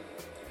childhood.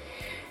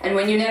 And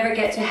when you never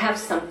get to have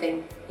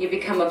something, you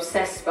become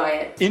obsessed by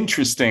it.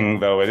 Interesting,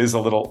 though, it is a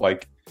little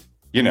like,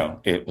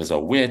 it was a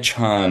witch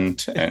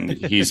hunt and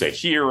he's a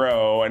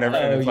hero and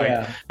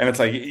everything. And it's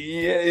like,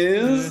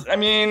 I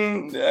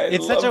mean,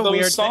 it's such a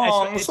weird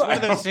songs. It's one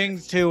of those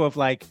things too of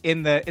like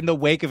in the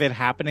wake of it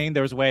happening,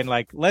 there was a way in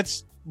like,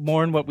 let's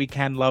mourn what we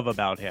can love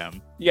about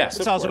him. Yes.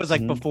 This also was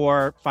like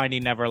before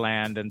Finding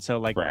Neverland. And so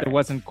like there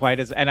wasn't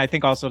quite as, and I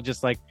think also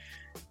just like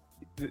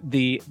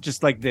the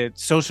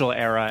social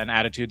era and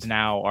attitudes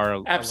now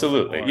are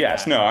absolutely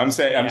yes. No, I'm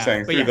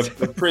saying through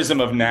the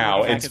prism of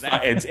now,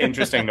 it's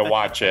interesting to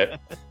watch it.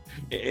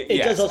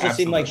 It does also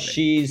seem like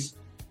she's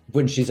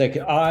when she's like,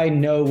 I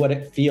know what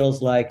it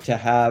feels like to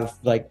have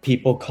like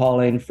people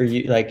calling for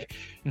you, like,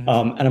 and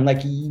I'm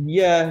like,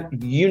 yeah,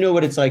 you know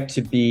what it's like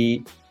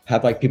to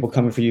have like people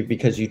coming for you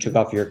because you took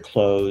off your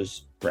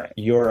clothes, Right.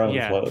 your own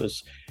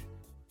clothes.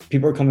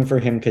 People are coming for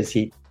him because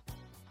he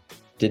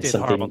did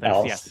something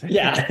else. Yes.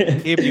 Yeah,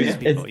 He abused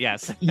people.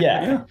 Yes.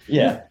 Yeah.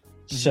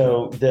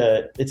 So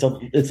it's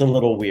a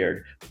little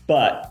weird,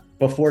 but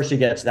before she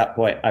gets to that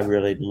point, I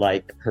really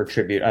like her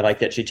tribute. I like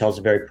that she tells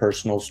a very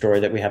personal story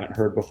that we haven't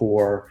heard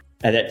before,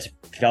 and it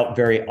felt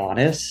very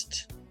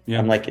honest. Yeah.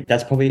 I'm like,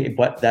 that's probably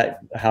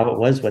how it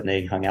was when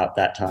they hung out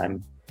that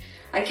time.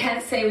 I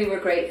can't say we were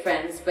great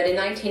friends, but in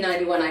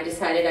 1991 I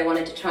decided I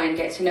wanted to try and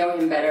get to know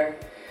him better.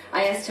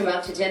 I asked him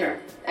out to dinner.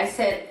 I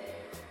said,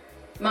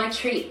 my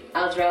treat,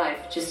 I'll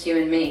drive, just you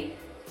and me.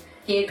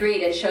 He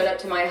agreed and showed up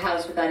to my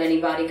house without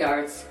any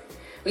bodyguards.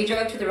 We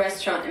drove to the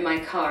restaurant in my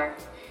car.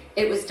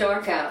 It was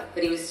dark out,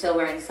 but he was still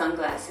wearing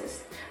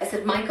sunglasses. I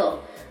said,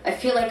 Michael, I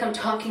feel like I'm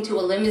talking to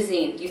a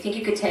limousine. Do you think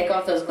you could take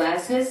off those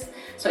glasses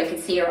so I can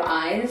see your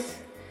eyes?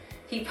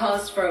 He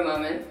paused for a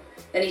moment.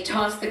 Then he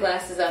tossed the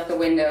glasses out the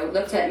window,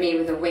 looked at me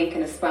with a wink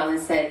and a smile and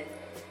said,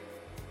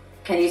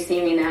 can you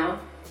see me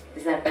now?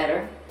 Is that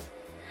better?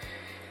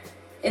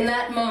 In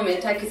that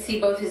moment, I could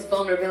see both his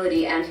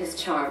vulnerability and his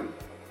charm.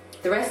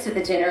 The rest of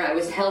the dinner, I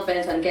was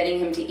hell-bent on getting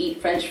him to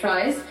eat French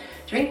fries,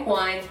 drink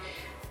wine,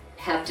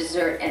 have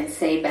dessert, and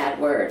say bad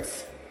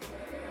words.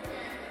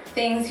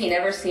 Things he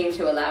never seemed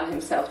to allow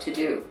himself to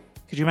do.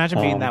 Could you imagine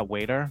being that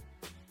waiter?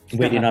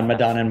 Waiting on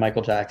Madonna and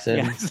Michael Jackson.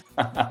 Yes.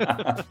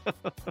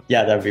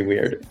 Yeah, that'd be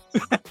weird.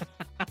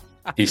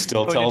 He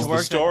still tells the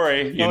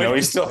story.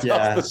 He still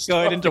tells the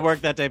story. Going into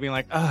work that day being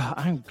like, oh,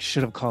 I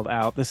should have called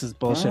out. This is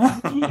bullshit.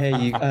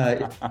 Hey,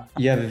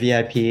 you have a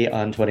VIP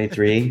on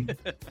 23?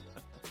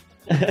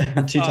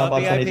 Two top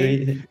on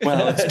 23?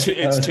 Well, it's two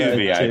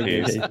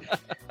VIPs.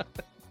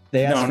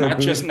 They asked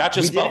for not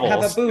just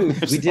bubbles.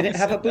 We didn't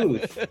have a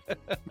booth.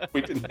 We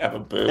didn't have a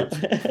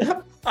booth.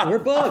 We're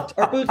booked.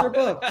 Our booths are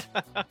booked.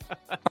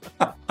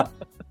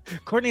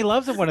 Courtney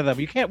loves one of them.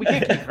 We can't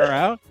kick her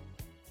out.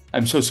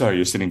 I'm so sorry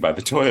you're sitting by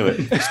the toilet,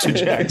 Mr.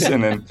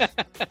 Jackson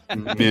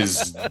and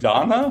Ms.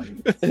 Donna.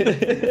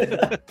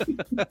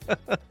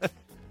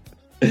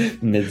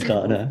 Ms.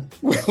 Donna.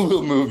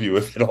 We'll move you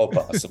if at all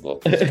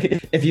possible.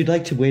 If you'd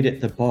like to wait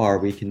at the bar,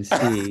 we can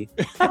see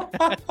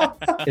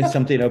if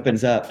something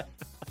opens up.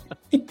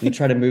 You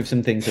try to move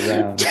some things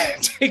around.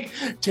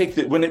 Take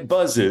when it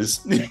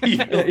buzzes.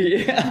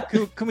 Yeah.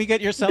 Can we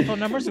get your cell phone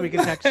number so we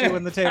can text you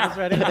when the table's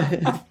ready?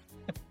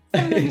 I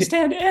don't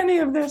understand any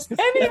of this.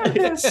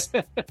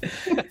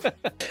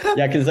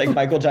 Yeah, because like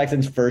Michael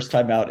Jackson's first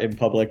time out in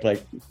public,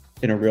 like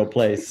in a real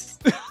place.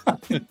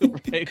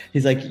 Right.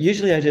 He's like,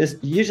 usually I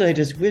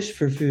just wish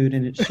for food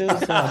and it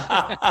shows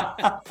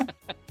up.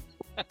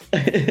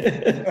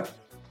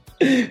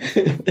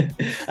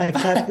 I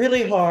clap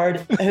really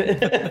hard.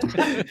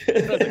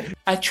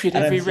 I treat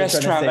every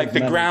restaurant like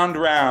the ground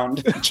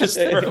round. Just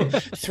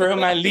throw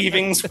my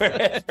leavings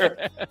wherever.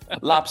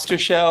 Lobster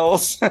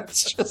shells.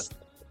 It's just.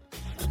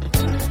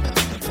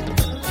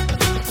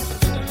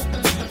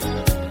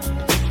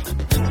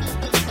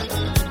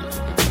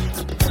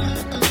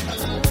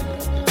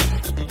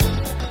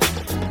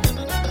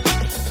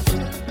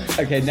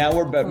 Okay, now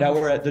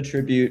we're at the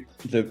tribute,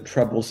 the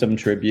troublesome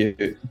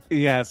tribute.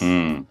 Yes.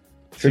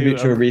 Tribute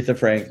to Aretha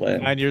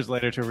Franklin. 9 years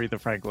later to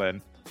Aretha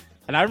Franklin.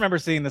 And I remember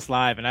seeing this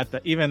live, and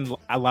even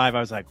live, I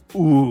was like,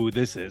 ooh,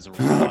 this is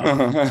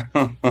rough.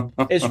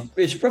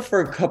 It's rough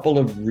for a couple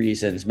of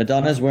reasons.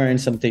 Madonna's wearing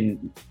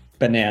something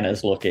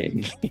bananas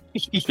looking.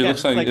 She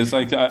looks like it's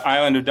like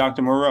Island of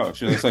Dr. Moreau.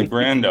 She looks like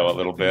Brando a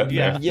little bit.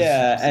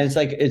 Yeah, and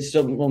it's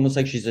still almost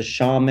like she's a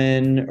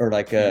shaman or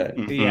like a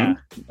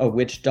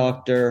witch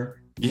doctor.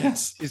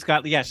 Yes. She's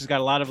got a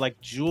lot of like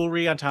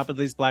jewelry on top of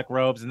these black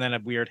robes and then a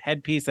weird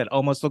headpiece that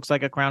almost looks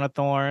like a crown of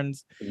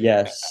thorns.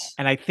 Yes.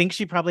 And I think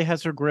she probably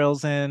has her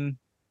grills in.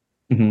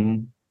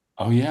 Mm-hmm.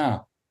 Oh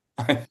yeah.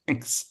 I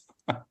think so.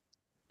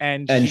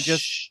 And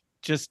she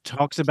just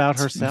talks about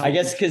herself. I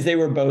guess because they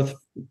were both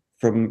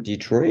from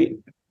Detroit.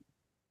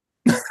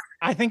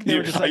 I think they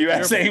were just. Are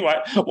you saying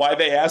why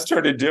they asked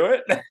her to do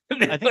it?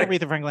 I think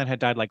Aretha Franklin had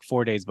died like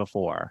 4 days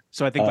before,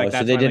 so I think that's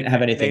so they didn't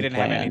have anything. They didn't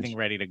have anything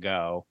ready to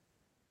go.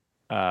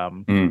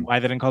 Why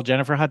they didn't call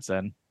Jennifer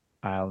Hudson,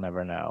 I'll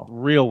never know.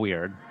 Real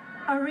weird.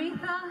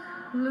 Aretha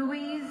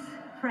Louise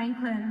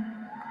Franklin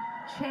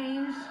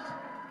changed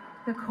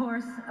the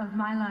course of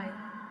my life.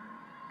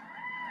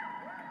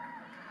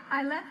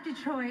 I left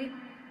Detroit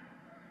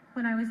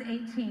when I was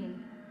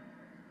 18.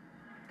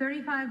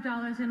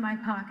 $35 in my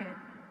pocket.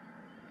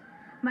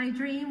 My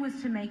dream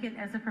was to make it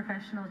as a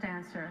professional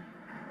dancer.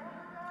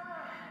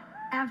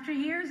 After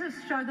years of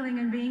struggling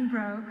and being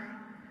broke,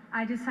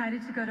 I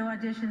decided to go to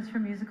auditions for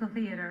musical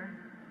theater.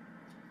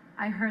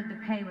 I heard the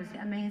pay was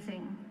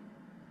amazing.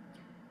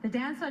 The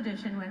dance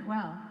audition went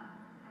well.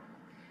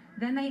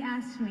 Then they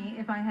asked me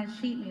if I had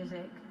sheet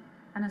music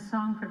and a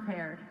song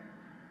prepared.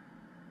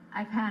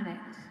 I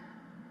panicked.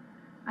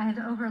 I had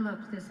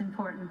overlooked this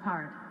important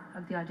part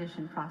of the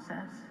audition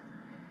process.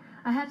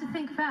 I had to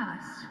think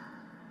fast.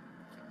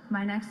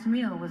 My next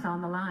meal was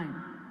on the line.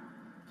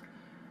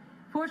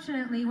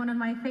 Fortunately, one of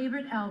my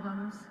favorite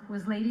albums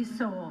was Lady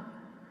Soul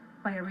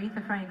by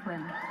Aretha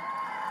Franklin.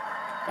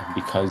 And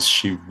because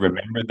she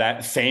remembered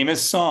that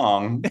famous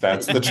song,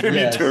 that's the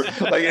tribute Yes. to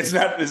her. Like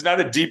it's not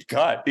a deep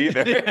cut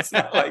either. It's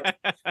not like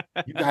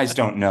you guys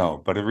don't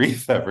know, but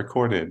Aretha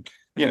recorded.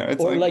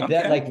 It's Or like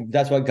that, okay. like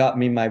that's what got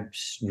me my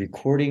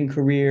recording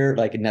career.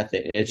 Like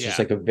nothing. It's just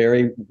Yeah.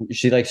 like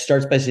she like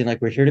starts by saying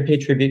like, we're here to pay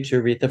tribute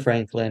to Aretha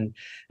Franklin.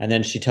 And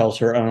then she tells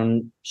her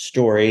own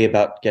story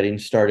about getting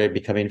started,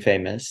 becoming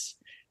famous.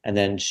 And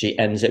then she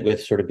ends it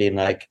with sort of being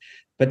like,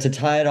 but to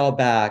tie it all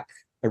back,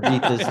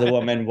 Aretha's the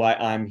woman why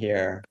I'm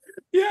here.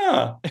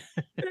 Yeah.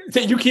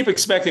 You keep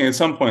expecting at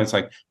some point, it's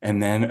like,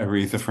 and then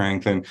Aretha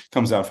Franklin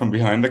comes out from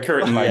behind the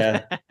curtain, like,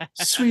 Yeah.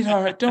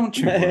 sweetheart, don't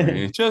you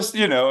worry. Just,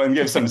 and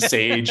give some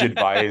sage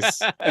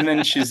advice. And then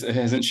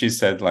hasn't she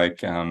said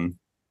like,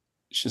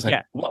 she's like,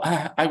 Yeah. well,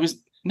 I was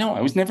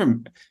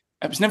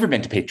never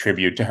meant to pay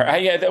tribute to her.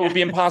 That would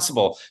be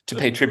impossible to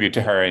pay tribute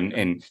to her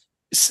in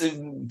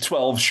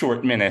 12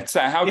 short minutes.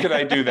 How could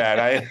I do that?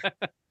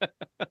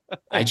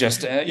 I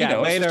just,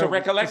 it's just a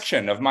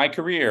recollection of my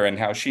career and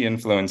how she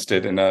influenced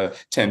it in a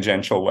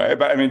tangential way.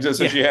 But I mean, just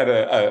so she had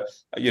her.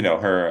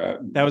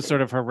 That was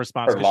sort of her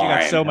response her because she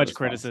got so line, much her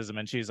criticism,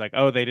 and she's like,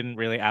 "Oh, they didn't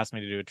really ask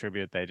me to do a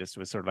tribute. They just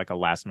was sort of like a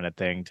last minute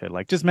thing to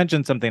like just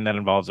mention something that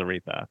involves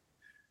Aretha."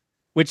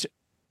 Which,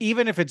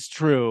 even if it's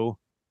true,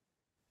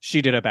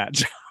 she did a bad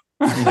job.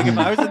 Like if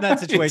I was in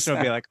that situation,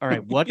 I'd be like, all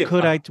right,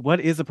 what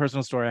is a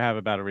personal story I have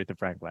about Aretha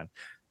Franklin?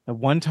 The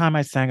one time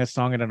I sang a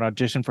song in an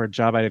audition for a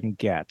job I didn't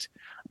get.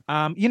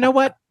 You know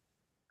what?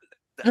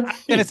 I'm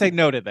gonna say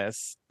no to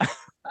this.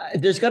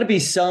 There's got to be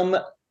some.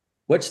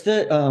 What's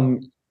the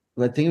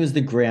I think it was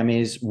the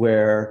Grammys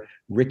where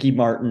Ricky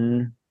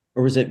Martin,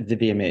 or was it the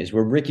VMAs,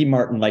 where Ricky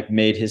Martin like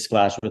made his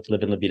splash with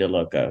 "Livin' La Vida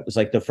Loca." It was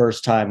like the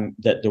first time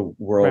that the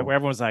world, Right, where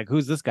everyone's like,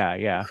 "Who's this guy?"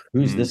 Yeah,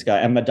 who's this guy?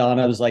 And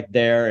Madonna was like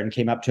there and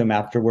came up to him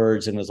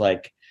afterwards and was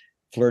like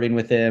flirting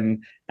with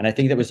him. And I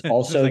think that was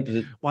also like,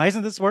 why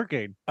isn't this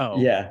working? Oh,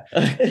 yeah.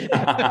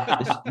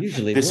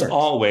 Usually this works.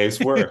 always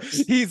works.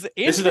 He's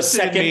this is the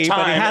second me, time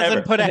but he hasn't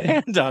ever. put a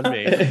hand on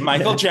me.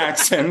 Michael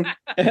Jackson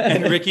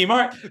and Ricky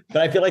Martin.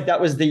 But I feel like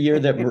that was the year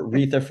that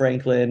Aretha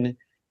Franklin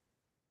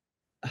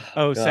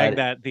sang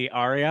the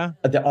aria.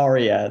 The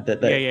aria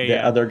that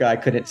the other guy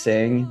couldn't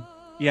sing.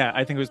 Yeah,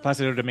 I think it was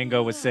Placido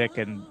Domingo was sick,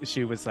 and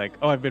she was like,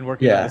 "Oh, I've been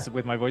working on this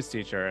with my voice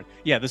teacher."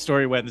 Yeah, the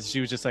story went. She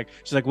was just like,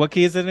 she's like, "What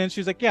key is it in?" She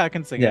was like, "Yeah, I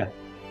can sing it."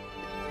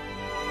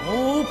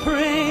 Oh,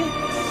 Prince,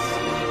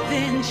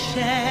 then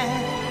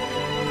share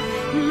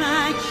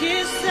my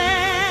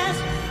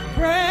kisses,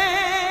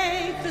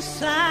 break the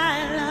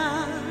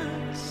silence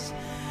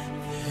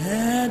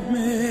that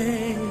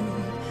made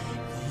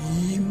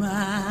me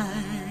mine.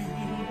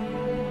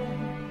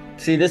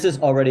 See, this is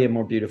already a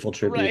more beautiful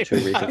tribute to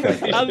Aretha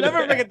Franklin. I'll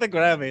never forget the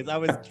Grammys. I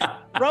was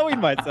throwing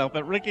myself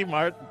at Ricky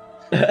Martin.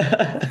 He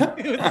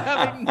was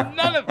having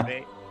none of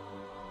me.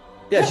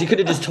 Yeah, she could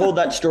have just told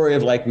that story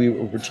of like, we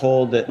were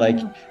told that like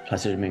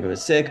Placido Domingo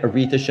was sick.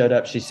 Aretha showed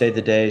up. She saved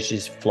the day.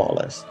 She's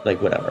flawless. Like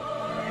whatever.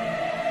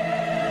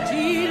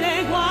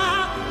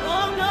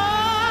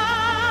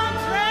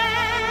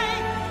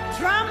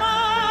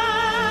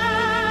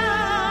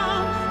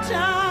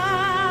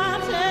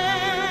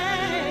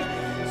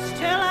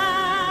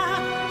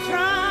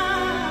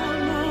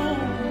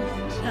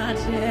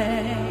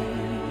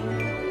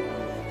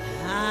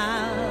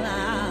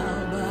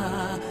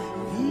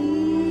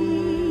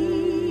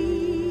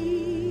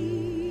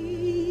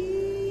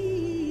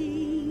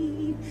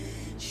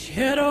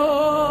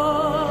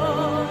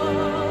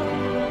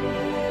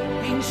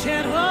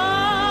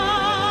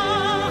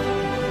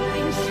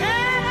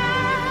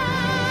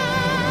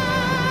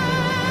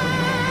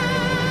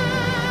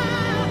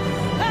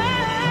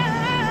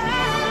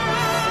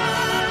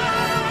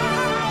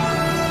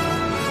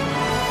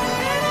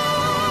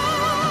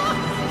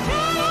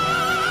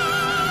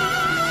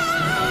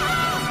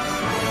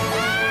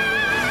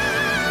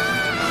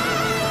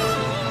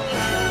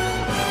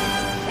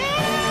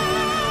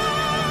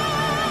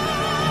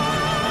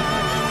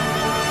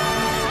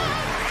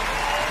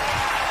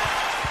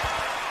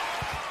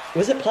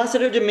 Was it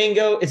Placido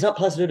Domingo? It's not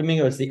Placido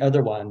Domingo. It's the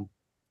other one.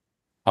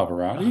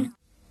 Pavarotti?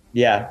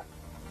 Yeah.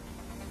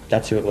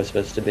 That's who it was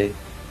supposed to be.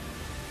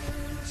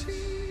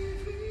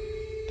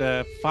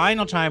 The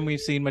final time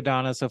we've seen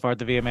Madonna so far at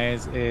the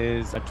VMAs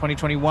is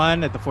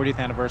 2021 at the 40th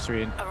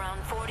anniversary.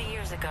 Around 40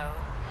 years ago,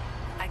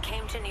 I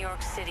came to New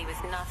York City with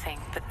nothing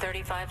but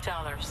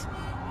 $35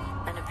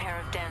 and a pair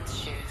of dance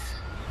shoes.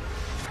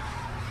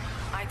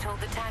 I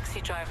told the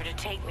taxi driver to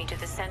take me to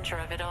the center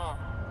of it all.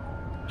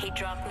 He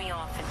dropped me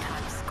off in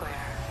Times Square.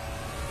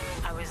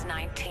 I was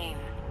 19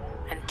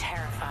 and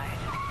terrified.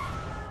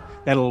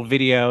 That little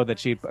video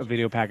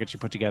package she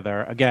put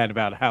together again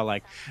about how,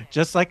 like,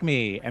 just like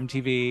me,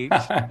 MTV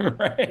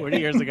right. 40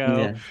 years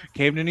ago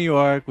came to New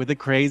York with a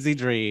crazy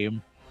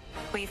dream.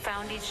 We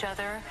found each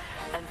other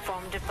and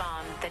formed a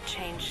bond that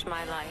changed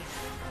my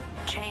life,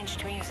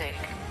 changed music,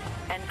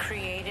 and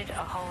created a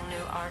whole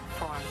new art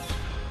form.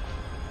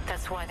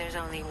 That's why there's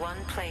only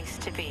one place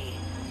to be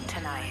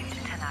tonight.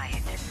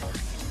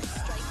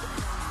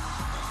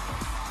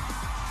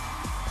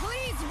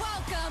 Please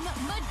welcome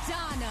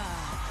Madonna.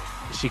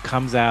 She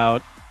comes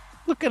out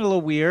looking a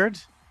little weird,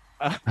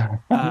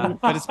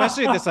 but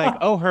especially this like,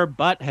 oh, her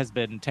butt has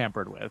been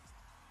tampered with.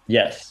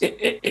 Yes.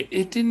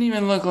 It didn't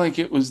even look like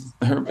it was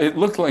her. It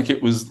looked like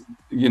it was,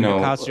 you know,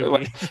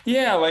 like,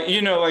 yeah, like,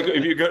 you know, like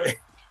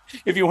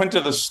if you went to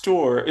the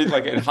store,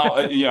 like at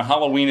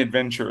Halloween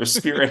Adventure or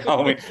Spirit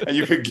Halloween, and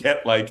you could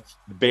get like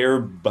bare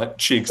butt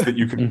cheeks that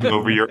you could put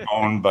over your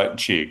own butt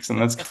cheeks,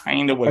 and that's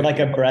kind of what. Or like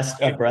a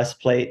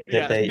breastplate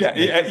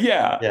that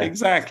yeah,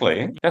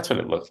 exactly. That's what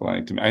it looked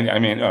like to me. I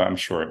mean, I'm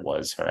sure it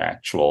was her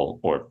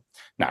actual, or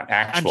not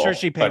actual. I'm sure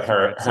she paid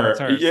for it.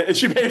 Yeah,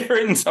 she paid for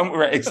it in some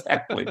way.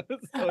 Exactly.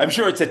 I'm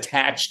sure it's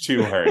attached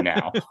to her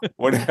now.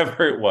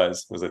 Whatever it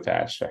was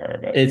attached to her.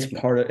 But it's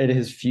part of it.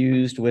 Is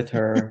fused with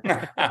her.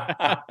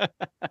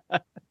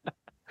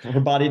 Her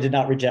body did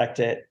not reject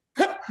it.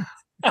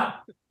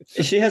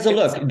 She has a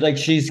look like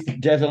she's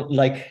definitely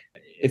like,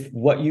 if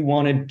what you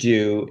want to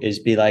do is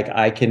be like,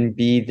 I can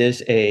be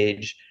this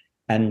age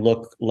and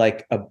look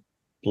like a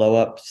blow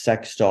up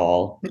sex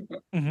doll,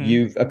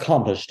 you've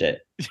accomplished it.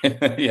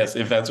 Yes,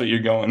 if that's what you're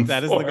going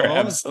that for. Is the goal.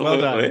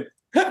 Absolutely.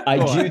 Well I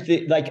do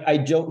think, like, I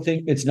don't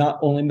think it's not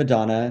only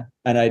Madonna,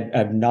 and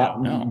I've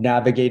not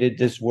navigated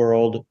this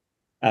world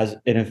as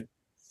in a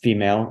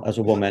female, as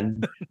a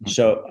woman.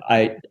 So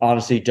I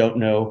honestly don't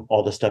know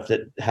all the stuff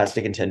that has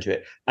to contend to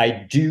it.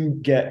 I do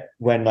get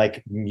when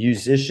like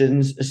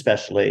musicians,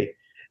 especially,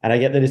 and I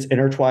get that it's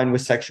intertwined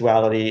with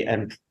sexuality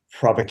and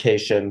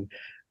provocation.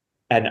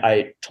 And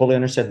I totally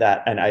understand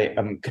that. And I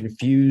am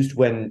confused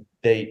when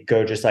they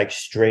go just like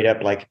straight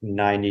up like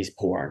 90s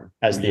porn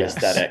as the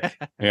aesthetic.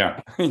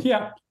 Yeah.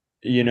 Yeah.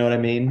 You know what I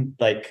mean?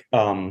 Like,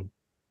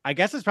 I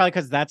guess it's probably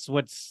because that's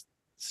what's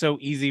so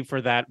easy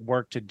for that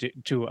work to do,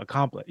 to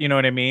accomplish. You know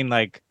what I mean?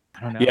 Like,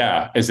 I don't know.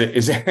 Yeah. Is it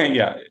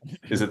yeah.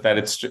 Is it that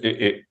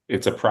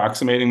it's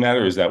approximating that,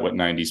 or is that what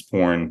 90s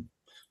porn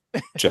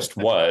just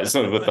was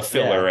with the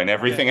filler and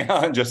everything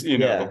else? Just, you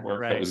know, the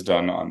work that was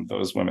done on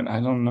those women. I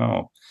don't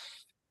know.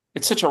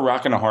 It's such a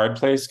rock and a hard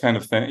place kind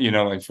of thing, you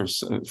know, like for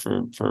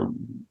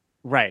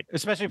right,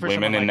 especially for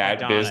women in like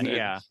that Madonna,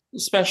 business,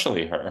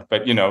 especially her.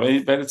 But you know,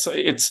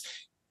 it's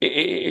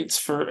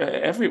for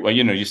everyone.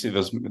 You know, you see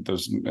those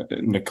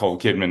Nicole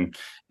Kidman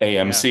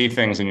AMC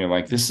things, and you're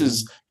like,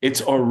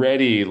 it's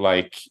already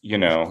like, you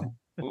know,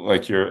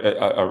 like you're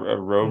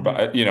a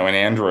robot, you know, an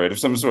android of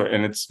some sort,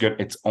 and it's good.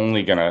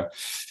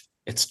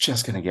 It's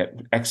just going to get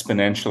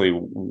exponentially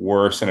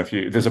worse. And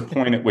there's a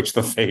point at which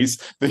the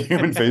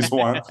human face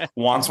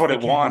wants what it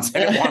wants,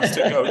 and it wants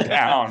to go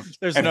down.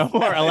 There's no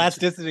more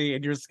elasticity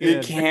in your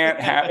skin.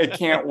 It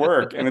can't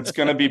work, and it's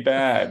going to be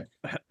bad.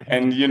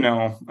 And, you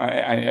know,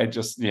 I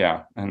just,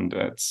 yeah. And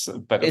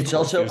but it's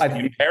also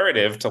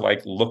imperative to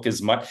like look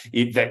as much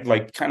that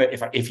like kind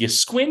of, if you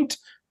squint,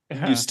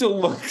 you still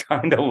look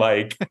kind of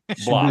like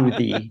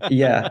smoothie.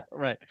 Yeah.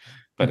 Right.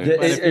 But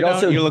it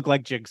also, you look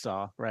like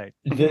Jigsaw, right?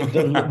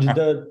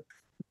 The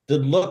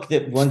look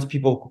that once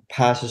people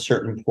pass a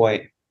certain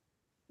point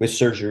with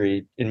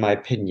surgery, in my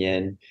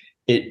opinion,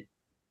 it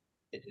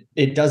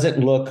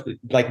doesn't look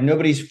like,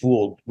 nobody's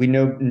fooled. We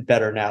know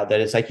better now that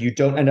it's like you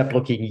don't end up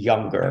looking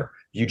younger.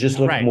 You just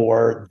look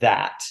more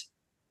that.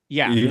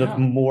 Yeah. You look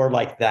more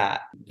like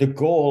that. The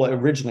goal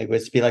originally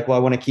was to be like, well,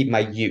 I want to keep my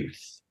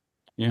youth.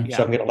 Yeah.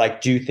 So I'm going to like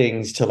do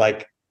things to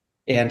like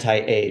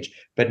anti-age,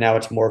 but now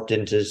it's morphed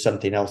into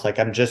something else. Like,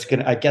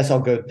 I guess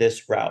I'll go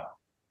this route.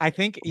 I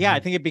think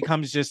it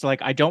becomes just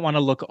like, I don't want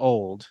to look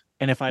old.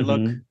 And if I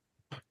look,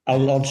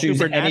 I'll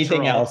choose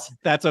anything else.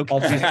 That's okay.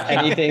 I'll choose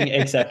anything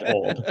except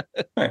old.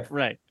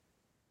 Right.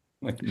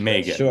 Like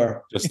Megan.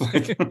 Sure. Just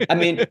like, I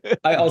mean,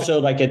 I also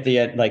like at the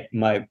end, like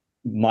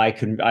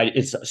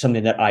it's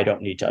something that I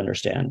don't need to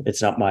understand.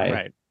 It's not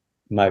my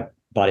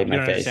body,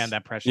 my face. Understand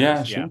that pressure.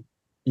 Yeah. Sure.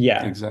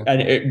 Yeah.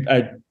 Exactly.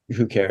 And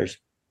who cares?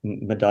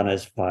 Madonna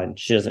is fine.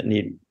 She doesn't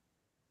need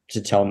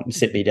to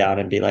sit me down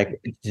and be like,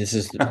 this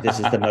is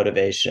the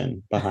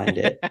motivation behind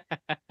it.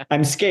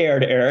 I'm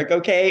scared, Eric.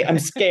 Okay, I'm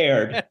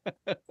scared.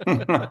 Is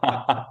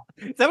that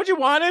what you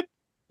wanted?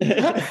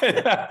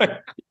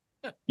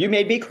 You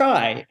made me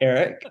cry,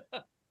 Eric.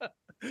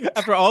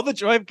 After all the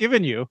joy I've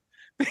given you,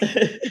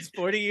 it's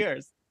 40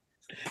 years.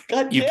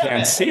 God, you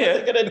can't see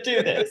it. I'm gonna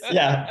do this.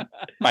 Yeah,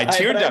 my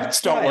tear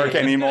ducts don't work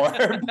anymore.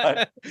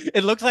 But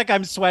it looks like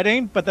I'm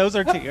sweating, but those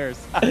are tears.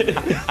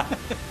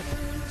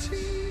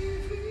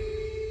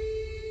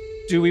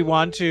 Do we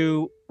want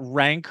to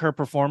rank her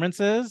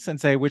performances and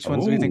say which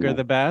ones we think are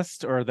the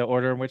best, or the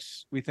order in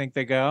which we think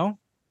they go?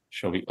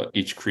 Shall we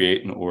each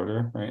create an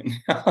order right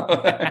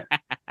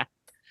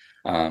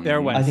now? There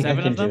went I think 7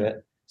 I can of them. do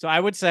it. So I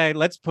would say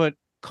let's put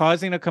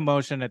Causing a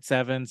Commotion at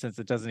 7, since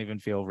it doesn't even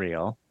feel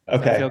real.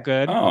 Does that feel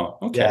good? Oh,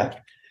 okay. Yeah.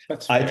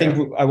 That's I fair.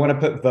 think I want to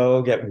put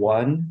Vogue at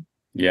 1.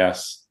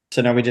 Yes.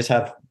 So now we just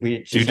have Do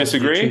you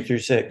disagree? 2 through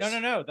 6.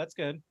 No. That's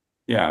good.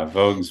 Yeah,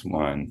 Vogue's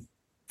 1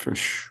 for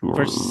sure.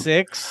 For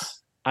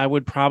 6, I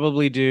would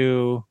probably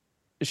do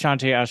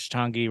Shanti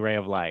Ashtangi, Ray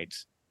of Light.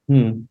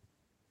 Hmm.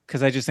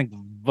 Because I just think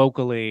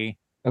vocally,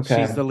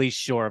 Okay. she's the least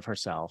sure of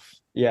herself.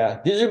 Yeah,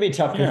 these would be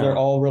tough because they're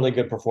all really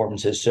good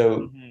performances.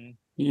 So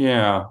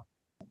yeah.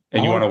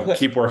 And I you wanna want to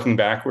keep working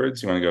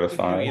backwards? You want to go to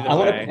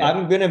 5?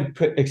 I'm gonna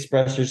put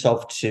Express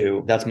Yourself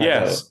 2. That's my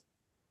vote.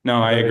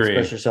 No, I agree.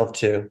 Express Yourself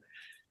 2.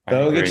 I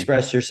Vogue, agree.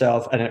 Express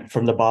Yourself, and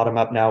from the bottom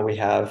up now we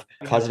have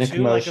Causing a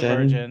Two Like a Commotion.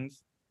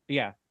 Virgins.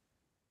 Yeah.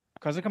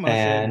 Causing a Commotion,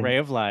 And- Ray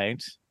of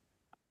Light.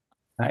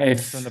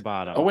 From the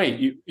bottom. Oh wait,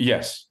 you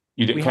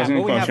did We Causing have- a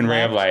what we have Commotion,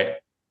 Ray of left- Light,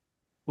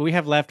 What we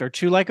have left are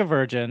Two Like a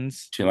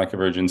Virgins. Two Like a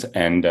Virgins,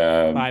 and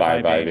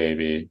Bye Bye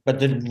Baby. But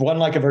the one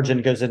Like a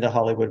Virgin goes into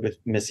Hollywood with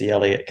Missy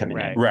Elliott coming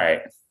in.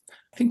 Right.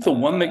 I think the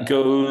one that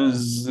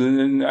goes.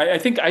 I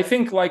think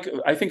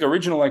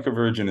original Like a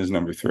Virgin is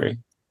number 3.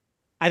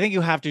 I think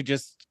you have to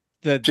just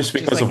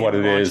because like of what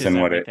it is launches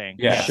and what everything.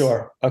 it. Yeah.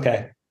 Sure.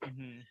 Okay.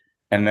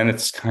 And then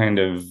it's kind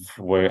of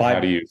how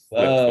do you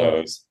flip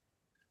those?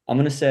 I'm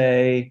gonna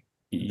say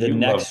the You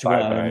next love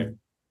Bye one. Bye.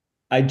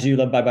 I do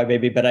love Bye Bye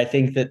Baby, but I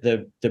think that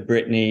the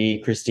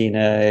Britney,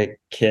 Christina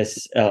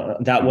Kiss,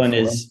 that one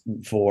is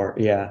 4.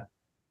 Yeah.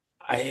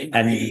 I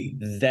agree.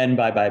 And then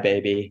Bye Bye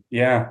Baby.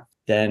 Yeah.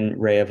 Then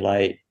Ray of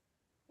Light.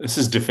 This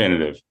is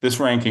definitive. This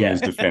ranking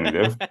is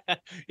definitive.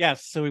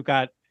 Yes. So we've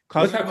got.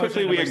 Look how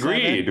quickly we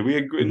agreed. We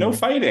agreed. No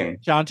fighting.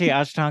 Shanti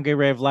Ashtangi,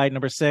 Ray of Light,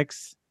 number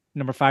 6.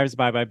 Number 5 is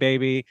Bye Bye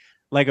Baby.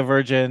 Like a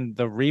Virgin,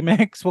 the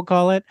remix, we'll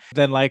call it.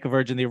 Then Like a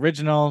Virgin, the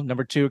original.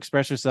 Number 2,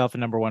 Express Yourself,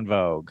 and number 1,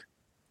 Vogue.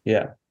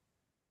 Yeah.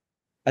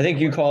 I think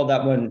you call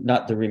that one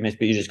not the remix,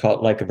 but you just call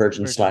it Like a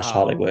Virgin /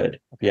 Hollywood.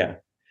 Yeah.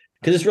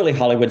 Because it's really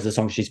Hollywood's the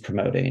song she's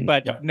promoting.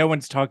 But no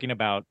one's talking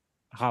about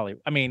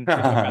Hollywood. I mean, they're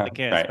talking about the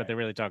Kiss, Right. but they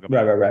really talk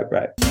about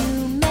Right.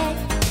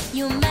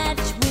 You match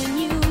when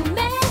you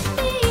met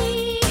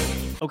me.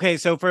 Okay,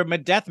 so for a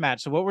death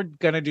match, so what we're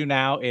gonna do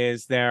now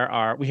is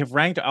we have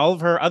ranked all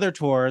of her other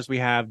tours. We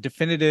have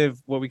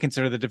what we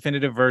consider the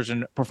definitive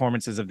version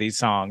performances of these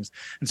songs,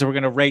 and so we're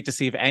gonna rate to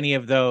see if any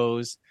of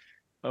those,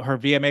 her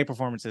VMA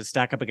performances,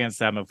 stack up against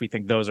them. If we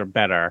think those are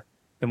better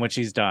than what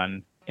she's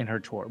done in her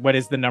tour, what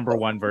is the number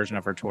 1 version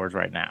of her tours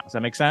right now? Does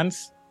that make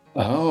sense?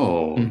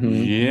 Oh,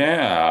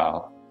 yeah.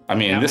 I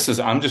mean, I'm just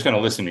going to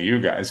listen to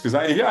you guys because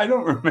I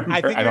don't remember.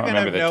 I think I don't you're gonna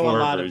remember the know a tour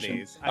lot version. of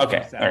these. I Okay.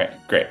 think so. All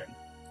right. Great.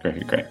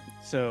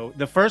 So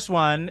the first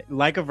one,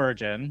 Like a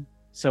Virgin.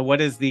 So what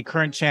is the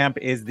current champ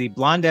is the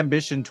Blonde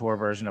Ambition tour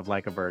version of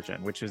Like a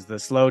Virgin, which is the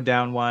slowed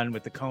down one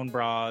with the cone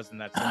bras and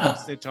that sort of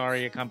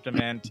sitari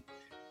accompaniment.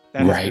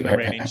 That has been the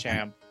reigning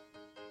champ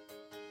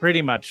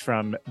pretty much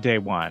from day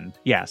one.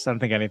 Yes, I don't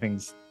think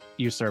anything's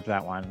usurped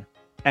that one.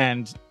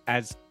 And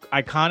as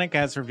iconic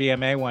as her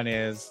VMA one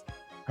is,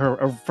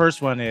 her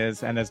first one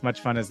is, and as much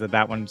fun as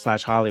that one /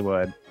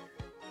 Hollywood,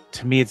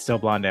 to me it's still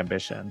Blonde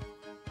Ambition.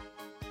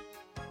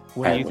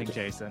 What do you think,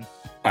 Jason?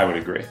 I would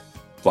agree.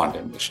 Blonde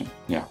Ambition.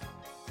 Yeah.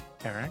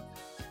 Eric?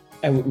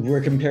 And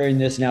we're comparing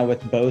this now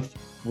with both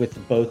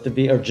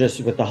the or just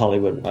with the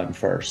Hollywood one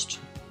first.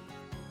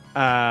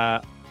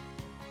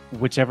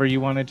 Whichever you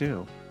want to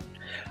do.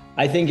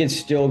 I think it's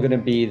still going to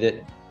be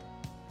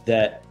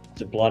that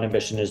the Blonde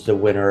Ambition is the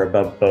winner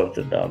above both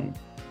of them,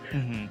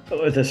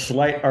 with a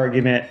slight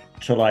argument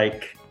to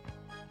like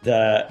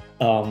the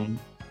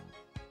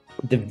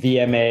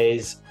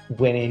VMAs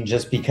winning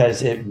just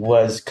because it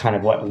was kind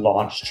of what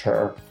launched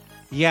her.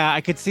 Yeah,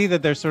 I could see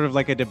that there's sort of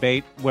like a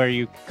debate where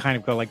you kind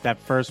of go like that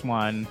first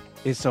one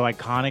is so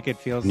iconic it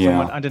feels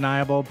somewhat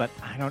undeniable, but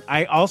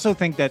I also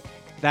think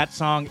that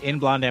song in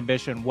Blonde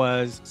Ambition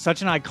was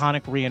such an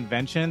iconic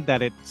reinvention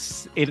that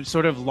it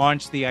sort of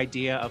launched the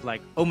idea of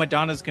like, oh,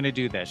 Madonna's going to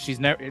do this. She's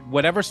never,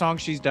 whatever song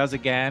she does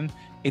again,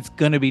 it's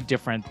going to be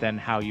different than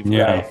how you've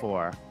heard it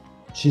before.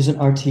 She's an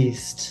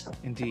artiste.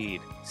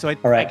 Indeed. So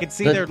I could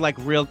see they're like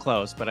real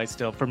close, but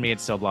for me,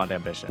 it's still Blonde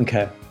Ambition.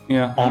 Okay.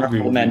 Yeah.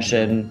 Honorable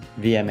mention,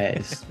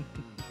 VMAs.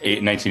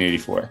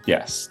 1984.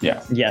 Yes.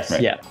 Yeah. Yes.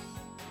 Right. Yeah.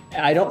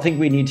 I don't think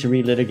we need to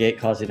relitigate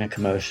Causing a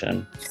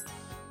Commotion.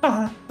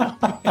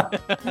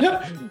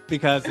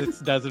 Because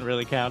it doesn't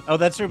really count. Oh,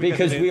 that's true.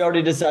 Because we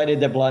already decided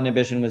that Blonde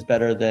Ambition was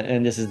better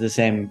and this is the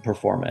same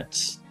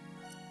performance.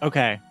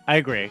 Okay, I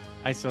agree.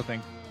 I still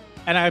think,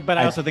 I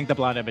also think the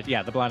Blonde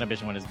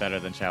Ambition one is better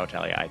than Ciao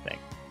Italia, I think.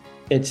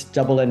 It's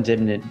double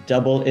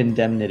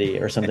indemnity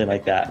or something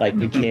like that. Like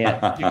you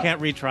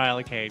can't retrial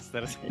a case.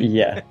 That is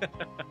yeah.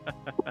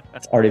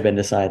 It's already been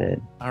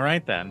decided. All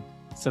right then.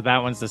 So that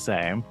one's the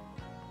same.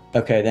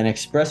 Okay, then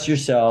Express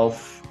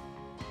Yourself.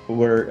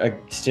 We're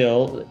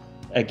still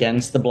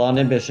against the Blonde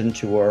Ambition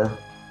tour.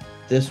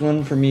 This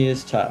one for me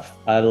is tough.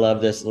 I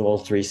love this little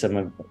threesome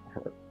of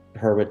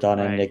her with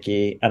Donna and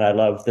Nikki, and I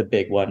love the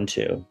big one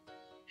too.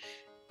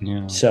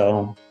 Yeah.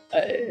 So,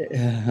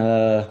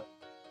 it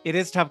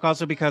is tough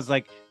also because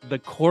like the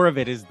core of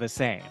it is the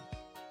same.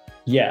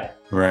 Yeah.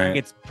 Right. Like,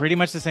 it's pretty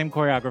much the same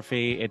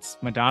choreography. It's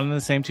Madonna and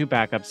the same 2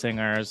 backup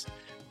singers,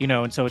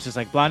 and so it's just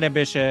like Blonde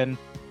Ambition.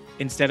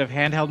 Instead of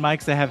handheld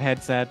mics, they have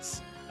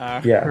headsets.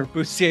 Her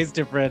bustier is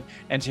different,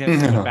 and she has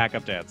different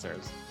backup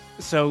dancers.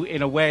 So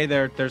in a way,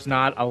 there's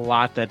not a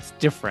lot that's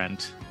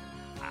different.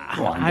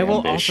 Blonde I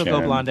will Ambition.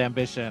 also go Blonde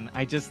Ambition.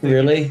 I just think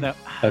Really? that-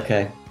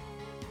 Okay,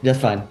 that's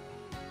fine.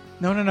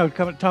 No.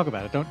 Come talk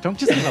about it. Don't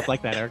just give up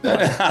like that, Eric.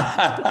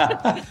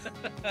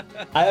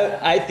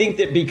 I think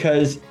that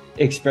because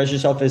Express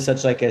Yourself is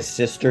such like a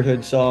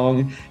sisterhood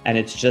song, and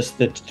it's just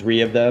the three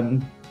of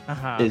them,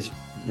 is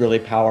really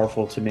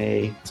powerful to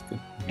me.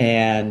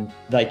 And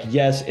like,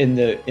 yes, in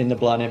the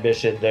Blonde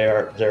Ambition,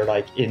 they're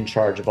like in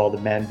charge of all the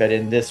men, but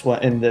in this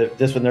one,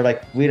 they're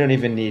like, we don't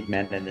even need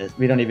men in this.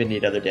 We don't even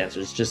need other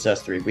dancers. Just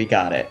us three. We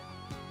got it.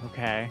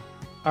 Okay.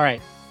 All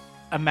right.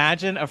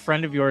 Imagine a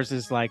friend of yours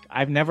is like,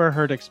 I've never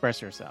heard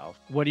Express Yourself.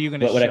 What are you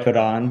going to? What would I put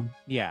on?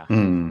 Yeah.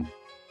 Blonde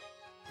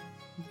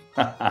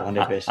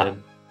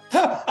Ambition.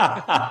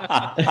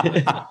 But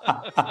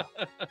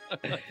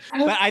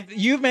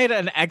you've made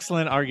an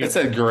excellent argument.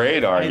 It's a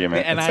great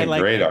argument. And it's I a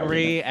like great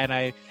agree.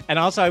 argument. And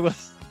also I will.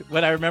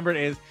 What I remembered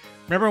is,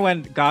 remember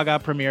when Gaga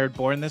premiered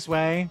Born This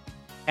Way,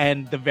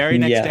 and the very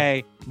next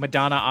day,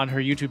 Madonna on her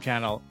YouTube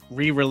channel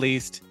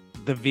re-released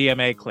the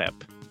VMA clip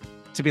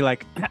to be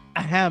like,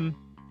 ahem.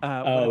 What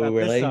about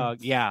really? This song?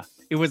 Yeah,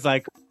 it was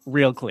like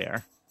real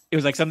clear. It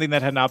was like something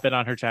that had not been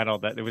on her channel.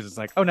 That it was just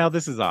like, oh, now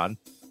this is on.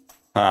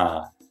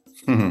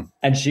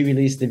 And she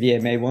released the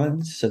VMA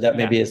ones, so that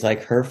maybe is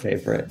like her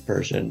favorite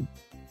version.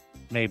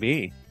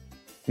 Maybe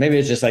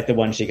it's just like the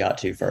one she got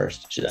to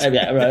first.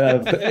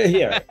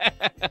 Here.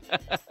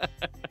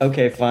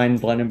 Okay, fine.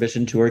 Blonde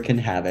Ambition Tour can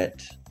have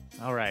it.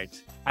 All right.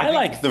 I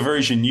like the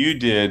version you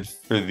did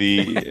for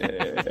the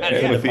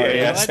with the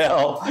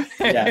ASL.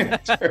 Yeah.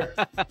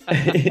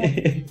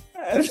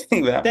 I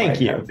think that might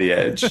have the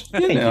edge.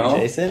 Thank you,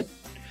 Jason.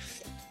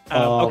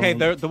 Okay,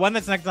 the one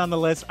that's next on the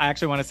list, I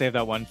actually want to save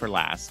that one for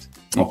last.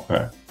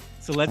 Okay.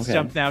 So let's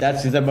jump now.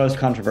 That's the most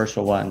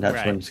controversial one. That's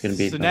Right. when it's going to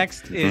be. So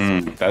next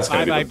is that's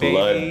going Bye to be Bye the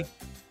blood. Baby.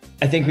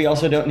 I think we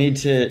also don't need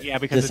to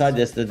because decide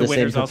this. The same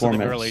winner's also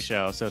performance. the early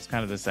show, so it's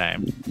kind of the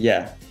same.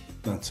 Yeah.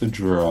 That's a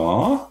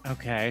draw.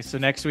 Okay, so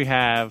next we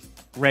have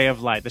Ray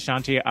of Light, the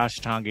Shanti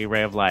Ashtangi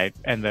Ray of Light,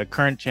 and the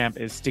current champ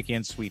is Sticky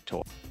and Sweet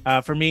Tour.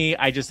 For me,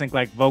 I just think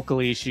like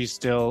vocally, she's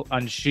still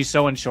she's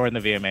so unsure in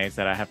the VMAs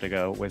that I have to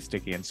go with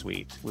Sticky and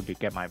Sweet.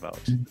 Get my vote.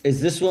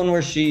 Is this one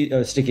where she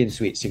Sticky and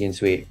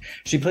Sweet?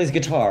 She plays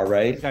guitar,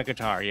 right? She's got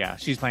guitar, yeah.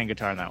 She's playing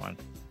guitar in that one.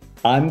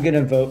 I'm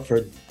gonna vote for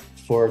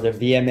the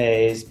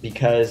VMAs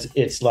because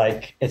it's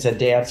like it's a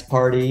dance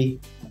party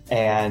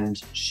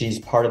and she's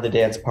part of the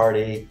dance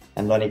party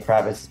and Lenny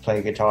Kravitz is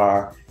playing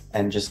guitar,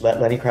 and just let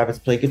Lenny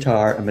Kravitz play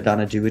guitar and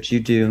Madonna do what you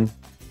do.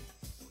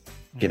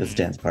 Give us a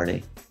dance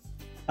party.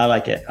 I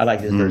like it. I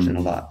like this version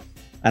a lot.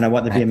 And I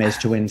want the VMAs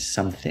to win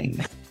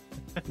something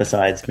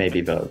besides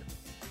maybe Vogue.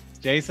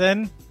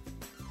 Jason?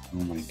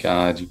 Oh my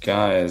God, you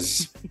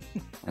guys.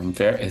 I'm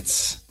very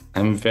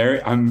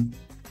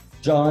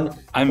John,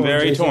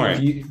 very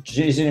torn.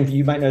 Jason, if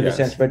you might know this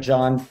answer, but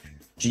John,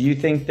 do you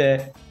think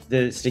that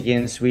the Sticky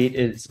and Sweet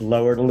is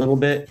lowered a little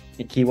bit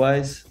key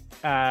wise?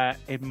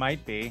 It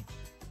might be.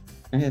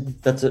 Okay,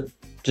 that's it.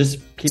 Just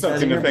keep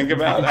Something to think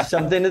about.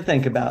 Something to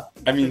think about.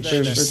 I mean,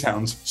 she just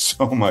sounds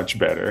so much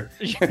better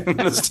than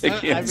the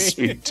Sticky and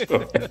Sweet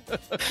tour.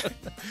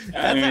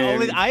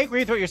 I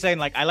agree with what you're saying.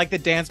 Like, I like the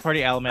dance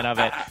party element of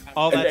it.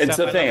 All that it's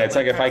stuff. the thing. It's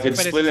like if I could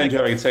split it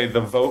into, I could say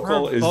the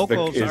vocal is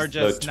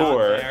the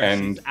tour,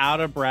 and she's out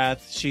of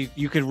breath.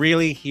 You could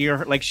really hear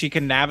her. Like, she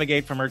can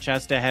navigate from her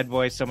chest to head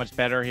voice so much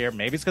better here.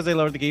 Maybe it's because they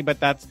lowered the key, but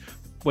that's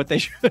what they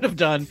should have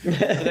done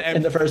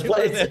in the first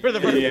place. For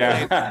the first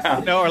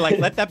place. Or like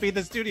let that be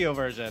the studio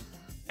version.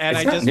 And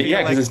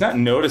because it's not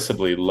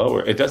noticeably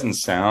lower. It doesn't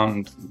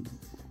sound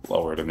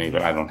lower to me,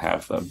 but I don't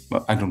have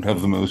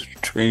the most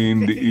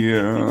trained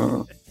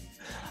ear.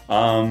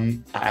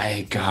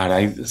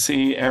 I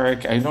see,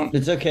 Eric. I don't.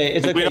 It's okay.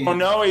 It's okay. We don't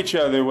know each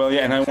other well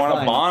yet, and I want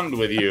to bond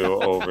with you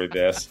over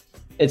this.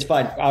 It's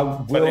fine.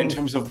 But in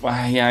terms of,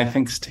 I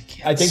think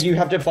Sticky. I think you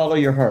have to follow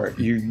your heart.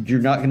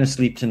 You're not going to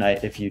sleep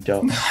tonight if you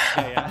don't.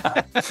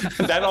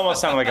 That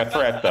almost sounded like a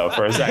threat, though,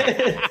 for a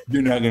second.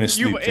 You're not going to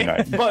sleep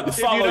tonight. But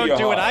follow if you don't your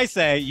do heart. what I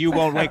say, you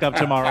won't wake up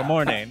tomorrow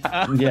morning.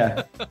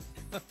 Yeah.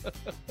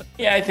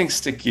 Yeah, I think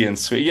Sticky and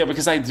Sweet. Yeah,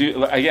 because I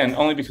do, again,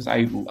 only because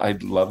I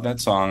love that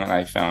song, and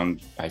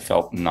I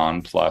felt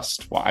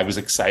nonplussed. I was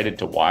excited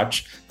to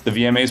watch the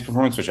VMAs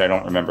performance, which I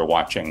don't remember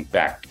watching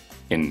back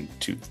in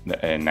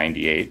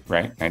 98,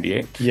 right?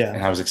 98? Yeah.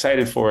 And I was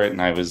excited for it,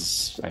 and I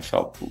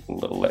felt a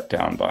little let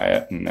down by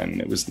it, and then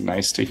it was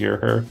nice to hear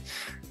her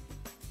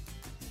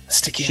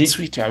Sticky and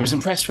Sweet. I was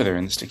impressed with her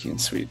in the Sticky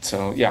and Sweet.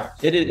 So, yeah.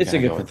 It's a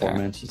good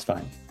performance. It's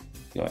fine.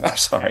 Yeah, I'm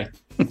sorry.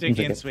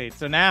 Sticky and Sweet.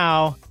 So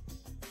now,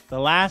 the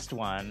last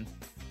one,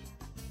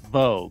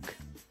 Vogue.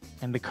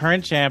 And the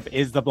current champ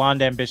is the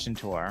Blonde Ambition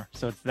tour.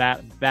 So it's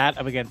that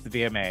up against the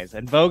VMAs.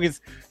 And Vogue is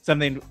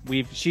something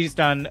she's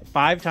done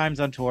 5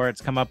 times on tour.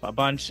 It's come up a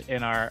bunch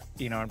in our,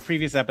 in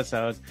previous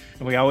episodes.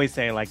 And we always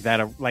say like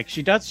that, like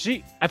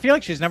I feel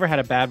like she's never had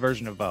a bad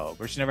version of Vogue,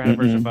 or she never had a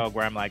version of Vogue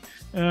where I'm like,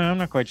 I'm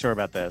not quite sure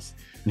about this.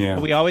 Yeah.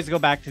 But we always go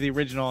back to the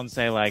original and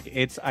say like,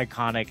 it's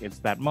iconic. It's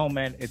that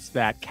moment. It's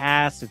that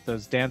cast. It's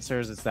those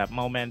dancers. It's that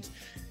moment.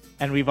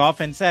 And we've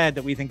often said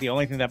that we think the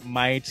only thing that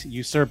might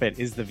usurp it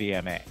is the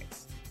VMAs.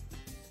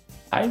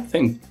 I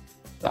think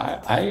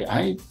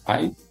I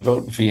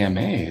vote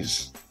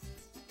VMAs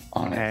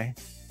on it.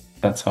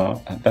 That's my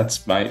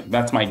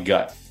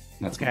gut.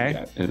 That's my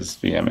gut is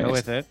VMAs. Go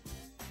with it.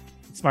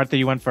 It's smart that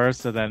you went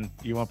first, so then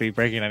you won't be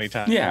breaking any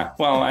time. Yeah.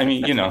 Well, I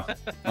mean, I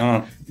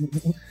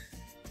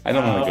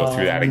don't want to go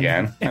through that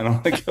again. I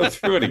don't want to go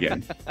through it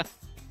again.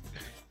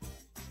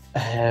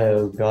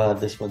 Oh God,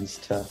 this one's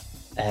tough.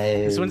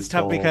 This one's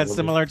tough because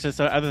similar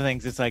to other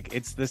things, it's like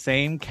it's the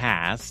same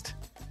cast.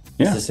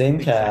 Yeah. It's the same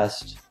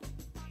cast.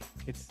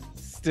 It's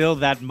still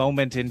that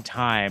moment in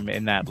time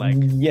in that like.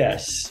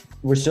 Yes,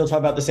 we're still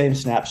talking about the same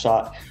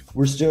snapshot.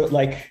 We're still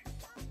like,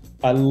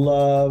 I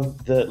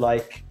love the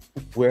like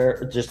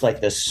where just like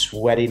the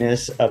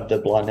sweatiness of the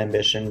Blonde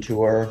Ambition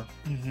tour.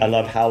 I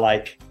love how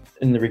like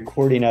in the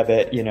recording of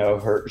it,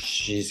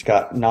 she's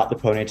got not the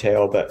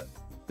ponytail but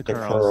the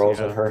curls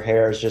and her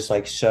hair is just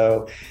like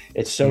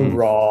it's so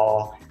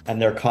raw,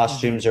 and their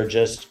costumes are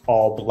just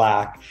all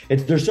black.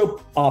 They're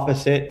so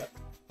opposite.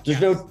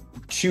 There's no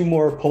 2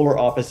 more polar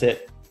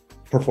opposite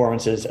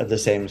performances of the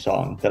same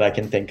song that I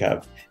can think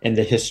of in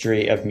the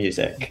history of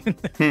music.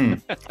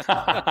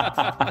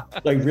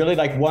 Like really,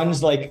 like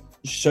one's like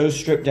so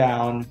stripped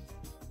down,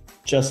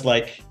 just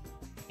like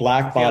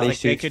black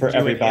bodysuits for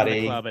everybody. It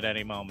in the club at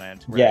any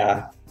moment. Right?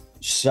 Yeah.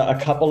 So a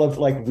couple of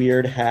like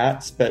weird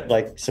hats, but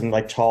like some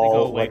like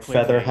tall like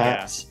feather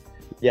hats.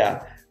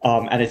 Yeah.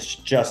 And it's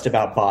just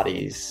about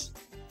bodies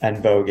and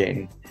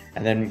voguing.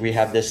 And then we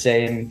have the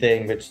same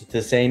thing, which is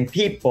the same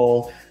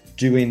people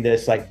doing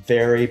this like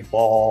very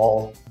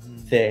ball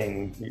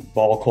thing,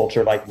 ball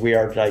culture. Like we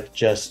are like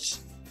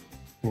just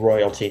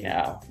royalty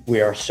now. We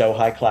are so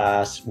high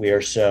class. We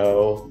are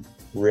so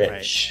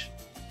rich. Right.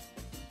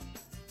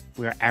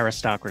 We are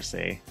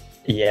aristocracy.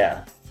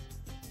 Yeah.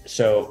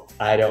 So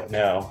I don't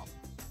know.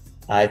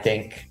 I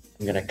think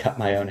I'm going to cut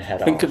my own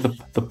head off. Think of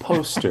the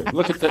poster.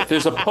 Look at that.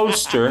 There's a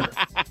poster.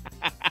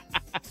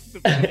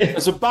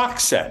 There's a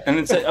box set, and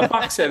it's a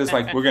box set is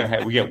like we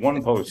get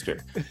one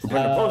poster. We put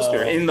the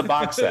poster in the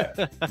box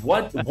set.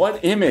 What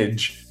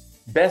image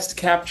best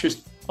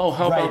captures? Oh,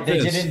 how about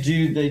this? They didn't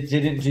do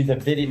the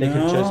video. They could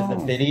have chosen the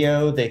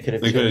video. They could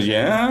have. They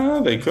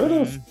could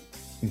have.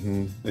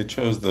 Mm-hmm. They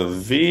chose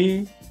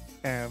the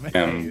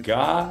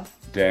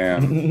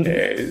goddamn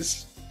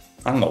days.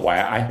 I don't know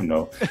why. I have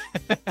no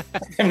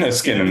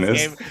skin in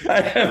this.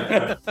 I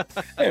have no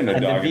and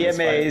dog the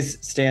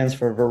VMAs stands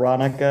for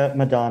Veronica,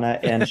 Madonna,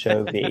 and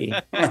Show V.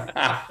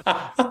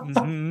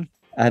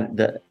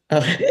 And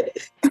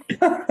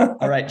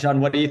all right,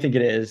 John, what do you think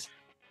it is?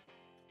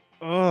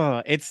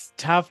 Oh, it's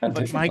tough,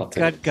 but my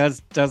gut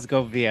does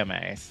go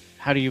VMAs.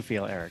 How do you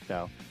feel, Eric?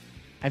 Though,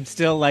 I'm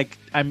still like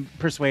I'm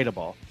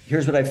persuadable.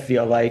 Here's what I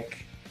feel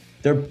like: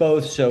 they're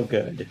both so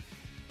good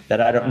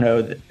that I don't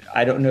know.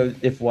 I don't know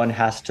if one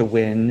has to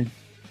win.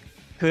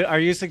 Are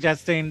you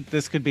suggesting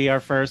this could be our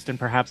first and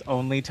perhaps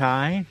only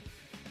tie?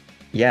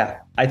 Yeah,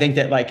 I think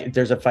that like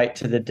there's a fight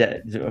to the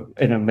death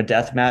in a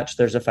death match.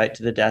 There's a fight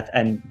to the death,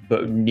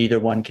 but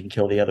neither one can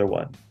kill the other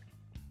one.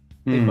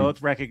 They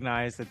both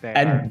recognize that they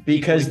are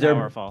because they're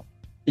powerful.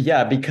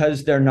 Yeah,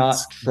 because they're not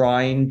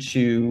trying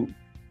to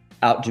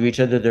outdo each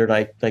other. They're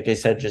like I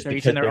said, just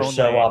because they're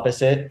so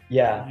opposite.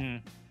 Yeah,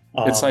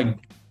 it's like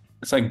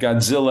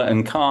Godzilla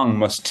and Kong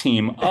must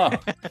team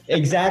up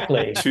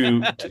exactly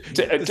to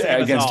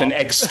against an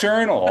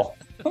external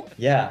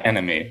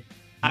enemy.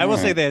 I will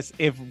say this: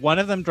 if one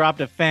of them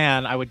dropped a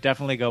fan, I would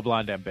definitely go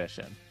Blonde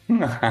Ambition.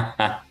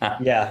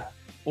 Yeah,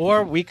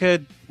 or we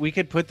could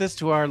put this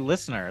to our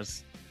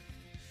listeners.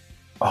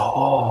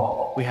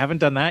 Oh, we haven't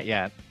done that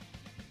yet.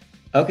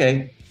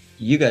 Okay,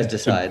 you guys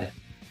decide.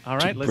 All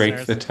right,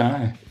 listeners. Break the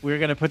tie. We're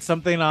gonna put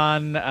something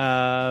on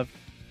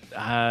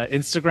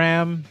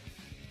Instagram.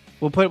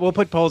 We'll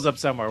put polls up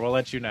somewhere. We'll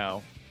let you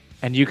know,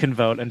 and you can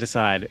vote and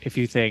decide if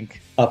you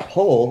think a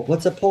poll.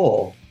 What's a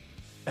poll?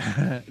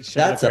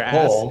 That's a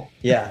poll.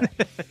 Yeah.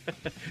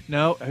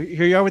 No,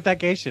 here you are with that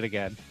gay shit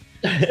again.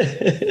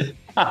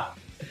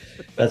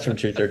 That's from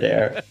Truth or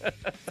Dare.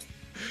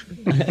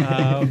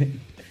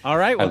 All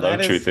right. Well, I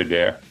love Truth or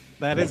Dare.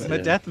 That is the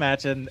death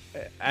match, and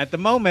at the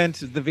moment,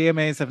 the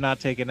VMAs have not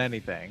taken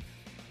anything.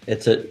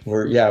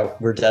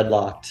 We're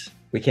deadlocked.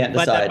 We can't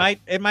decide. But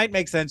it might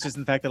make sense just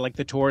in the fact that like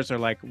the tours are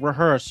like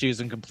rehearsed,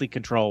 she's in complete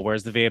control,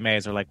 whereas the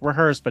VMAs are like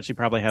rehearsed, but she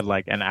probably had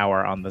like an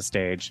hour on the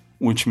stage.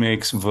 Which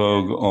makes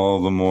Vogue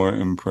all the more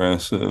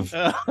impressive.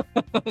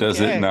 Okay.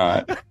 Does it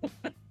not?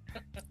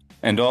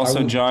 And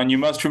also, John, you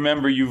must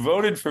remember you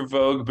voted for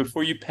Vogue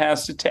before you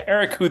passed it to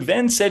Eric, who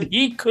then said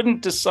he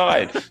couldn't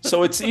decide.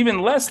 So it's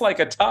even less like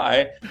a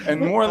tie and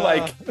more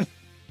like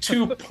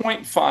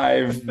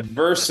 2.5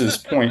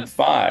 versus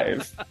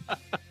 0.5.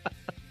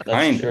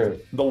 That's true.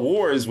 The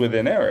war is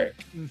within Eric.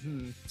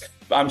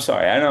 I'm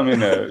sorry, I don't mean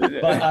to.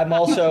 But I'm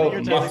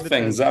also muff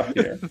things up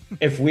here.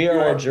 If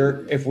we're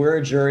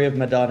a jury of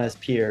Madonna's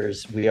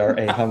peers, we are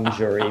a hung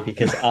jury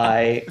because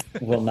I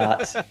will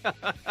not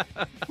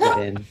get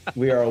in.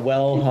 We are a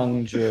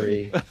well-hung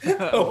jury.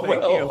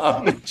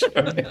 Well-hung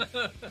jury.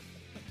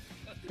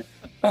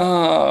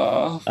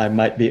 I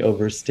might be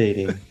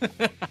overstating.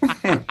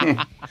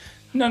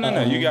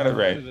 No, you got it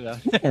right.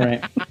 All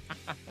right.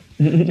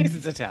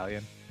 Jason's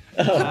Italian.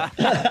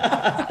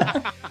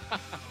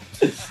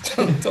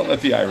 Don't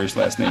let the Irish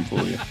last name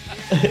fool you.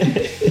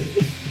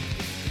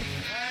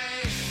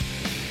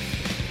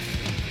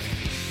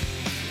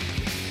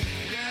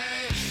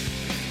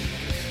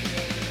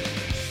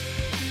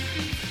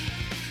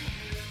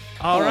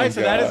 All right,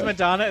 so that is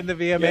Madonna and the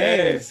VMAs.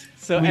 Yay.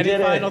 So any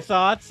final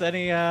thoughts?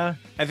 Any I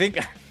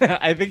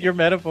think your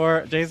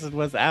metaphor, Jason,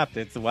 was apt.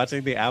 It's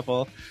watching the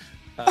apple.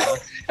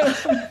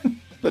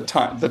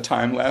 The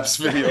time lapse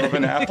video of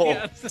an apple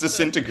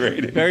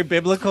disintegrating. Very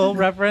biblical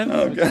reference.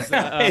 Oh, God.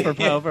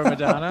 Apropos for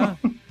Madonna.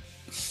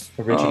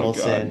 Original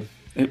sin.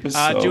 It was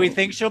Do we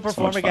think she'll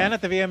perform again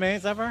at the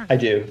VMAs ever? I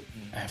do.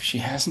 If she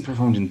hasn't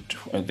performed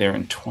there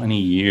in 20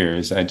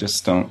 years, I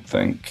just don't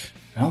think.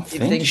 I don't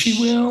think she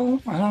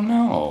will. I don't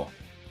know.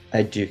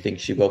 I do think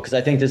she will because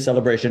I think the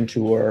Celebration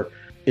tour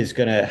is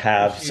going to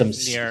have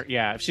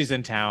if she's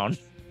in town.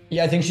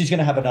 Yeah, I think she's going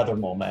to have another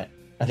moment.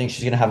 I think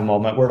she's going to have a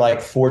moment. We're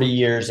like 40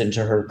 years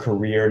into her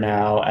career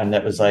now, and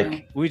that was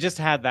like... We just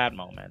had that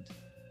moment.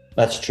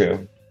 That's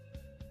true.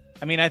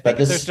 I mean, I think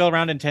if they're still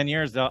around in 10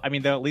 years, they'll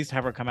at least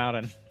have her come out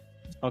and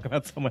talk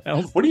about someone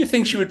else. What do you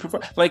think she would prefer?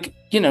 Like,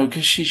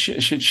 because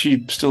should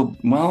she still...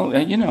 Well,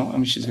 I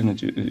mean, she's going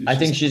to do... I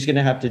think she's going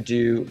to have to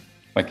do...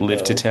 Like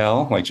Live to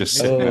Tell, like just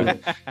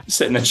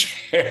sit in a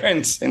chair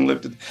and sing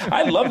Live to...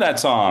 I love that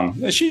song.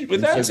 That's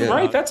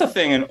right. That's a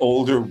thing. An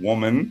older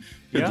woman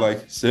could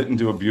like sit and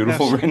do a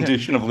beautiful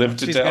rendition of Live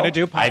to She's Tell. Gonna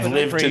do I've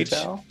lived to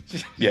tell.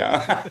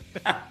 Yeah.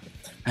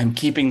 I'm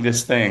keeping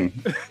this thing.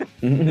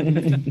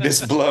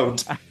 This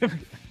bloat.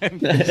 I'm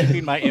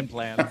keeping my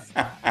implants.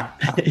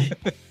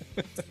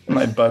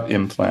 My butt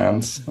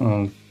implants.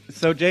 Oh.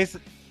 So, Jason.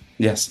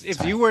 Yes.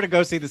 If you were to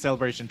go see the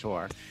Celebration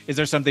tour, is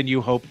there something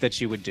you hope that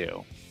she would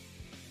do?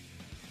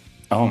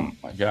 Oh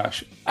my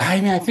gosh! I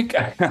mean, I think.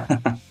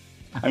 I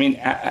mean,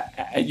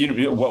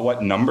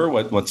 what number?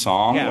 What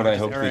song? What I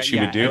hope that she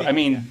would do? I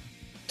mean,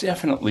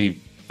 definitely.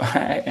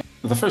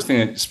 The first thing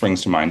that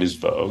springs to mind is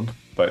Vogue.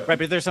 But right,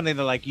 but there's something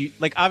that like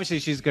obviously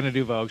she's going to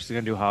do Vogue. She's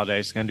going to do Holiday.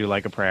 She's going to do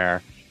Like a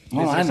Prayer.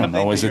 Well, I don't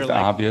know. Is it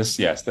obvious?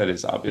 Yes, that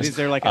is obvious. Is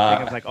there like a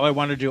thing of like, I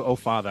want to do Oh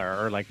Father,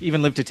 or like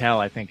even Live to Tell?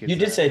 I think you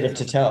did say Live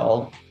to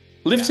Tell.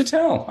 Live to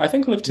Tell. I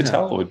think Live to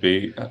Tell would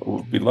be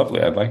lovely.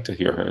 I'd like to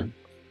hear her.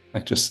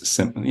 Like just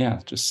sing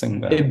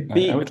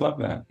that. I would love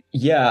that.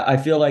 Yeah, I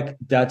feel like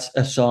that's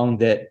a song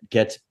that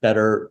gets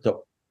better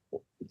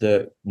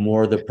the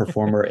more the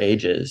performer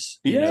ages.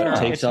 Yeah, it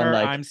takes on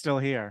like I'm Still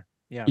Here.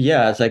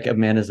 Yeah, it's like a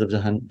man has lived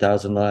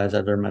 1,000 lives.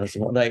 I've never met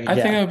someone like. I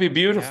think it would be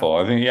beautiful.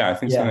 I think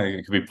something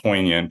that could be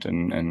poignant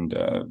and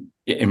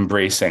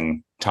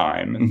embracing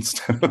time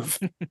instead of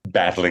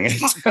battling it.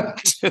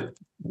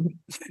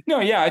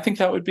 I think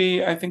that would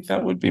be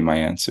my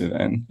answer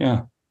then.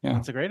 Yeah. Yeah,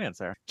 that's a great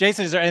answer.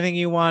 Jason, is there anything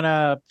you want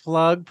to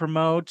plug,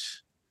 promote,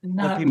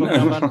 let people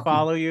know about and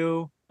follow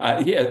you?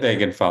 They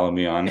can follow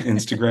me on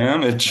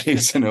Instagram at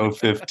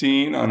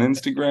Jason015 on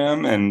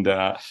Instagram. And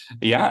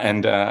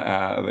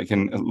they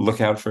can look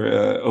out for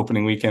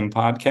Opening Weekend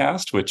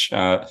podcast, which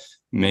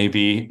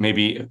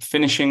maybe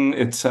finishing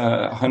its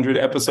 100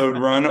 episode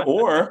run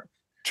or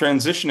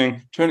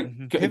turning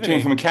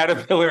from a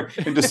caterpillar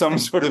into some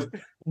sort of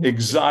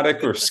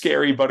exotic or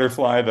scary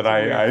butterfly that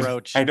I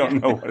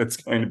don't know what it's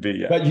going to be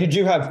yet. But you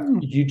do have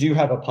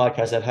a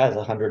podcast that has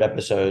 100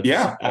 episodes.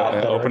 Yeah,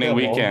 opening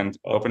weekend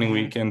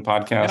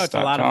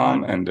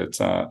podcast.com, and it's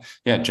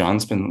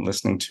John's been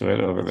listening to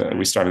it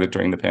we started it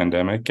during the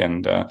pandemic,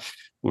 and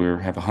we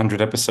have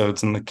 100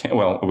 episodes in the can.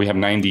 Well, we have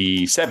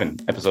 97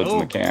 episodes in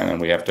the can,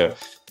 and we have to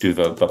do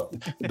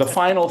the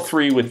final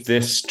 3 with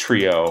this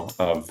trio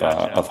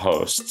of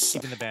hosts.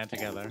 Keeping the band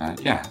together.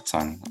 It's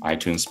on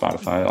iTunes,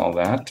 Spotify, all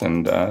that,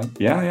 and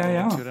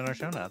yeah. Do it in our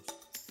show notes.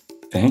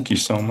 Thank you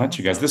so much,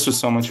 you guys. This was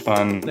so much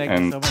fun. Thank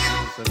you so much.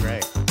 This was so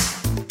great.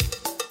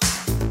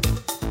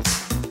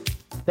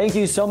 Thank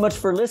you so much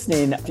for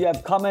listening. If you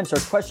have comments or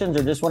questions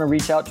or just want to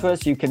reach out to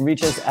us, you can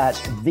reach us at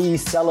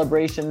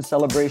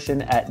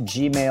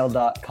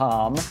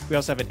thecelebration@gmail.com. We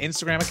also have an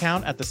Instagram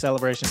account at The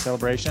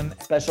Celebration.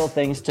 Special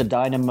thanks to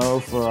Dynamo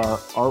for our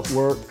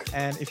artwork.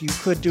 And if you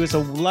could do us a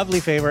lovely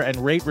favor and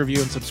rate,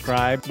 review, and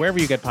subscribe wherever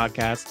you get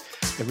podcasts,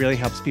 it really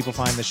helps people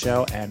find the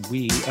show, and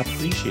we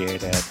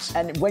appreciate it.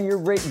 And when you're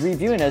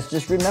reviewing us,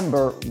 just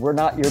remember, we're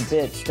not your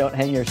bitch. Don't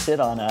hang your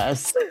shit on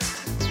us.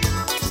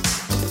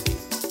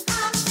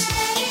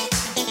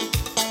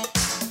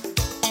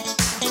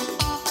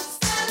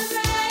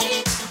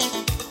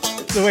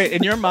 So wait,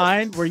 in your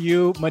mind, were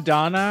you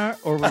Madonna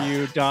or were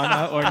you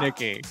Donna or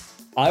Nikki?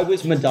 I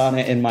was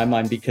Madonna in my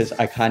mind because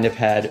I kind of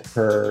had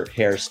her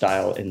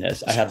hairstyle in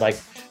this. I had like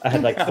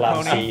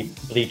flouncy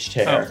bleached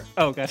hair.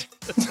 Oh, gotcha.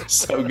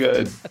 So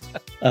good.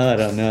 I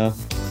don't know.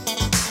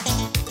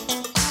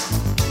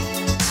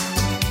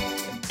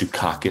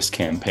 Dukakis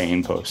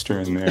campaign poster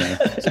in there.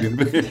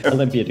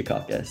 Olympia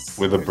Dukakis.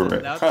 With a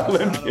beret.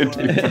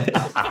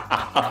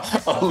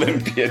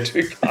 Olympia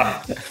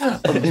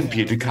Dukakis.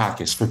 Olympia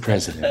Dukakis for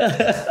president.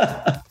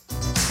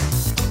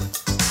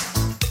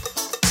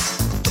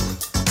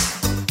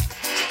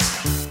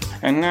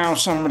 And now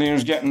somebody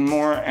who's getting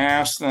more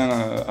ass than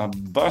a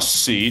bus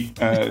seat,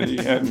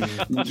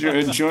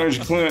 George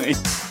Clooney.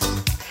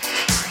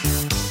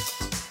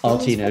 All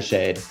tea, no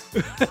shade.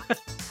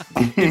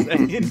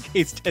 In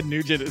case Ted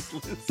Nugent is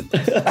listening.